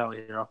definitely say Tyler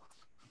Hero.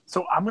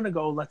 So I'm going to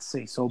go, let's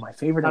see. So my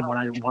favorite and one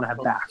I want to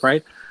have back,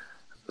 right?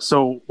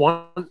 So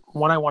one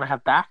I want to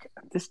have back,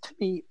 this to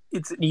me,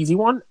 it's an easy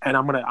one, and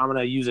I'm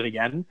gonna use it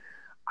again.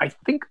 I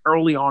think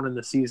early on in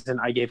the season,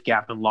 I gave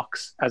Gavin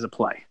Lux as a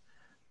play.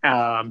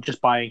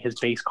 Just buying his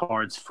base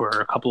cards for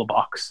a couple of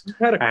bucks. You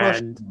had a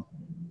question. And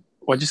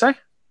what'd you say?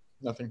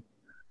 Nothing.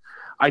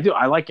 I do.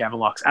 I like Gavin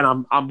Lux,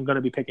 and I'm going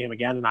to be picking him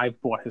again. And I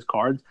bought his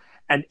cards,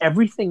 and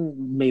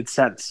everything made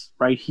sense,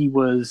 right? He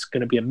was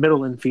going to be a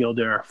middle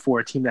infielder for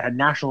a team that had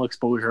national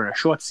exposure in a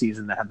short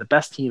season, that had the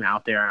best team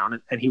out there on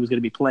it, and he was going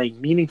to be playing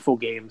meaningful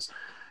games,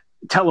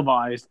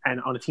 televised, and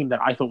on a team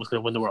that I thought was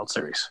going to win the World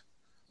Series.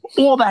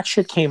 All that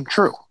shit came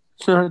true.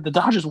 So the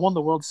Dodgers won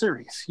the World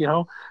Series. You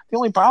know, the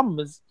only problem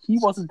is he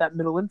wasn't that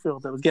middle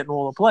infield that was getting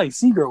all the play.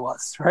 Seager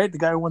was, right? The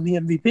guy who won the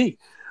MVP.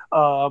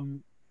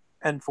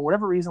 And for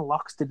whatever reason,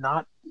 Lux did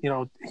not,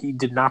 he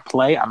did not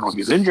play. I don't know if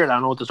he was injured. I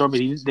don't know what the story,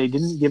 but they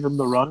didn't give him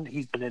the run.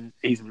 He's been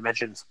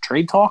mentioned in some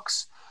trade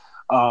talks.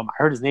 I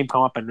heard his name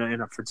come up in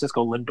a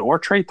Francisco Lindor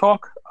trade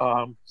talk.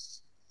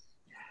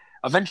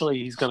 Eventually,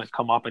 he's going to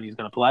come up and he's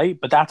going to play.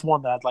 But that's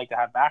one that I'd like to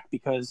have back,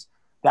 because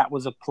that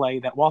was a play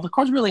that, while the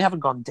Cards really haven't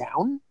gone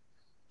down,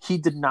 he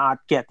did not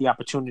get the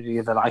opportunity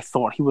that I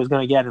thought he was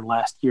going to get in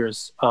last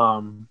year's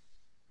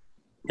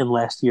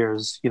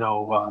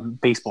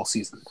baseball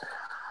season.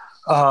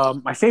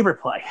 My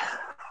favorite play.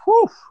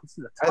 Whew,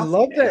 I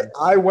love that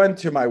I went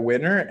to my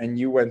winner and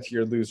you went to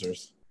your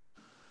losers.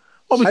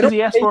 Well, because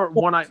he asked for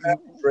one.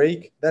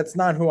 Drake, that's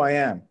not who I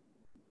am.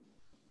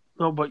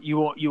 No, but you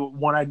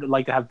one I'd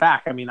like to have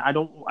back. I mean,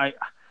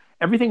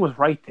 everything was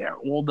right there.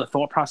 All the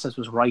thought process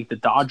was right. The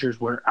Dodgers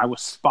I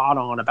was spot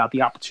on about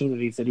the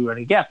opportunities that he was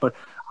going to get, but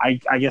I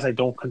guess I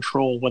don't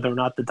control whether or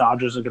not the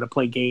Dodgers are going to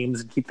play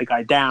games and keep the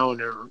guy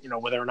down, or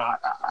whether or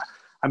not.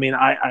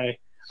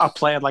 A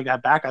play I'd like to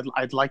have back.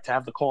 I'd like to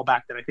have the call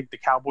back that I think the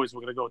Cowboys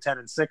were going to go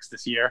 10-6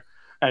 this year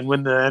and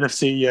win the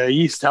NFC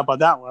East. How about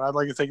that one? I'd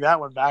like to take that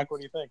one back. What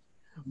do you think?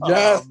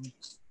 Yes.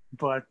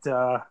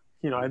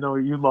 I know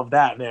you love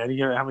that, man.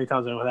 You know how many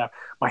times I know that.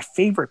 My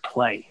favorite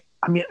play.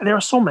 I mean, there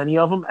are so many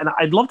of them, and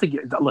I'd love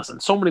to listen.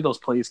 So many of those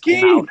plays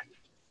came out.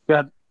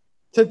 Yeah,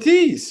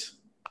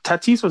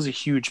 Tatis was a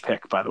huge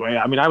pick, by the way.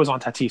 I mean, I was on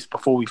Tatis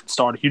before we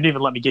started. You didn't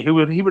even let me get. He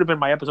would have been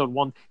my episode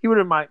 1. He would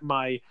have been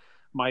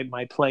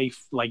my play,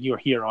 like your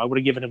hero. I would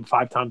have given him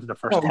 5 times in the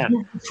first 10.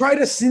 You try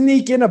to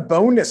sneak in a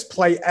bonus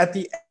play at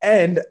the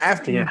end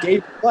after you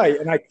gave the play,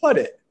 and I cut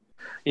it.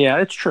 Yeah,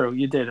 it's true.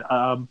 You did.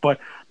 But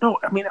no,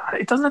 I mean,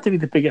 it doesn't have to be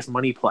the biggest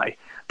money play.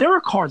 There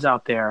are cards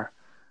out there.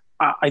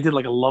 I did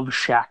like a Love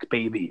Shack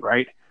baby,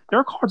 right? There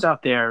are cards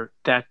out there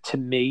that, to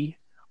me,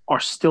 are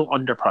still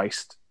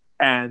underpriced.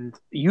 And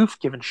you've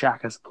given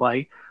Shaq as a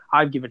play.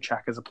 I've given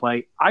Shaq as a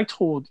play. I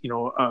told,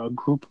 a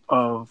group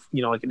of,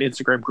 like an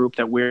Instagram group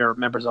that we're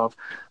members of,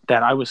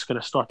 that I was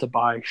going to start to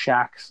buy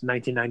Shaq's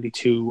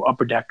 1992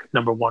 Upper Deck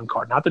 #1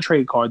 card, not the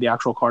trade card, the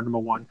actual card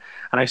 #1.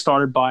 And I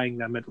started buying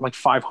them at like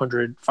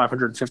 $500,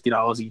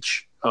 $550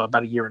 each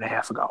about a year and a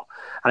half ago.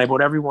 And I bought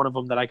every one of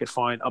them that I could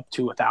find up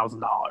to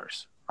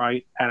 $1,000,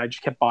 right? And I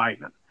just kept buying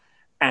them.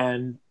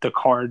 And the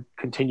card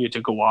continued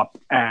to go up,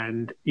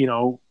 and,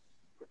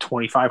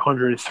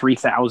 $2,500,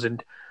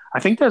 $3,000. I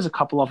think there's a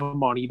couple of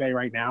them on eBay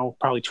right now,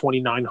 probably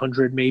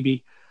 $2,900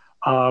 maybe.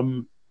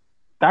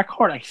 That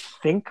card, I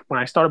think, when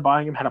I started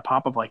buying them, had a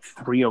pop of like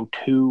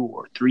 302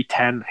 or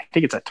 310. I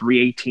think it's at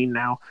 318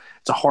 now.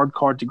 It's a hard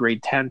card to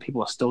grade 10.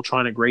 People are still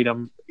trying to grade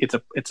them. It's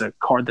a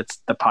card that's,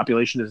 the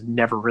population is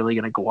never really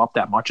going to go up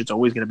that much. It's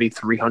always going to be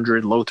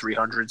 300, low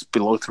 300s,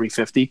 below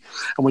 350.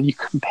 And when you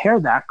compare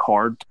that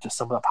card to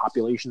some of the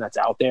population that's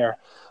out there,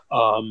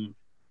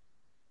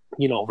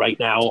 right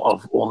now,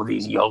 of all of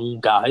these young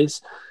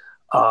guys,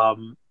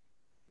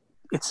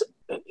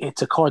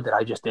 it's a card that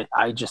I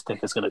just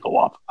think is going to go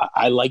up.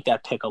 I like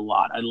that pick a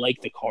lot. I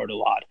like the card a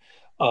lot.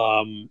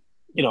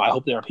 I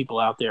hope there are people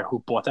out there who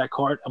bought that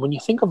card. And when you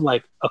think of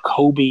like a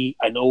Kobe,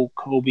 I know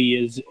Kobe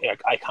is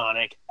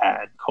iconic,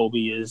 and Kobe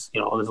is,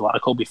 there's a lot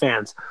of Kobe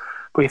fans,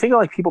 but you think of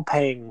like people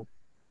paying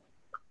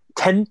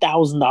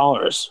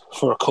 $10,000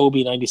 for a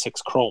Kobe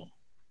 96 Chrome,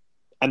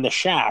 and the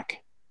Shaq,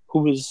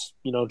 who is,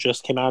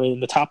 just came out in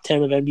the top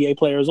 10 of NBA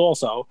players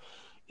also,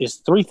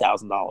 is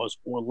 $3,000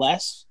 or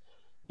less.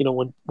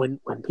 When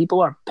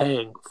people are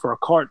paying for a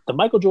card, the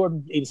Michael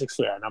Jordan 86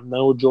 Flair, and I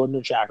know Jordan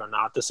and Shaq are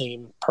not the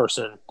same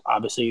person.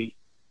 Obviously,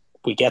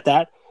 we get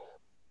that.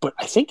 But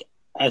I think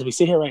as we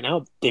sit here right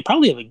now, they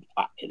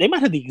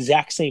might have the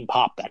exact same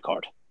pop, that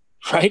card,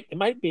 right? It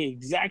might be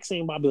exact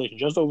same population,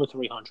 just over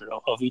 300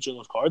 of each of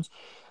those cards.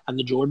 And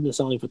the Jordan is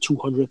selling for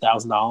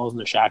 $200,000, and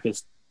the Shaq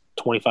is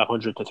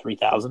 $2,500 to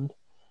 $3,000.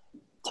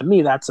 to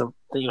me, that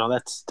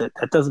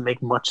doesn't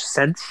make much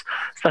sense,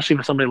 especially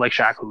for somebody like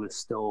Shaq, who is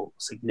still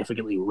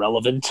significantly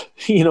relevant.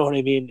 You know what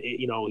I mean?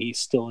 He's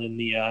still in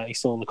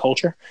the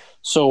culture.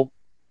 So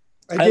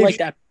I like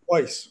that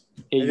twice.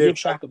 You gave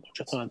Shaq a bunch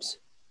of times,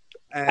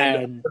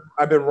 and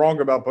I've been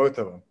wrong about both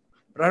of them,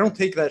 but I don't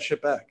take that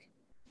shit back.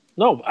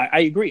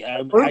 I agree.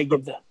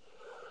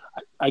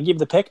 I give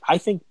the pick. I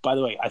think, by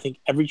the way,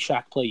 every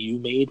Shaq play you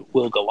made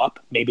will go up.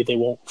 Maybe they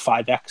won't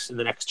 5x in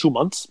the next 2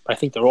 months, but I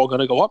think they're all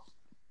going to go up.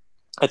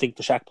 I think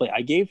the Shaq play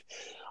I gave it,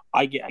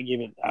 I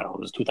don't know, it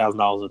was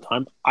 $2,000 at the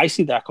time. I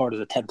see that card as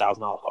a $10,000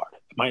 card.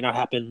 It might not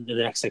happen in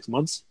the next 6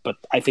 months, but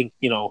I think,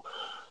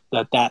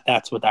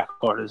 that's what that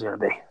card is going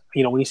to be.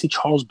 When you see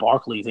Charles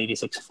Barkley's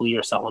 86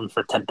 Fleer selling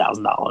for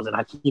 $10,000 and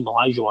Hakeem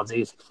Olajuwon's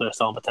 86 Fleer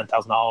selling for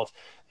 $10,000,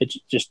 it's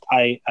just,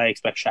 I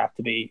expect Shaq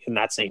to be in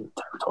that same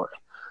territory.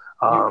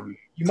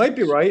 You might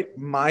be right.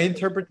 My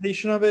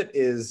interpretation of it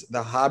is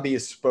the hobby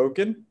is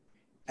spoken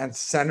and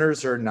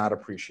centers are not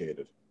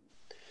appreciated.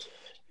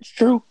 It's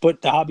true,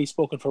 but the hobby's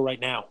spoken for right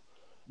now.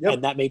 Yep.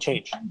 And that may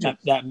change.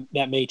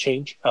 That may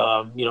change.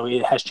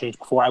 It has changed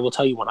before. I will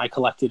tell you, when I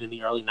collected in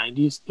the early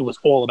 90s, it was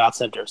all about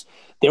centers.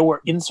 There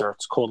were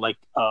inserts called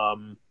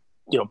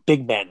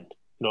Big Men,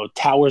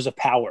 Towers of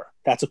Power.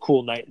 That's a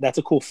cool night. That's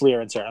a cool Fleer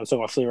insert. I was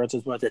talking about Fleer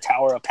inserts, but the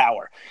Tower of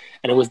Power.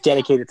 And it was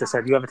dedicated to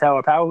center. You have a Tower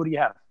of Power? Who do you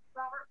have?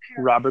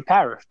 Robert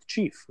Parrish, the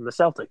Chief from the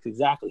Celtics.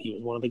 Exactly. He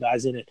was one of the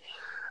guys in it.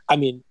 I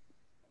mean,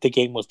 the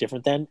game was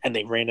different then, and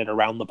they ran it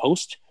around the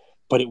post,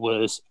 but it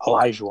was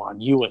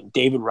Olajuwon, Ewing,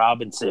 David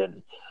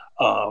Robinson.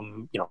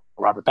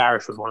 Robert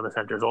Parrish was one of the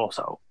centers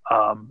also.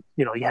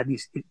 You had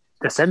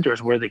the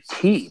centers were the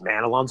key,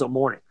 man. Alonzo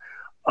Mourning.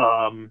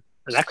 And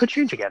that could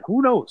change again.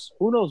 Who knows?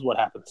 Who knows what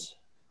happens?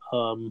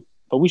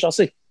 But we shall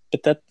see.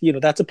 But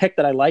that's a pick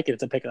that I like, and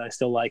it's a pick that I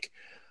still like.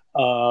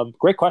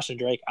 Great question,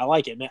 Drake. I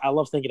like it, man. I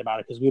love thinking about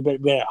it because we've been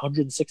at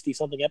 160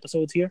 something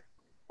episodes here.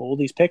 All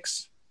these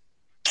picks.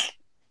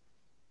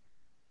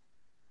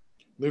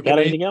 Luke, got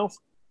anything else?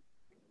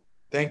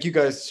 Thank you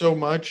guys so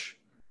much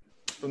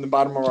from the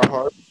bottom of our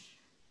heart.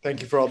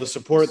 Thank you for all the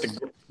support.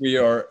 We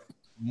are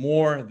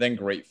more than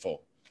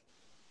grateful.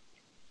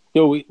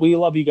 Yo, we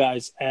love you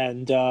guys.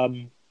 And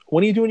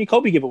when are you doing your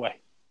Kobe giveaway?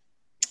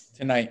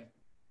 Tonight.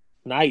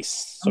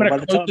 Nice. I'm going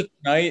to close it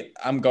tonight.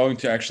 I'm going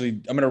to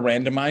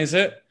randomize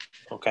it.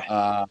 Okay.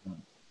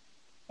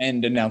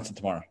 And announce it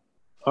tomorrow.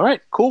 All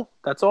right, cool.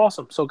 That's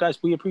awesome. So, guys,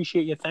 we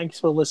appreciate you. Thanks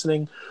for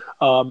listening.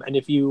 And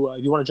if you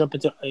want to jump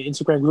into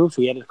Instagram groups,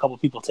 we added a couple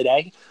of people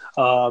today.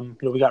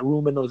 We got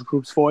room in those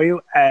groups for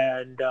you.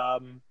 And,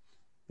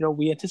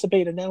 we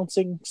anticipate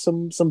announcing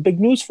some big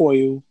news for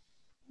you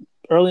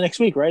early next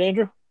week. Right,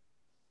 Andrew?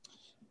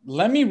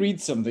 Let me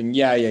read something.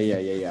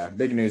 Yeah.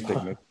 Big news.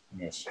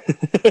 Yes.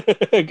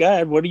 Go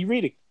ahead. What are you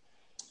reading?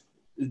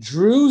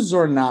 Drew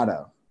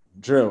Zornato.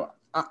 Drew,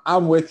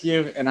 I'm with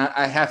you, and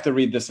I have to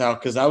read this out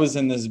because I was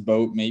in this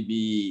boat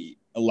maybe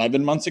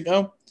 11 months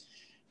ago.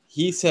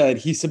 He said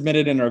he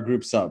submitted in our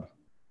group sub.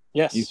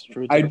 Yes.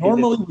 I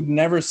normally would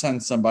never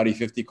send somebody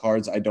 50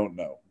 cards I don't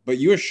know, but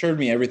you assured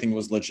me everything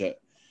was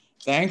legit.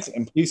 Thanks,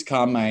 and please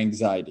calm my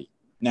anxiety.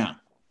 Now,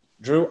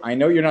 Drew, I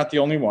know you're not the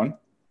only one.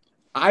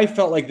 I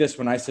felt like this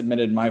when I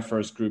submitted my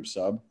first group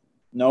sub.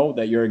 Know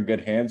that you're in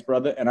good hands,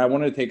 brother. And I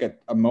want to take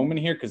a moment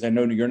here because I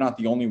know you're not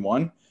the only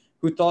one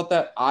who thought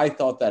that. I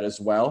thought that as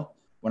well.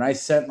 When I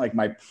sent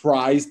my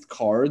prized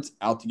cards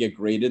out to get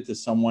graded to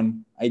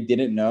someone I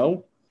didn't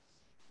know,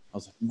 I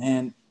was like,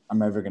 man, I'm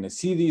never going to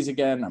see these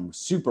again. I'm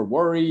super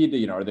worried.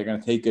 Are they going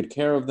to take good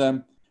care of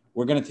them?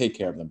 We're going to take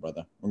care of them,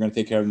 brother. We're going to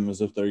take care of them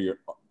as if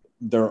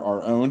they're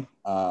our own.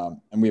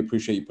 And we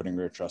appreciate you putting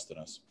your trust in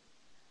us.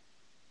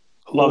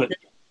 Love it.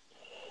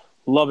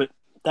 Love it.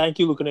 Thank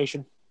you, Luca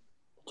Nation.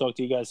 Talk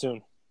to you guys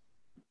soon.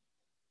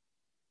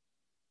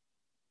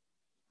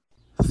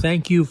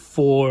 Thank you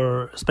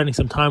for spending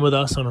some time with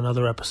us on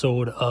another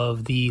episode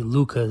of the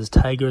Lucas,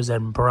 Tigers,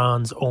 and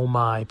Bronze Oh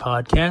My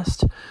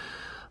podcast.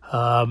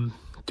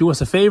 Do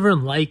us a favor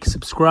and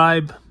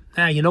subscribe.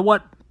 You know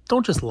what?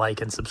 Don't just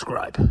like and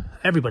subscribe.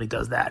 Everybody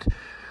does that.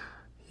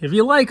 If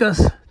you like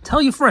us,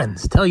 tell your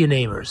friends, tell your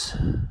neighbors,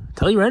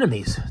 tell your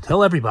enemies,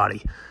 tell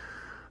everybody.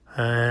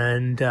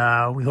 And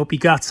we hope you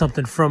got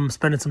something from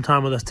spending some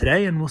time with us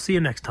today, and we'll see you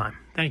next time.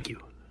 Thank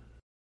you.